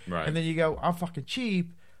watch it. Right. And then you go, I'm fucking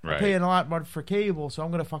cheap. Right. I'm paying a lot more for cable, so I'm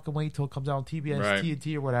going to fucking wait till it comes out on TBS, right.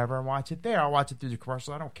 TNT, or whatever, and watch it there. I'll watch it through the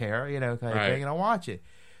commercial. I don't care, kind of right. thing, and I'll watch it.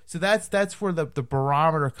 So that's where the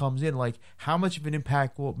barometer comes in. How much of an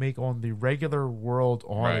impact will it make on the regular world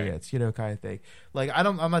audience, right. Kind of thing.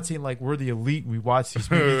 I'm not saying we're the elite and we watch these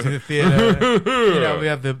movies in the theater. We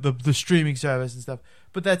have the streaming service and stuff.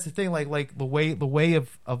 But that's the thing. The way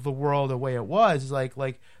of the world, the way it was is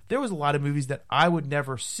there was a lot of movies that I would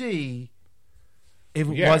never see if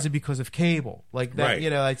it Yeah. wasn't because of cable. Like that, Right. you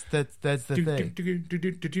know, that's the thing.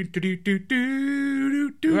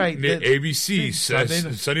 Right. ABC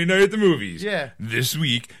says Sunday night at the movies. Yeah. This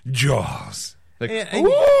week, Jaws. Like, And-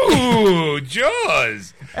 ooh,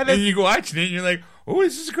 Jaws. And And, then- you go watching it, and you're like, oh,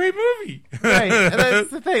 this is a great movie. Right, and that's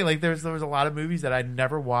the thing. Like, there was a lot of movies that I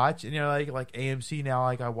never watched, and you know, like AMC now.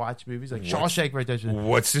 Like, I watch movies like Shawshank Redemption.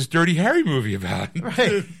 What's this Dirty Harry movie about?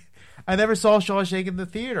 Right, I never saw Shawshank in the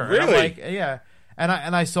theater. And I'm Really? like, yeah.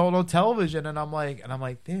 And I saw it on television, and I'm like,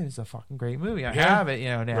 damn, it's a fucking great movie. I Yeah. have it, you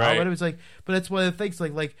know, now. Right. But it was like, but that's one of the things.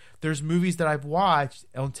 Like there's movies that I've watched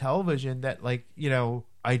on television that, like, you know,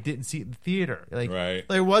 I didn't see it in the theater. Like, Right.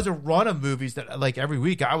 there was a run of movies that, like, every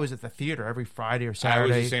week I was at the theater every Friday or I was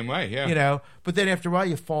Saturday. the same way, yeah. You know, but then after a while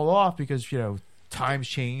you fall off because, you know, times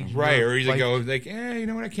change. Right, you know, or you like, go like, you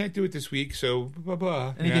know what, I can't do it this week, so blah, blah,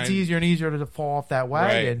 blah. and it gets easier and easier to fall off that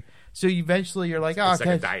wagon. Right. So eventually you're like, oh, It's like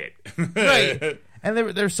okay. a diet. Right. And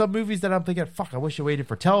there's some movies that I'm thinking, fuck, I wish I waited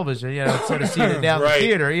for television, you know, instead of seeing it down Right. the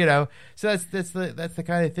theater, you know. So that's the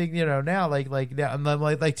kind of thing, you know, now like now, and I'm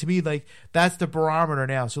like to me, like, that's the barometer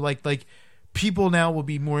now. So like people now will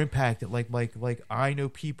be more impacted. Like I know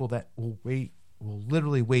people that will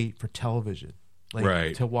literally wait for television, like,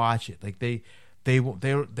 Right. to watch it. Like they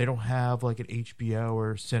don't have like an HBO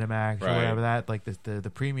or Cinemax or Right. whatever that, like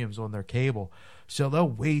the premiums on their cable. So they'll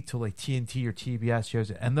wait till like TNT or TBS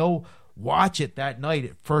shows it, and they'll watch it that night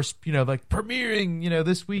at first, you know, like premiering, you know,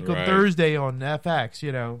 this week on Right. Thursday on FX,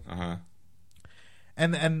 you know. Uh-huh.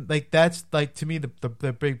 And like that's like, to me, the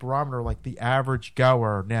big barometer. Like the average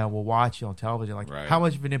goer now will watch it on television. Like, Right. how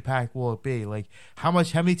much of an impact will it be? Like how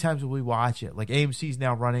many times will we watch it? Like AMC's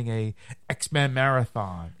now running a X-Men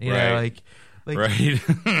marathon. You know, Right. like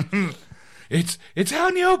Right. It's out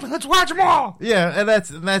in the open. Let's watch them all. yeah, and that's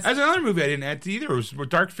That's another movie I didn't add to either. It was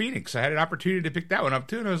Dark Phoenix. I had an opportunity to pick that one up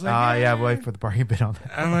too, and I was like, yeah, wait for the bargain bin on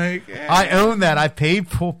that. I'm like, I own that. I paid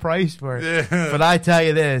full price for it. But I tell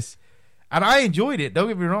you this, and I enjoyed it. Don't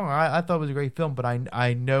get me wrong. I thought it was a great film, but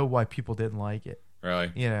I know why people didn't like it.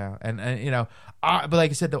 really. You know, and you know, but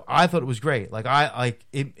like I said, though, I thought it was great. Like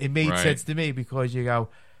it made Right. sense to me because you go,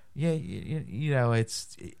 yeah, you know,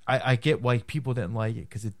 I get why people didn't like it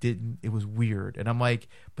because it was weird, and I'm like,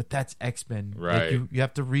 but that's X-Men. Right. Like you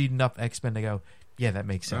have to read enough X-Men to go, yeah, that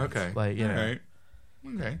makes sense. Okay. Like, you know. All right.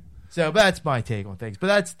 Okay. So that's my take on things. But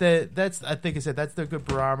that's I think I said that's the good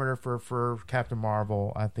barometer for Captain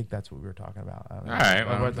Marvel. I think that's what we were talking about. All right.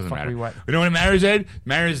 Well, what it the doesn't fuck matter. we what? You know what matters, Ed?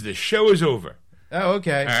 Matters the show is over. Oh,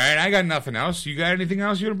 okay. All right. I got nothing else. You got anything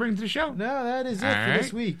else you want to bring to the show? No, that is it All for this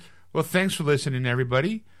right. week. Well, thanks for listening,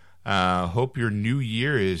 everybody. Hope your new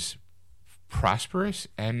year is prosperous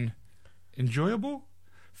and enjoyable,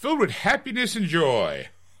 filled with happiness and joy.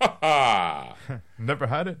 Ha ha! Never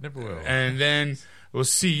had it, never will. And then we'll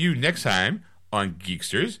see you next time on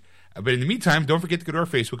Geeksters. But in the meantime, don't forget to go to our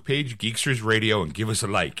Facebook page, Geeksters Radio, and give us a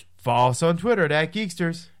like. Follow us on Twitter at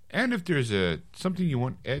Geeksters. And if there's something you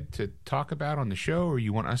want Ed to talk about on the show or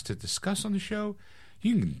you want us to discuss on the show,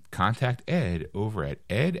 you can contact Ed over at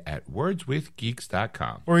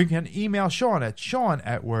ed@wordswithgeeks.com. Or you can email Sean at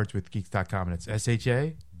wordswithgeeks.com, and it's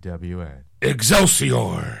SHAWN.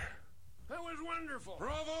 Excelsior! That was wonderful.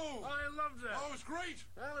 Bravo! I loved that. Oh, it was great.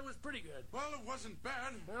 Well, it was pretty good. Well, it wasn't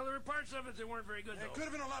bad. Well, there were parts of it that weren't very good, It though. could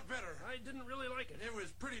have been a lot better. I didn't really like it. It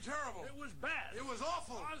was pretty terrible. It was bad. It was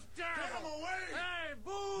awful. It was Get terrible. him away! Hey,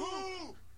 boo! Boo!